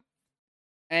 And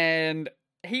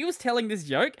he was telling this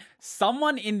joke.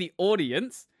 Someone in the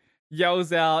audience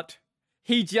yells out,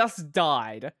 "He just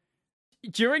died."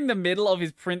 During the middle of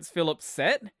his Prince Philip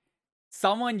set,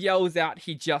 someone yells out,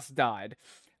 "He just died."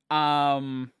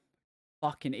 Fucking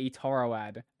eToro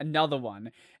ad. Another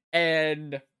one.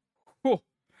 And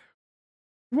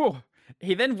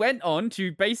he then went on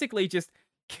to basically just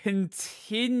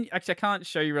continue. Actually, I can't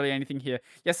show you really anything here.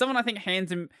 Yeah, someone I think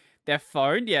hands him their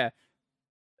phone. Yeah.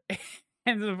 Hands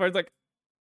him the phone, like,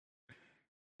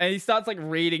 and he starts like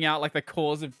reading out like the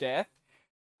cause of death.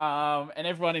 And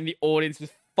everyone in the audience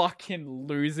is fucking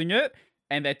losing it,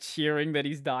 and they're cheering that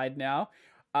he's died now.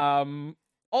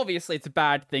 Obviously it's a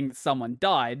bad thing that someone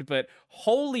died, but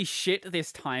holy shit,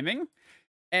 this timing.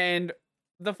 And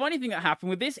the funny thing that happened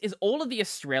with this is all of the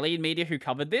Australian media who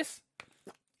covered this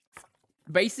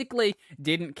basically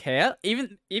didn't care,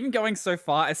 even going so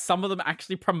far as some of them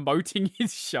actually promoting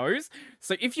his shows.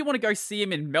 So if you want to go see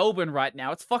him in Melbourne right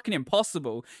now, it's fucking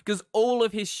impossible, because all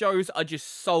of his shows are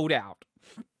just sold out.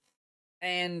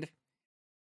 And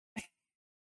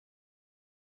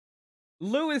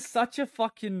Lou is such a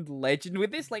fucking legend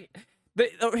with this. Like,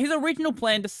 his original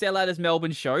plan to sell out his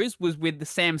Melbourne shows was with the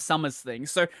Sam Summers thing.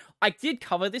 So I did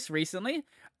cover this recently.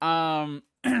 I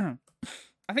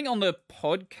think on the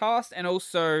podcast and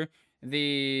also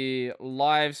the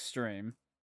live stream.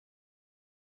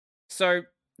 So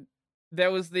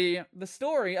there was the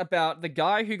story about the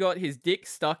guy who got his dick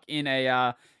stuck in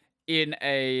a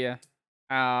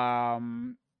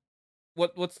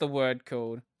what's the word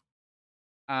called?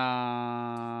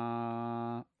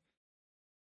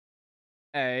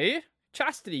 A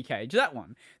chastity cage, that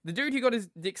one. The dude who got his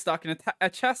dick stuck in a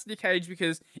chastity cage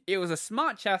because it was a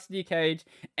smart chastity cage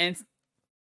and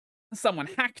someone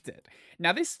hacked it.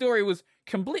 Now, this story was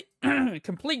complete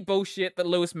bullshit that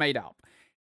Lewis made up.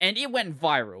 And it went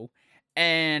viral.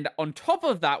 And on top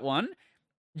of that one,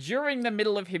 during the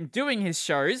middle of him doing his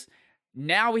shows,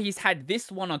 now he's had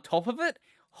this one on top of it.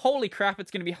 Holy crap,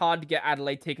 it's going to be hard to get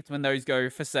Adelaide tickets when those go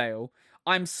for sale.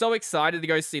 I'm so excited to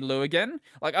go see Lou again.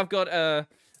 Like, I've got a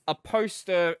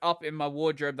poster up in my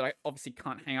wardrobe that I obviously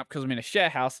can't hang up because I'm in a share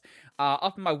house.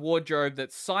 Up in my wardrobe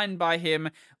that's signed by him.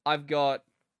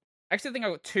 Actually, I think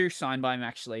I've got 2 signed by him,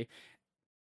 actually.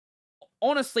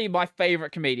 Honestly, my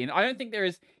favorite comedian. I don't think there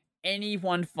is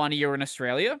anyone funnier in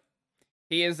Australia.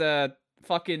 He is a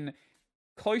fucking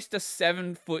close to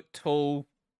 7 foot tall,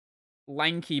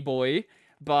 lanky boy,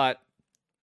 but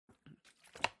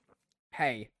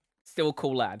hey, still a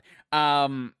cool lad.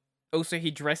 Also,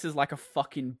 he dresses like a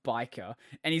fucking biker,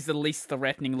 and he's the least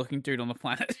threatening looking dude on the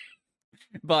planet.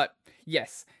 But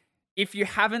yes, if you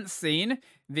haven't seen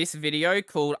this video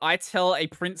called I Tell a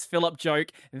Prince Philip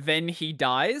Joke, Then He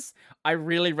Dies, I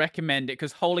really recommend it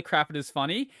because holy crap, it is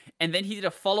funny. And then he did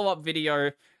a follow-up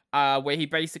video where he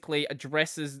basically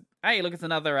addresses, hey, look, it's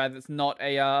another ad that's not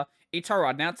a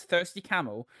eToro. Now it's Thirsty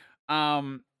Camel.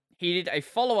 He did a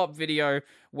follow-up video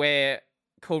where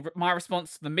called My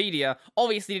Response to the Media.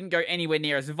 Obviously didn't go anywhere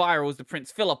near as viral as the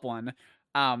Prince Philip one.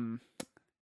 But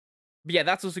yeah,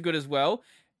 that's also good as well.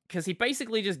 Because he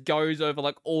basically just goes over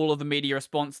like all of the media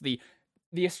response, the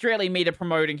Australian media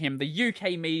promoting him, the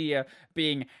UK media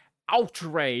being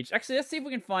outraged. Actually, let's see if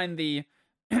we can find the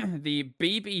the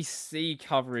BBC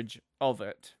coverage of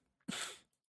it.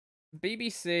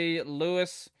 BBC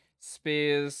Lewis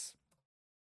Spears.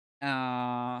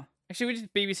 Actually, we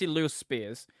did BBC Lewis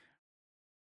Spears.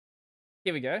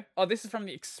 Here we go. Oh, this is from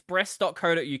the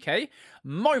express.co.uk.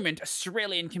 Moment,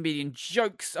 Australian comedian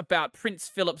jokes about Prince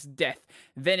Philip's death,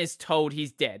 then is told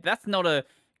he's dead. That's not a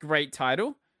great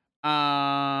title.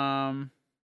 Comedian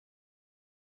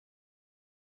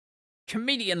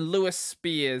Lewis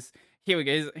Spears. Here we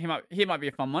go. Here might be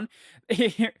a fun one.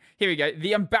 Here we go.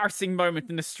 The embarrassing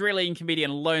moment an Australian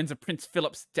comedian learns of Prince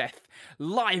Philip's death.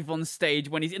 Live on stage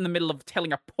when he's in the middle of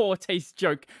telling a poor taste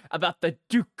joke about the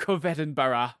Duke of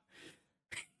Edinburgh.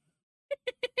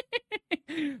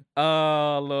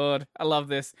 Oh, Lord. I love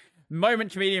this.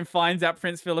 Moment comedian finds out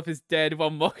Prince Philip is dead while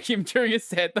mocking him during a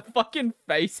set. The fucking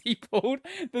face he pulled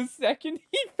the second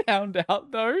he found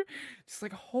out, though. Just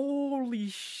like, holy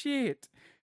shit.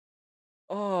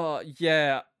 Oh,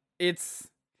 yeah.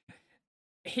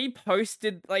 He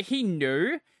posted, like, he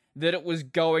knew that it was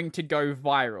going to go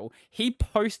viral. He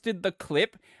posted the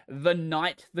clip the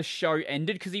night the show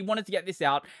ended because he wanted to get this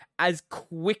out as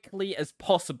quickly as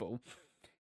possible.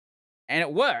 And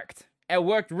it worked. It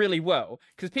worked really well.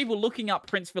 Because people looking up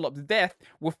Prince Philip's death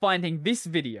were finding this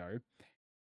video.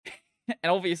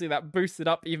 And obviously that boosted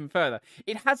up even further.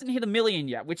 It hasn't hit 1 million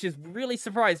yet, which is really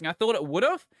surprising. I thought it would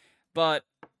have, but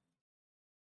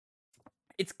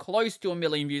it's close to 1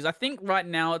 million views. I think right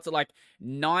now it's at like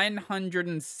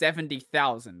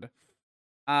 970,000.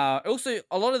 Also,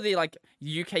 a lot of the like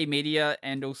UK media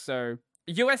and also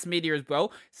US media as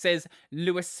well says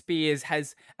Lewis Spears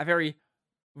has a very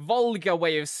vulgar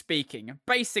way of speaking.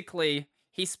 Basically,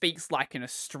 he speaks like an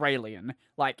Australian.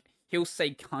 Like, he'll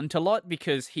say cunt a lot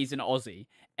because he's an Aussie,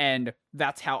 and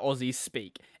that's how Aussies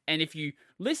speak. And if you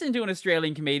listen to an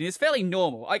Australian comedian, it's fairly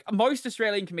normal. Like, most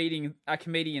Australian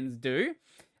comedians do.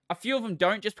 A few of them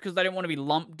don't, just because they don't want to be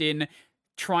lumped in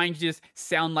trying to just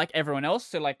sound like everyone else.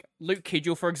 So, like, Luke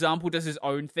Kidgel, for example, does his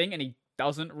own thing, and he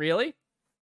doesn't really.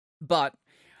 But,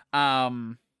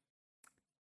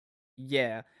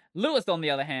 yeah. Lewis, on the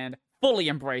other hand, fully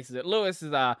embraces it. Lewis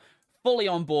is fully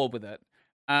on board with it.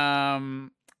 Also,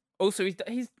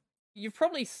 you've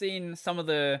probably seen some of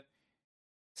the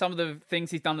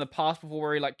things he's done in the past before,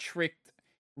 where he like tricked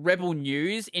Rebel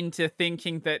News into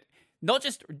thinking that not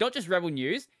just Rebel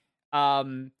News.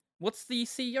 What's the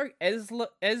CEO?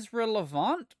 Ezra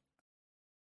Levant?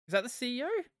 Is that the CEO?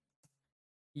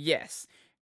 Yes,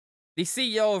 the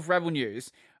CEO of Rebel News,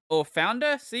 or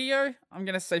founder, CEO. I'm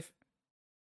gonna say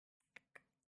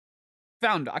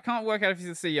founder. I can't work out if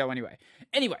he's the CEO anyway.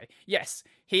 Anyway, yes,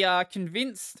 he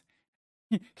convinced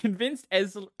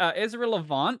Ezra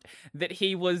Levant that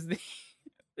he was the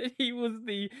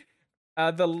the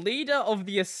leader of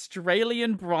the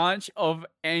Australian branch of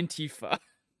Antifa.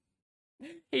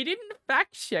 He didn't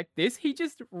fact check this. He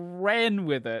just ran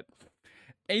with it.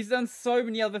 He's done so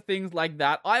many other things like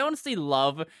that. I honestly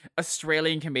love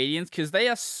Australian comedians because they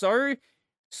are so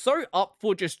up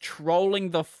for just trolling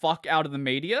the fuck out of the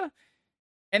media.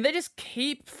 And they just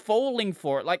keep falling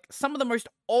for it. Like, some of the most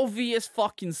obvious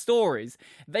fucking stories,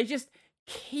 they just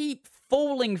keep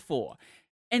falling for.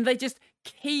 And they just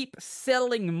keep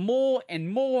selling more and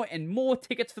more and more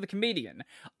tickets for the comedian.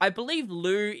 I believe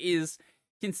Lou is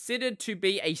considered to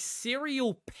be a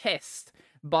serial pest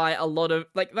by a lot of...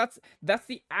 Like, that's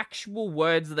the actual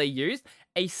words they use.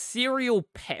 A serial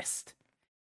pest.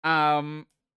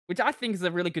 Which I think is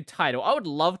a really good title. I would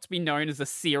love to be known as a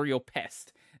serial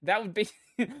pest. That would be...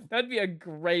 That'd be a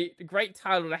great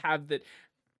title to have that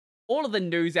all of the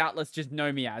news outlets just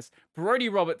know me as. Brodie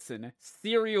Robertson,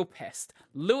 serial pest.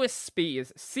 Lewis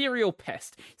Spears, serial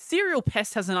pest. Serial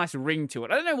pest has a nice ring to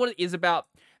it. I don't know what it is about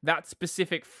that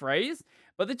specific phrase,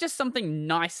 but there's just something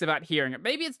nice about hearing it.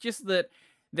 Maybe it's just that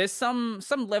there's some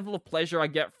level of pleasure I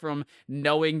get from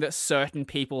knowing that certain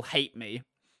people hate me.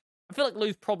 I feel like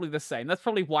Lou's probably the same. That's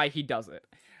probably why he does it.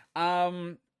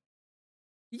 Yeah.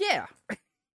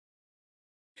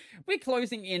 We're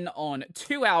closing in on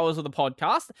 2 hours of the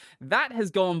podcast. That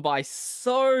has gone by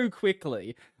so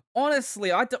quickly.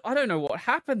 Honestly, I don't know what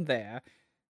happened there.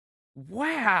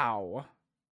 Wow.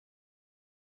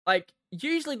 Like,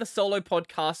 usually the solo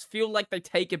podcasts feel like they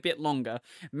take a bit longer.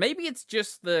 Maybe it's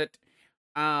just that,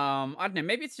 I don't know,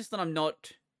 maybe it's just that I'm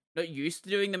not used to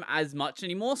doing them as much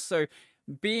anymore, so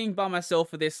being by myself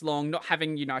for this long, not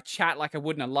having, a chat like I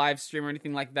would in a live stream or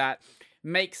anything like that,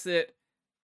 makes it,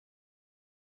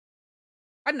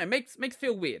 I don't know, makes it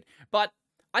feel weird. But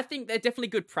I think they're definitely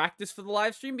good practice for the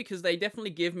live stream because they definitely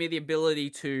give me the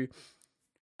ability to,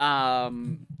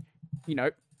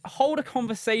 hold a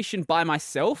conversation by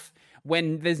myself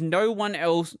when there's no one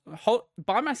else.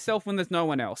 By myself when there's no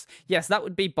one else. Yes, that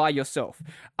would be by yourself.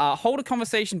 Hold a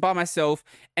conversation by myself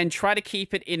and try to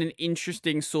keep it in an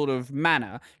interesting sort of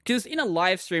manner. Because in a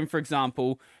live stream, for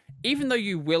example, even though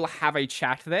you will have a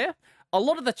chat there, a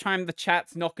lot of the time the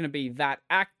chat's not going to be that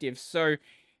active. So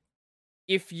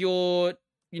if you're,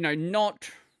 not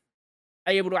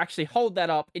able to actually hold that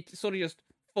up, it sort of just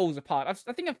falls apart. I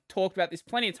think I've talked about this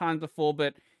plenty of times before,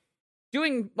 but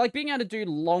being able to do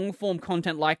long form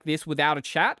content like this without a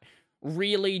chat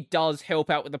really does help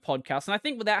out with the podcast. And I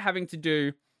think without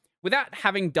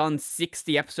having done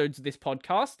 60 episodes of this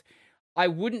podcast, I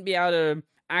wouldn't be able to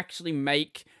actually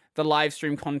make the live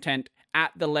stream content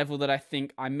at the level that I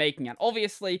think I'm making it.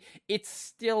 Obviously, it's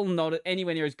still not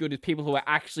anywhere near as good as people who are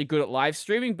actually good at live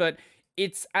streaming, but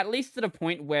it's at least at a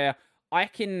point where I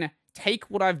can take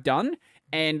what I've done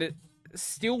and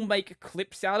still make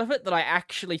clips out of it that I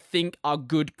actually think are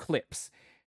good clips.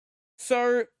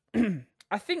 So,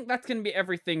 I think that's going to be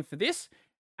everything for this.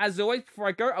 As always, before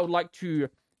I go, I would like to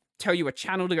tell you a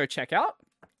channel to go check out.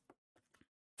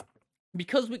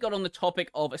 Because we got on the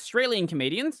topic of Australian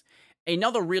comedians,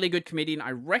 another really good comedian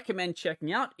I recommend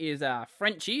checking out is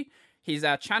Frenchie. His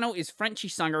channel is Frenchie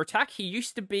Sunger Attack. He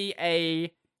used to be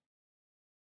a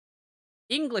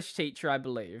English teacher, I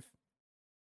believe.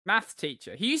 Maths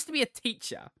teacher. He used to be a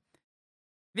teacher.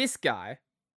 This guy.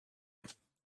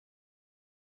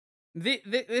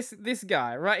 This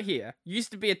guy right here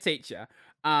used to be a teacher.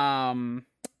 And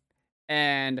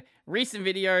recent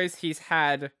videos he's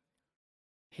had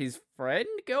his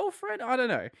girlfriend, I don't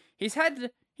know. He's had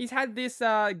this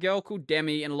girl called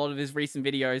Demi in a lot of his recent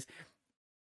videos,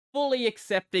 fully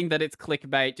accepting that it's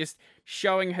clickbait, just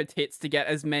showing her tits to get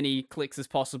as many clicks as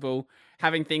possible,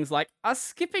 having things like a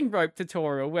skipping rope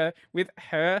tutorial with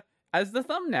her as the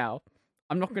thumbnail.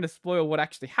 I'm not going to spoil what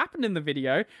actually happened in the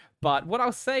video, but what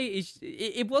I'll say is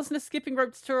it wasn't a skipping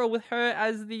rope tutorial with her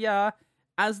as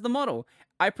the model.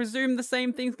 I presume the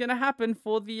same thing's going to happen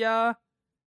for the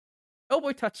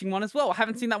elbow touching one as well. I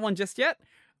haven't seen that one just yet.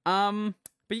 But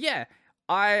yeah,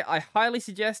 I highly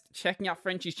suggest checking out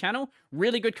Frenchie's channel.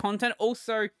 Really good content.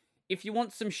 Also, if you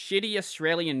want some shitty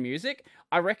Australian music,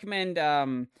 I recommend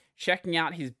checking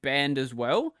out his band as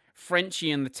well,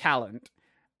 Frenchie and the Talent.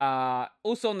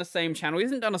 Also on the same channel. He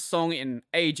hasn't done a song in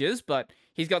ages, but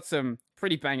he's got some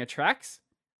pretty banger tracks.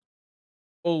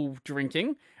 All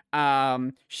drinking.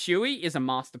 Shuey is a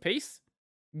masterpiece.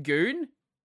 Goon.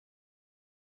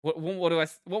 What more do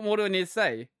I need to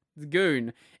say?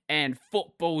 Goon and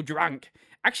Football Drunk.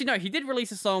 Actually, no, he did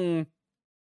release a song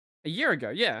a year ago,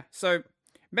 yeah. So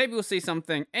maybe we'll see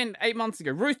something. And 8 months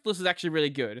ago, Ruthless is actually really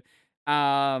good.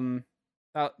 Yeah,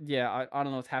 I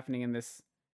don't know what's happening in this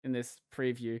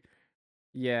preview.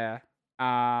 Yeah.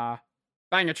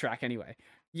 Banger track anyway.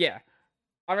 Yeah.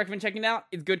 I recommend checking it out.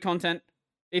 It's good content.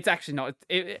 It's actually not.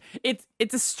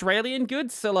 It's Australian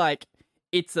good, so like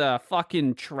it's a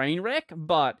fucking train wreck,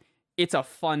 but it's a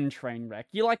fun train wreck.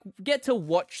 You like get to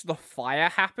watch the fire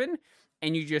happen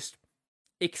and you just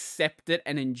accept it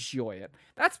and enjoy it.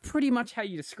 That's pretty much how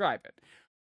you describe it.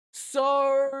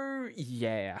 So,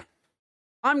 yeah.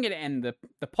 I'm going to end the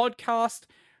podcast.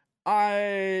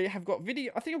 I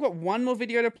think I've got one more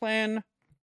video to plan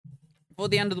for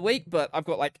the end of the week, but I've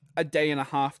got like a day and a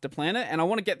half to plan it, and I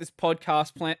want to get this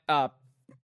podcast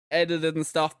edited and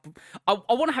stuff. I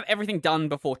want to have everything done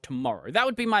before tomorrow. That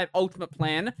would be my ultimate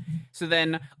plan. So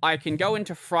then I can go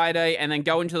into Friday and then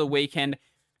go into the weekend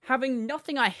having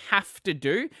nothing I have to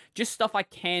do, just stuff I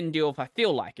can do if I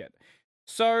feel like it.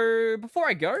 So before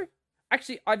I go,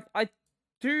 actually, I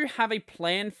do have a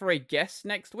plan for a guest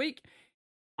next week.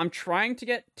 I'm trying to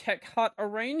get Tech Hut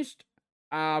arranged.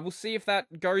 We'll see if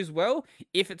that goes well.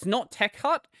 If it's not Tech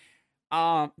Hut,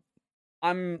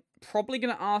 I'm probably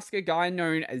going to ask a guy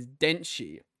known as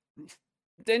Denshi.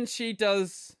 Denshi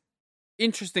does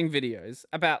interesting videos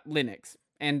about Linux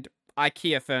and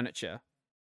IKEA furniture.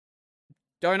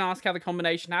 Don't ask how the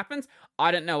combination happens.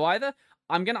 I don't know either.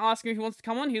 I'm going to ask him if he wants to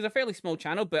come on. He's a fairly small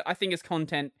channel, but I think his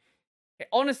content...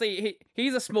 Honestly,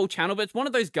 he's a small channel, but it's one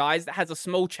of those guys that has a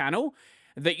small channel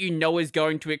that you know is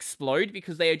going to explode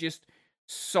because they are just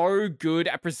so good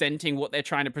at presenting what they're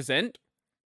trying to present.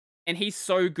 And he's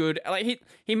so good. Like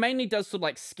he mainly does sort of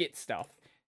like skit stuff.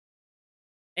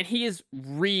 And he is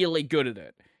really good at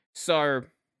it. So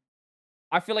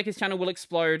I feel like his channel will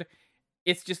explode.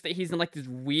 It's just that he's in like this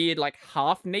weird, like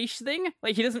half niche thing.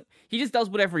 Like he just does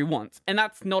whatever he wants. And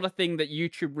that's not a thing that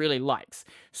YouTube really likes.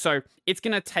 So it's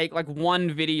going to take like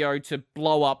one video to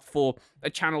blow up for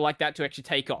a channel like that to actually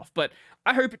take off. But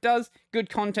I hope it does. Good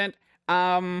content.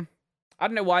 I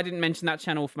don't know why I didn't mention that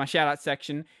channel for my shout out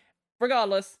section.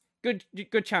 Regardless, good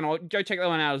channel. Go check that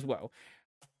one out as well.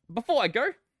 Before I go,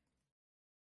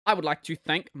 I would like to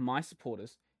thank my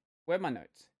supporters. Where are my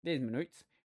notes? There's my notes.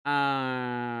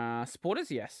 Supporters,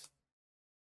 yes.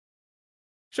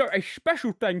 So a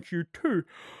special thank you to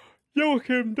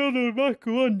Joachim, Donald,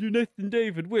 Michael, Andrew, Nathan,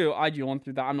 David, Will. I do on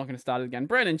through that. I'm not going to start it again.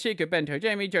 Brennan, Chico, Bento,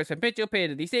 Jamie, Joseph, Mitchell,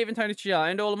 Peter, D. Stephen, Tony, Chiala,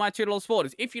 and all of my $2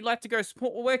 supporters. If you'd like to go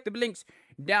support my work, the links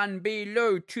down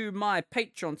below to my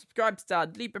Patreon, Subscribe Star,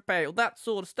 LibrePay, all that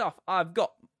sort of stuff. I've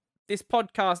got this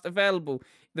podcast available,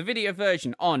 the video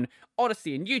version, on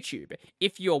Odyssey and YouTube.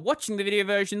 If you're watching the video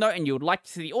version though and you would like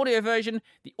to see the audio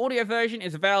version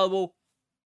is available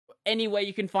anywhere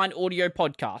you can find audio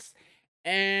podcasts.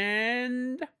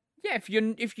 And yeah,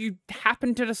 if you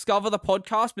happen to discover the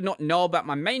podcast but not know about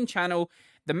my main channel,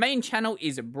 the main channel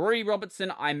is Brody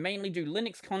Robertson. I mainly do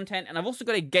Linux content, and I've also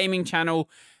got a gaming channel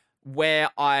where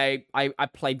I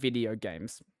play video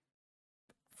games.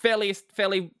 Fairly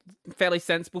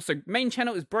sensible. So main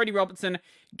channel is Brody Robertson.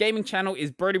 Gaming channel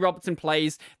is Brody Robertson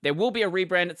Plays. There will be a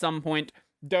rebrand at some point.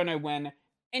 Don't know when.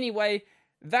 Anyway,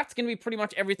 that's going to be pretty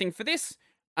much everything for this.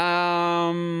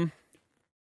 The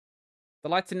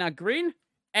lights are now green.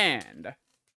 And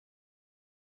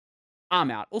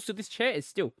I'm out. Also, this chair is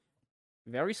still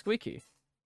very squeaky.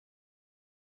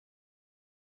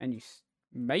 And you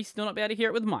may still not be able to hear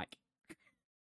it with the mic.